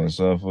I'm saying?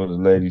 Something for the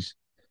ladies,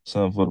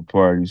 something for the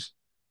parties.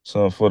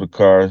 some for the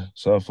car,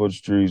 some for the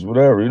streets,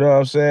 whatever. You know what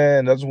I'm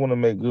saying? I just want to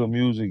make good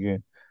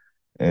music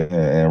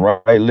and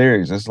write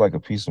lyrics. It's like a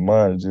peace of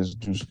mind. Just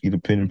get a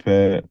pen and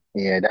pad.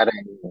 Yeah, that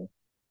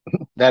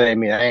ain't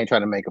me. I ain't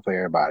trying to make it for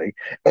everybody.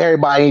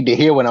 Everybody need to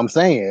hear what I'm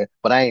saying,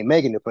 but I ain't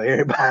making it for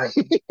everybody.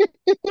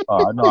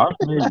 I know. I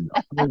feel you.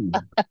 I feel you.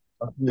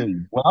 I feel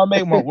you.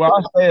 Well,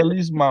 I say at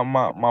least my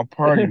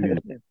party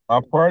music.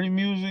 My party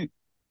music.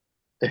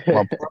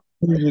 My party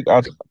music.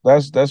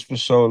 That's for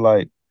sure.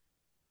 Like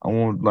I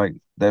want like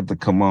that to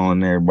come on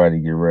and everybody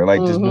get ready.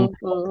 Like this new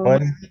Hmm.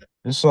 money.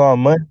 This song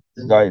money.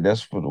 Like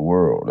that's for the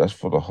world. That's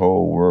for the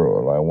whole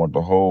world. Like, I want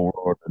the whole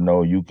world to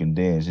know you can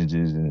dance and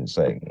just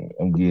say,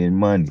 I'm getting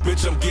money.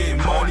 Bitch, I'm getting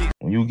money.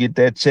 When you get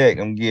that check,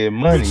 I'm getting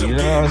money. You know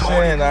what I'm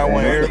saying? I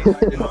want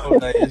everybody to know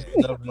that it's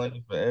enough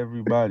money for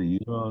everybody. You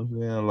know what I'm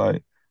saying? Like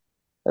it's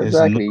enough.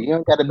 Exactly. You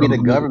don't got to be the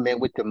government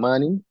with the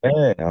money.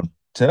 Man, I'm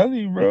telling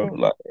you, bro.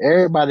 Like,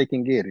 Everybody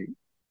can get it.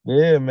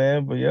 yeah,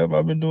 man. But yeah,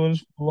 I've been doing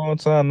this for a long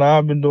time now.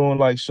 I've been doing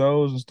like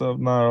shows and stuff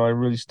now, like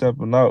really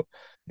stepping out.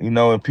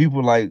 And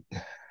people like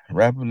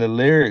rapping the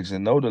lyrics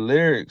and know the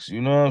lyrics. You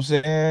know what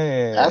I'm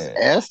That's saying?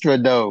 extra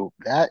dope.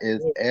 That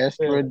is Yeah.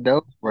 extra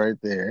dope right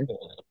there.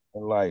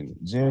 And like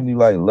generally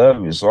like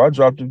love it. So I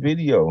dropped a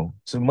video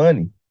to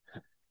Money.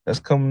 That's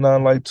coming out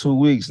in like 2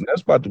 weeks. And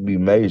that's about to be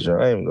major.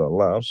 I ain't gonna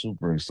lie. I'm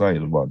super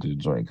excited about this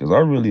joint because I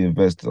really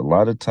invested a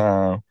lot of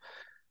time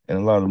and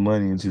a lot of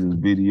money into this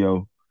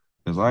video.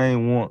 Cause I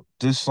ain't want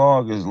this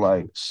song is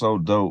like so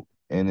dope.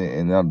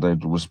 The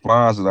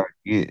response that I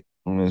get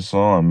from this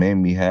song made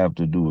me have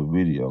to do a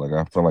video. Like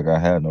I felt like I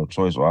had no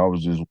choice. So I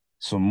was just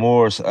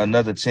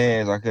another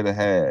chance I could have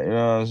had. You know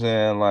what I'm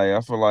saying? Like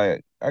I feel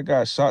like I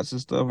got shots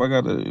and stuff. I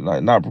gotta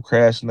like not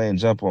procrastinate and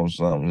jump on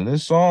something. And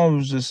this song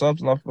was just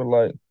something I feel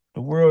like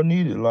the world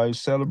needed. Like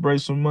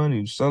celebrate some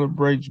money,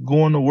 celebrate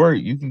going to work.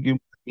 You can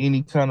get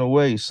any kind of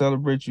way.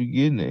 Celebrate you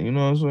getting it. You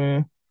know what I'm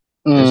saying?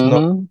 It's no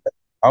Hmm.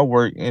 I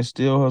work and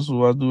still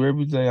hustle. I do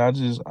everything.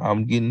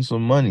 I'm getting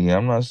some money.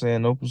 I'm not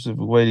saying no specific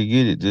way to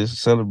get it. Just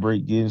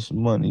celebrate getting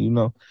some money.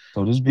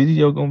 So this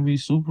video gonna be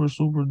super,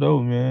 super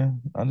dope,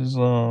 man.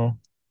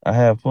 I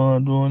have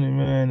fun doing it,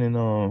 man.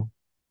 And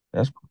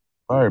that's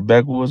all right.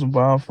 Backwoods and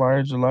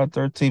Bonfire, July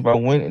 13th. I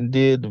went and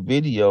did the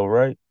video,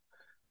 right?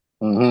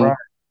 Hmm. Friday,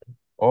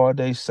 all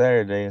day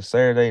Saturday. And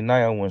Saturday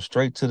night I went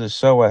straight to the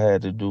show I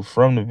had to do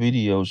from the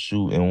video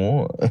shoot and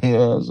won. You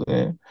know what I'm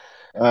saying?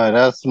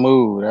 That's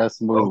smooth. That's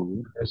Oh,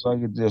 smooth. so I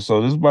get this.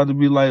 So this is about to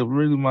be like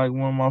really like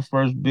one of my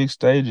first big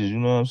stages, you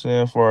know what I'm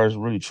saying? As far as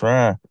really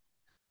trying.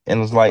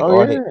 And it's like Oh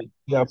all the yeah. energy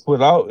I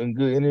put out and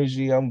good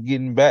energy I'm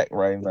getting back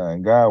right now.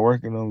 And God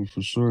working on me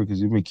for sure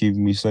because He been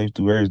keeping me safe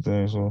through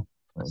everything. So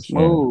I'm saying.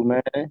 Smooth,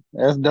 man.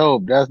 That's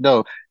dope. That's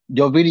dope.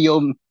 Your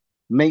video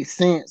makes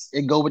sense.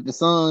 It go with the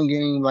song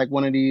game like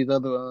one of these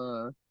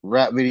other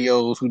rap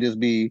videos who just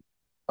be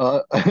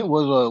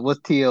what's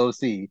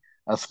TLC?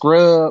 A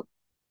scrub.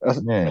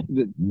 Man,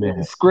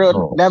 man. Scrub.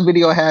 Oh, That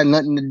video had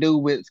nothing to do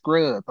with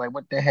scrubs. Like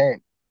what the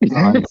heck?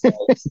 I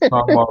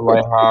talking about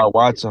like how I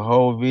watch a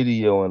whole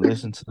video and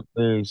listen to the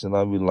lyrics and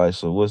I be like,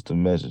 so what's the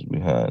message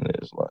behind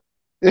this?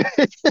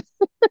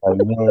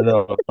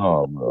 No,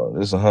 bro.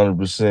 It's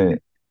 100%.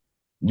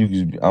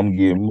 I'm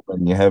getting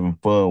money and having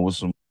fun with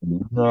some. You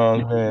know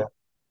what I'm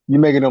You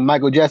making them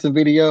Michael Jackson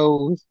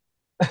videos?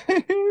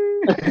 saying?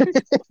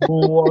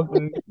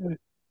 Moonwalking.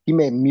 He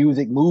made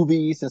music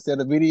movies instead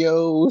of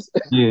videos.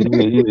 Yeah,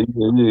 yeah, yeah,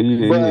 yeah, yeah,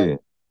 yeah, but yeah.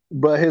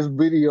 but his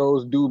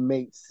videos do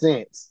make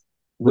sense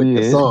But with yeah,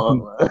 the it's some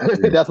people song. out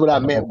there. That's what I I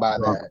don't meant want by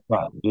to talk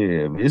about it.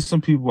 Yeah, but it's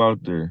some people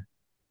out there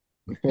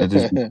that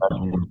just be that.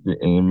 rapping with it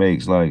and it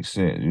makes like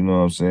sense. You know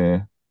what I'm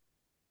saying?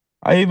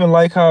 I even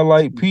like how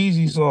like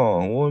Peasy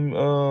song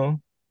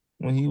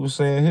when he was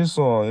saying his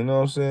song. You know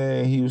what I'm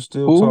saying? He was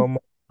still Who? talking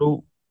about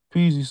dope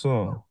Peasy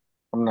song.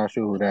 I'm not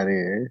sure who that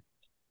is.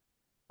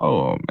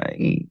 Oh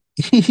man,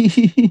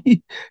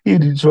 he a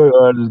Detroit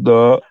artist,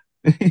 dog.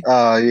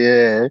 Oh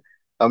yeah.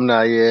 I'm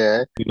not,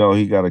 yeah.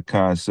 He got a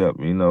concept.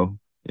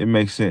 It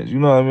makes sense. You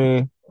know what I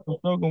mean?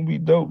 It's not gonna be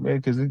dope, man,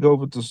 because it go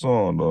with the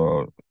song,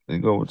 dog. It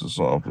go with the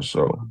song for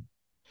sure.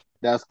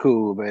 That's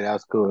cool, man.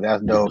 That's cool.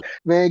 That's dope.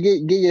 Man,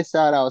 get your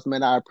shout outs,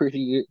 man. I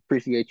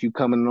appreciate you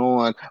coming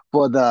on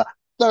for the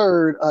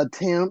third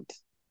attempt.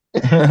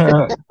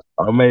 I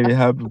made it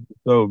happen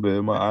for sure,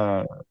 man.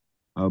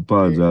 I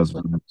apologize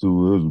for that too.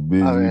 It was a I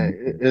busy week.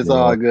 mean, it's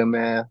all good,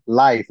 man.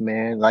 Life,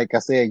 man. Like I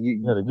said,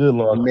 Had a good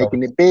long you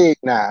making time. it big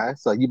now,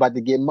 so you about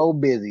to get more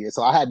busy.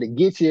 So I had to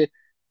get you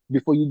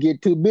before you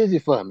get too busy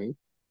for me.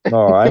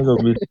 No, I ain't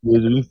gonna be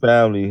busy. We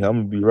family. I'm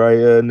gonna be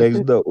right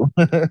next door.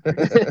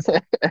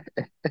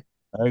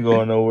 I ain't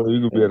going nowhere. You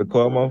gonna be able to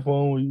call my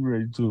phone when you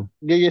ready to.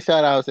 Get your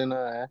shout outs and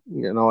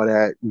all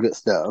that good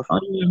stuff. Oh,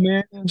 yeah,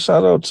 man.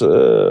 Shout out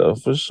to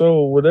for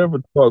sure, whatever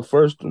talk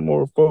first to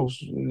more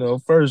folks.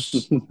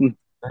 First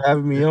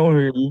having me on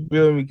here, you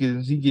feel me?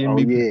 Because he getting Oh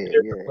me yeah,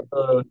 prepared yeah.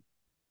 for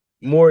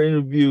more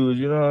interviews.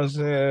 You know what I'm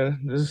saying?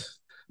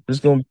 This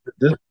gonna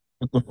this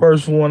is the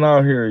first one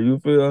out here. You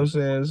feel what I'm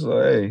saying?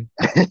 So hey,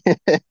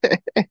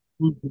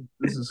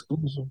 this is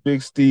exclusive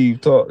Big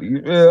Steve talk.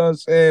 You feel what I'm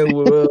saying?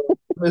 Well,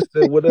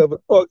 Mr. Whatever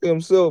talk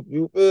himself.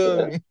 You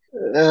feel me?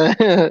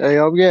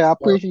 Yeah, I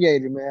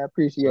appreciate it, man. I Shout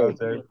appreciate out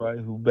to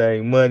everybody who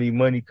bang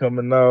money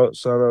coming out.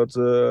 Shout out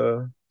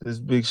to this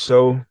big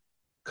show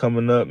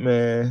coming up,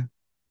 man.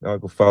 Y'all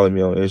can follow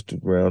me on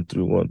Instagram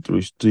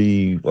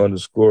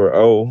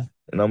 313Steve_O.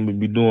 And I'm gonna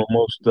be doing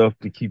more stuff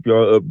to keep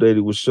y'all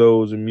updated with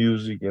shows and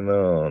music and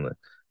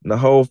the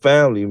whole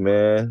family,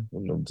 man.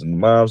 The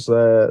mom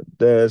side,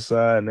 dad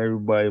side, and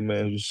everybody,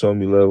 man, who show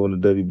me love on a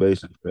daily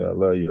basis, man. I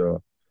love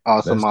y'all.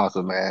 Awesome, That's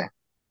awesome, man.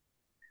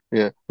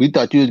 Yeah, we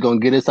thought you was gonna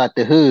get us out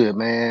the hood,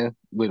 man,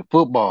 with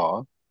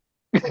football.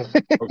 You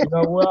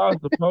know what I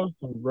was supposed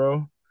to,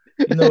 bro.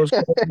 You know it's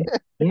crazy.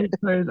 It's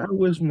crazy. I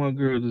wish my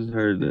girl just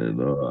heard that,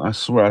 though. I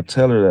swear I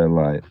tell her that,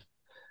 like,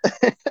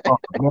 oh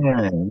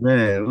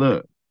man,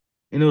 look.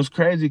 It's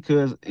crazy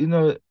because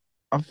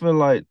I feel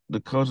like the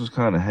coaches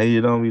kind of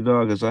hated on me,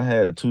 dog, because I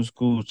had two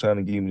schools trying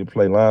to get me to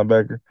play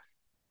linebacker.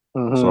 So I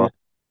Mm-hmm.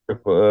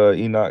 played for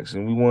Enox,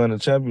 and we won the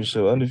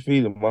championship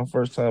undefeated. My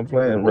first time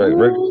playing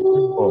regular Ooh,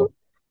 football.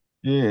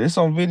 Yeah, it's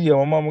on video.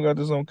 My mama got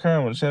this on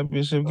camera.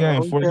 Championship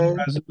game, okay.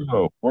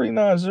 49-0.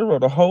 49-0.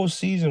 The whole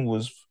season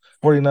was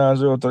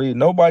 49-0-3.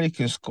 Nobody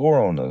can score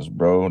on us,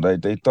 bro.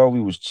 They thought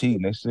we was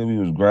cheating. They said we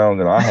was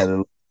grounded. I had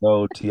a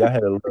little T. I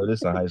had a little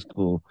this in high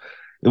school.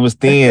 It was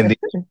thin, then,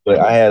 but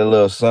I had a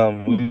little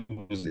something.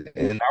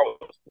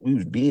 We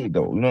was big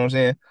though. You know what I'm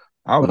saying?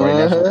 I was right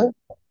national.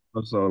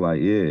 Uh-huh. So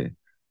like, yeah.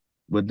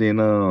 But then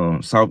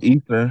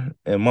Southeastern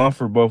and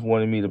Mumford both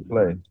wanted me to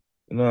play.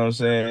 You know what I'm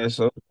saying?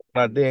 So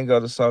when I didn't go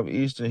to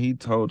Southeastern, he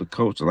told the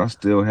coach that I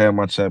still had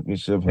my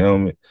championship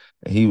helmet.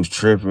 And he was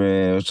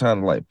tripping, was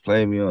trying to like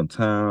play me on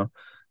time.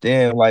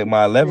 Then like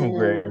my 11th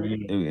grade,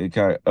 it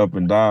got up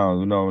and down,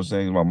 you know what I'm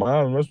saying? My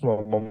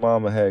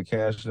mama had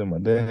cancer and my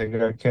dad had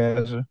got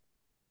cancer.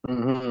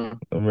 Mm-hmm.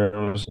 I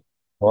remember, so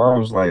I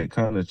was like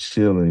kind of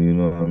chilling, you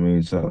know what I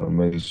mean, trying to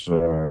make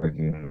sure I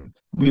can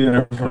be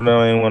there for them.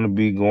 I didn't want to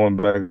be going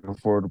back and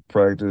forth to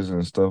practice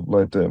and stuff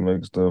like that,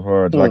 make stuff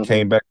hard. Then I Mm-hmm.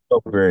 came back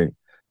 12th grade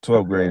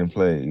Okay. and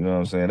played, you know what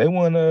I'm saying? They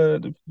won the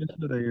championship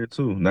that year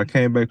too. And I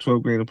came back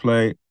 12th grade and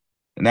played.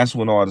 And that's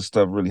when all the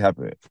stuff really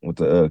happened with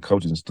the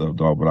coaches and stuff,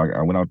 dog. But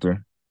I went out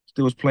there,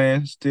 still was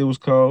playing, still was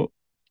cold.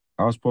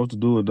 I was supposed to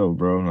do it though,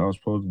 bro. I was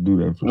supposed to do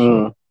that for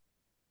sure. Mm.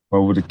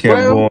 But would have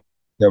kept Well, going,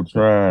 kept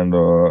trying,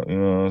 dog. You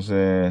know what I'm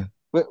saying?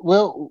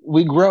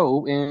 we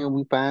grow and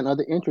we find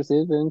other interests,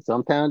 and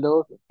sometimes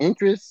those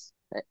interests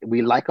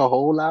we like a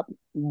whole lot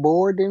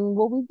more than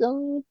what we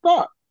done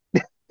thought.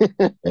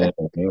 Yeah,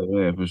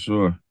 for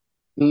sure.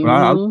 But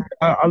Mm-hmm.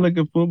 I look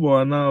at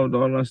football now,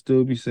 don't I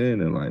still be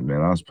saying it like,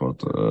 man, I was supposed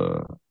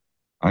to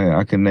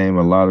I can name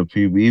a lot of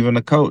people, even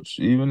the coach,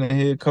 even the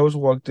head coach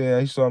walked in,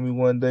 he saw me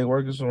one day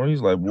working somewhere.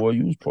 He's like, boy,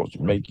 you was supposed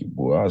to make it,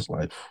 boy. I was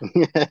like,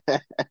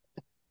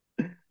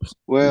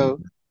 Well,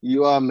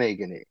 you are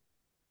making it.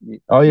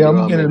 oh yeah, You I'm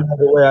are getting making.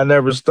 another way. I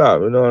never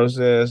stop. You know what I'm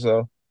saying?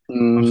 So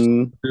I'm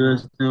Mm,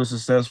 still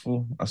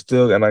successful.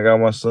 And I got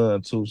my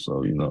son too.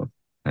 So, hey,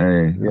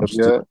 I'm yep,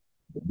 still,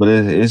 yep. but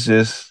it's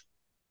just,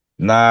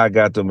 now I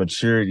got the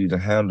maturity to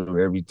handle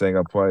everything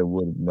I probably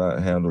would have not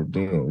handled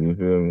then. You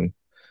feel me?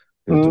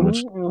 Because the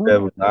maturity Mm-hmm.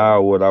 level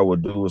now, what I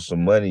would do with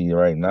some money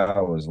right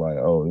now is like,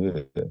 oh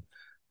yeah,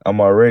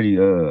 I'm already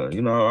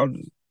I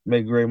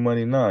make great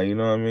money now. You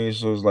know what I mean?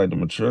 So it's like the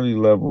maturity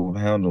level of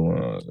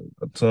handling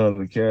a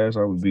ton of cash.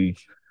 I would be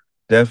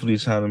definitely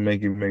trying to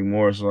make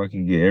more so I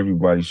can get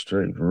everybody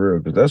straight for real.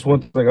 Because that's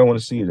one thing I want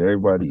to see, that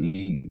everybody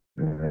eat.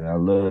 And I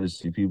love to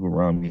see people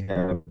around me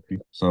happy.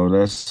 So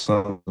that's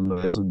something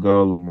that's a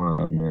goal of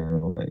mine,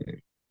 man.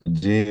 Like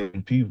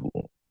genuine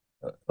people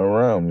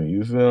around me.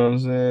 You feel what I'm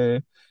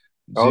saying?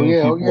 Oh Genuine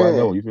yeah, oh people I yeah.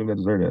 know. You feel me? I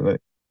deserve that.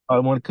 Like I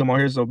want to come out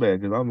here so bad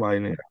because I'm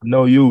like, man, I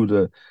know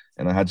you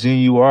and how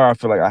genuine you are. I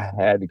feel like I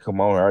had to come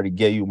on here. I already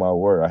gave you my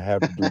word. I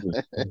have to do this.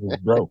 This is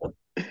broke.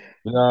 You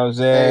know what I'm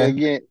Hey, saying?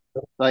 again,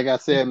 like I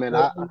said, man,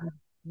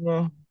 You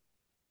know?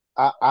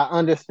 I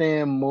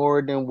understand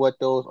more than what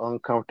those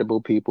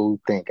uncomfortable people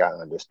think I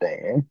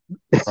understand.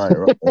 Right. I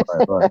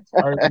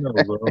already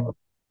know, bro.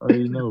 I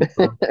already know,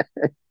 bro.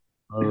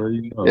 I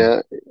already know.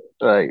 Yeah,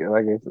 like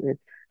I said.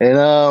 And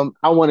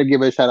I want to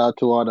give a shout out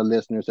to all the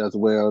listeners as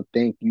well.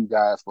 Thank you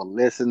guys for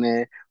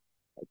listening.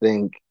 I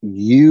think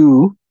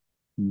you,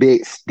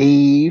 Big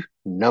Steve,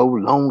 no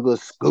longer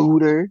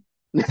Scooter.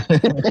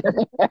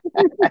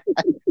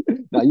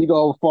 Now you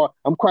go for.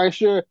 I'm quite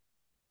sure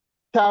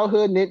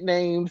childhood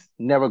nicknames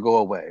never go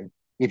away.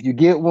 If you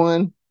get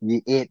one,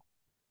 you it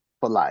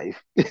for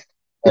life.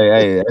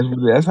 Hey,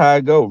 that's how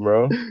I go,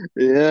 bro.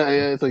 Yeah,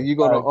 yeah. So That's you're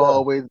how gonna I go.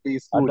 always be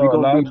I Scooter. You're know a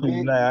gonna lot be of people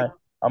big. now.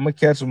 I'm gonna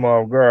catch them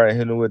off guard and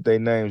hit them with their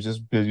names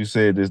just because you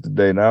said this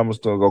today. Now I'm gonna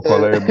still go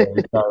call everybody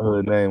their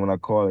childhood name when I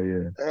call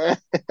it.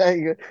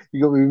 Yeah.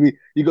 You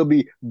gonna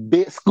be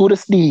Big Scooter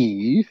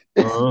Steve.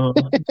 Uh-huh.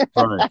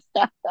 Right.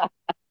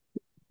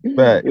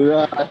 Back.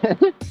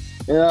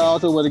 And I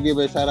also want to give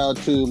a shout out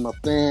to my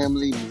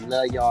family.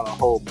 Love y'all a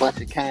whole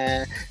bunch of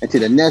kind. And to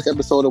the next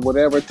episode of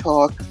Whatever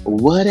Talk,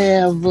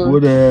 whatever.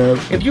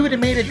 If you would have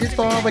made it this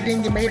far, but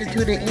then you made it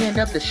to the end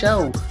of the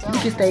show, you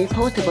can stay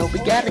posted, but we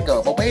gotta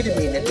go. But wait a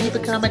minute, leave a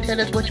comment, tell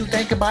us what you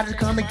think about it.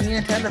 Come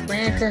again, tell a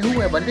friend, tell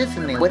whoever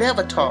listening.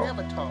 Whatever talk.